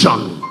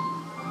partition.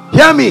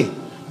 Hear me.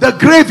 The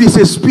grave is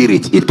a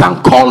spirit. It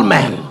can call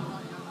men.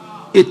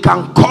 It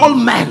can call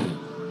men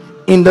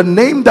in the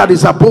name that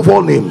is above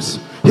all names.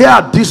 Here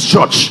at this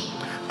church,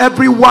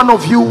 every one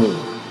of you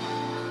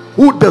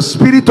who the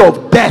spirit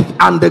of death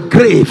and the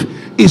grave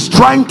is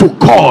trying to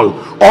call,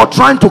 or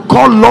trying to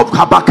call love,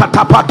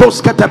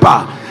 habakatapatos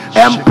ketepa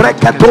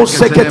empreketos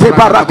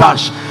seketeba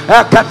rakash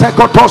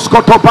ekatekotos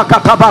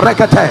kotopakataba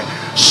rekete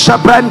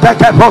shabrende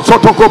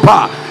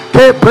keposotokopa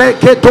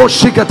kepreketo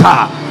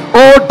shiketa.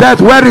 Oh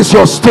death, where is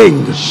your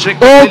sting?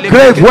 Oh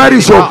grave, where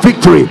is your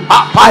victory?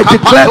 I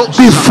declare,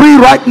 be free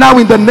right now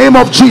in the name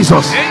of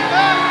Jesus.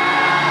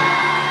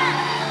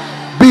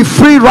 Be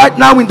free right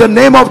now in the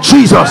name of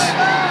Jesus.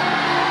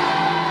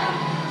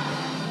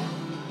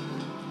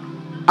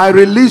 I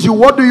release you.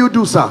 What do you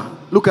do, sir?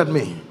 Look at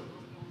me.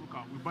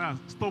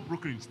 Stop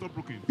brokering.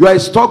 You are a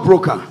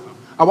stockbroker.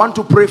 I want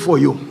to pray for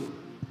you.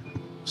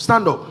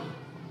 Stand up.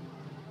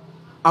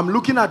 I'm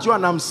looking at you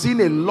and I'm seeing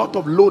a lot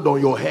of load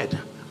on your head.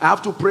 I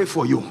have to pray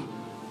for you.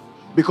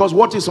 Because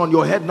what is on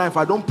your head now, if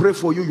I don't pray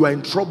for you, you are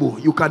in trouble.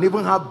 You can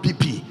even have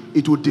BP.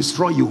 It will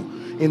destroy you.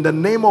 In the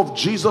name of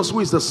Jesus,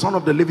 who is the Son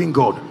of the living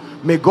God,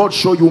 may God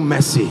show you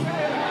mercy.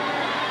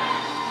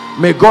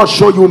 May God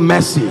show you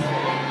mercy.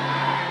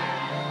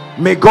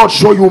 May God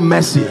show you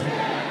mercy.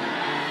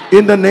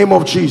 In the name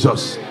of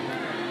Jesus.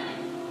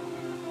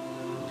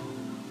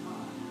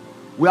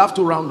 We have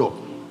to round up.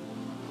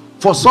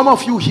 For some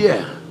of you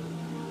here,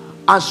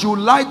 as you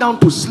lie down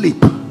to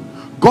sleep,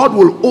 God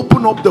will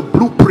open up the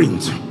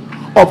blueprint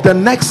of the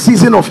next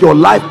season of your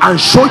life and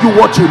show you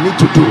what you need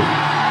to do.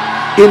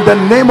 In the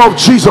name of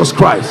Jesus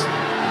Christ.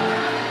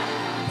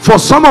 For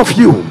some of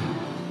you,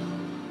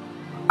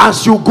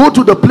 as you go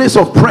to the place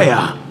of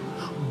prayer,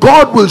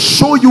 God will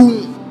show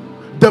you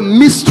the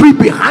mystery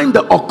behind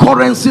the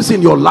occurrences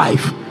in your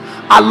life,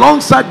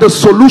 alongside the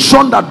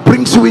solution that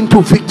brings you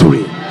into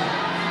victory.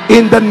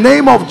 In the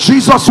name of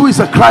Jesus, who is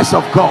the Christ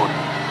of God.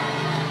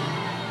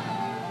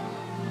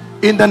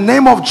 In the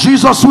name of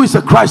Jesus, who is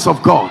the Christ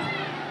of God.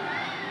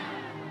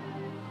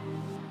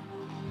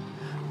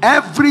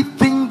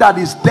 Everything that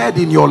is dead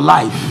in your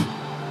life,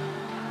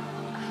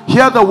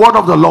 hear the word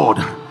of the Lord.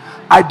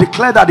 I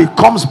declare that it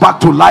comes back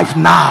to life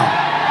now.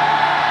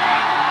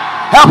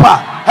 Help her,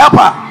 help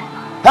her,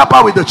 help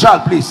her with the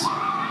child, please.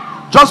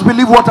 Just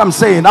believe what I'm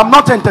saying. I'm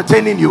not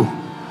entertaining you.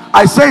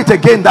 I say it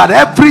again, that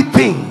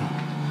everything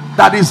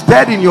that is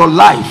dead in your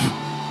life,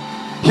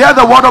 hear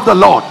the word of the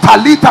Lord.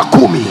 Talita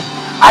Kumi,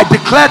 I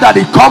declare that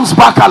it comes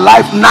back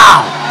alive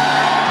now.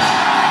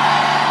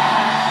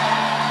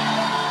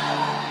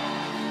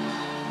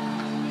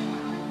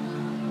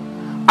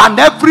 And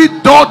every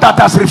door that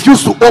has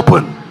refused to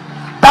open,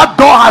 that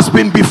door has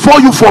been before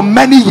you for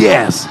many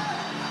years,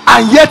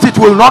 and yet it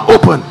will not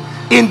open.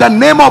 In the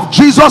name of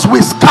Jesus,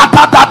 we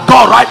scatter that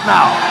door right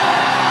now.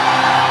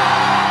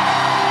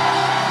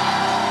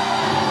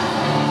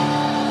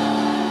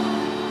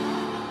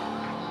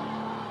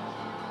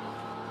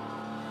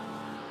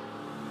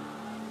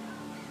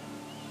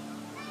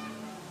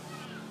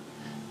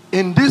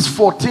 In this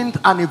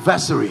 14th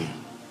anniversary,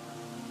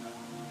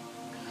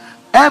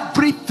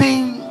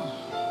 everything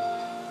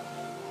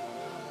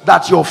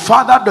that your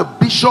father the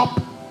bishop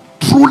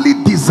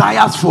truly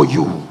desires for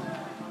you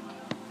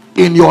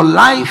in your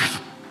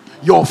life,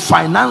 your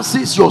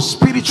finances, your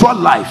spiritual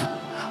life,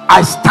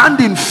 I stand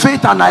in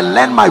faith and I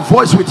lend my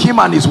voice with him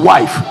and his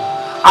wife.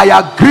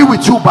 I agree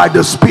with you by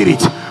the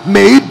Spirit.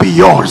 May it be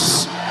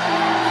yours.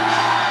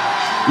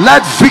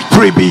 Let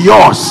victory be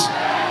yours.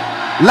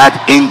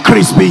 Let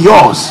increase be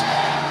yours.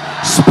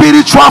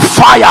 Spiritual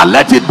fire,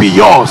 let it be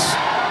yours.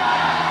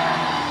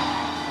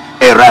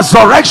 A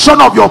resurrection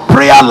of your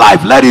prayer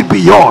life, let it be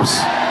yours.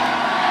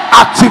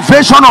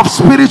 Activation of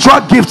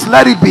spiritual gifts,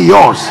 let it be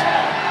yours.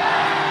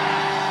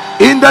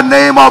 In the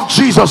name of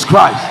Jesus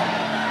Christ.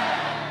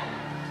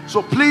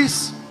 So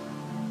please,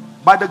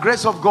 by the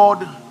grace of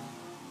God,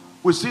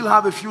 we still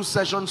have a few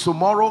sessions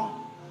tomorrow,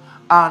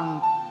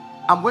 and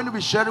I'm going to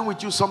be sharing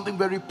with you something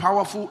very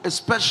powerful,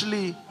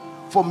 especially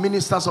for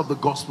ministers of the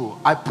gospel.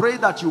 I pray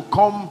that you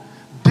come,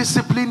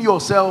 discipline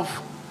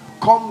yourself,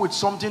 come with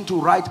something to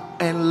write,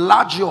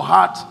 enlarge your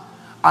heart,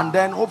 and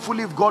then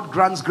hopefully, if God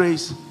grants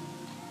grace,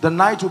 the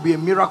night will be a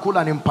miracle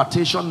and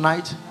impartation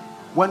night,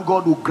 when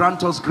God will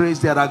grant us grace.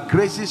 There are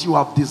graces you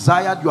have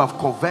desired, you have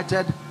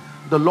coveted.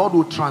 The Lord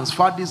will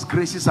transfer these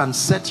graces and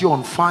set you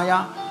on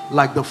fire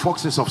like the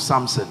foxes of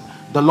Samson.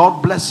 The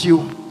Lord bless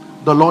you.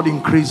 The Lord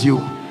increase you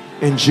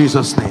in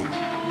Jesus' name.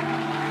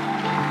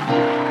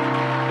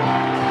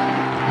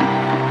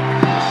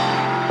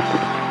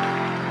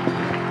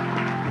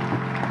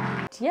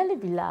 Dearly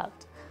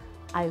beloved,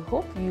 I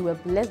hope you were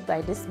blessed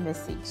by this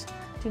message.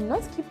 Do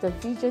not keep the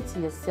video to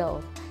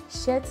yourself.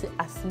 Share to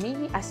as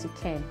many as you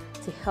can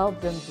to help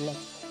them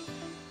bless.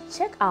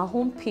 Check our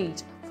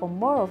homepage for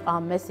more of our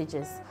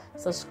messages.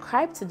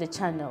 Subscribe to the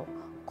channel,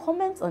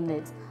 comment on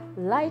it,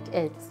 like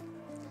it.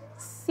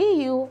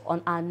 See you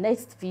on our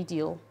next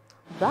video.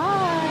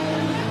 Bye.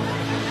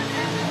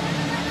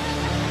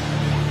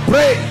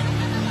 Pray,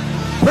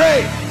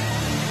 pray,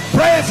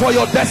 pray for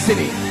your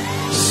destiny.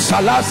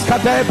 Salas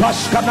kade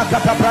bashkana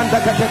kata branda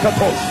kate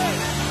katos.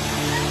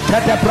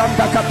 Kate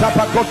branda kata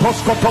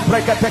pakotos koto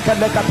brekete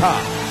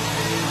kelekata.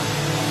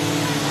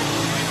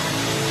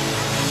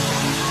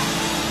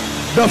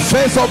 The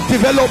phase of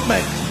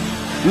development.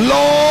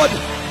 Lord,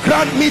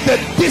 grant me the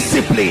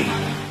discipline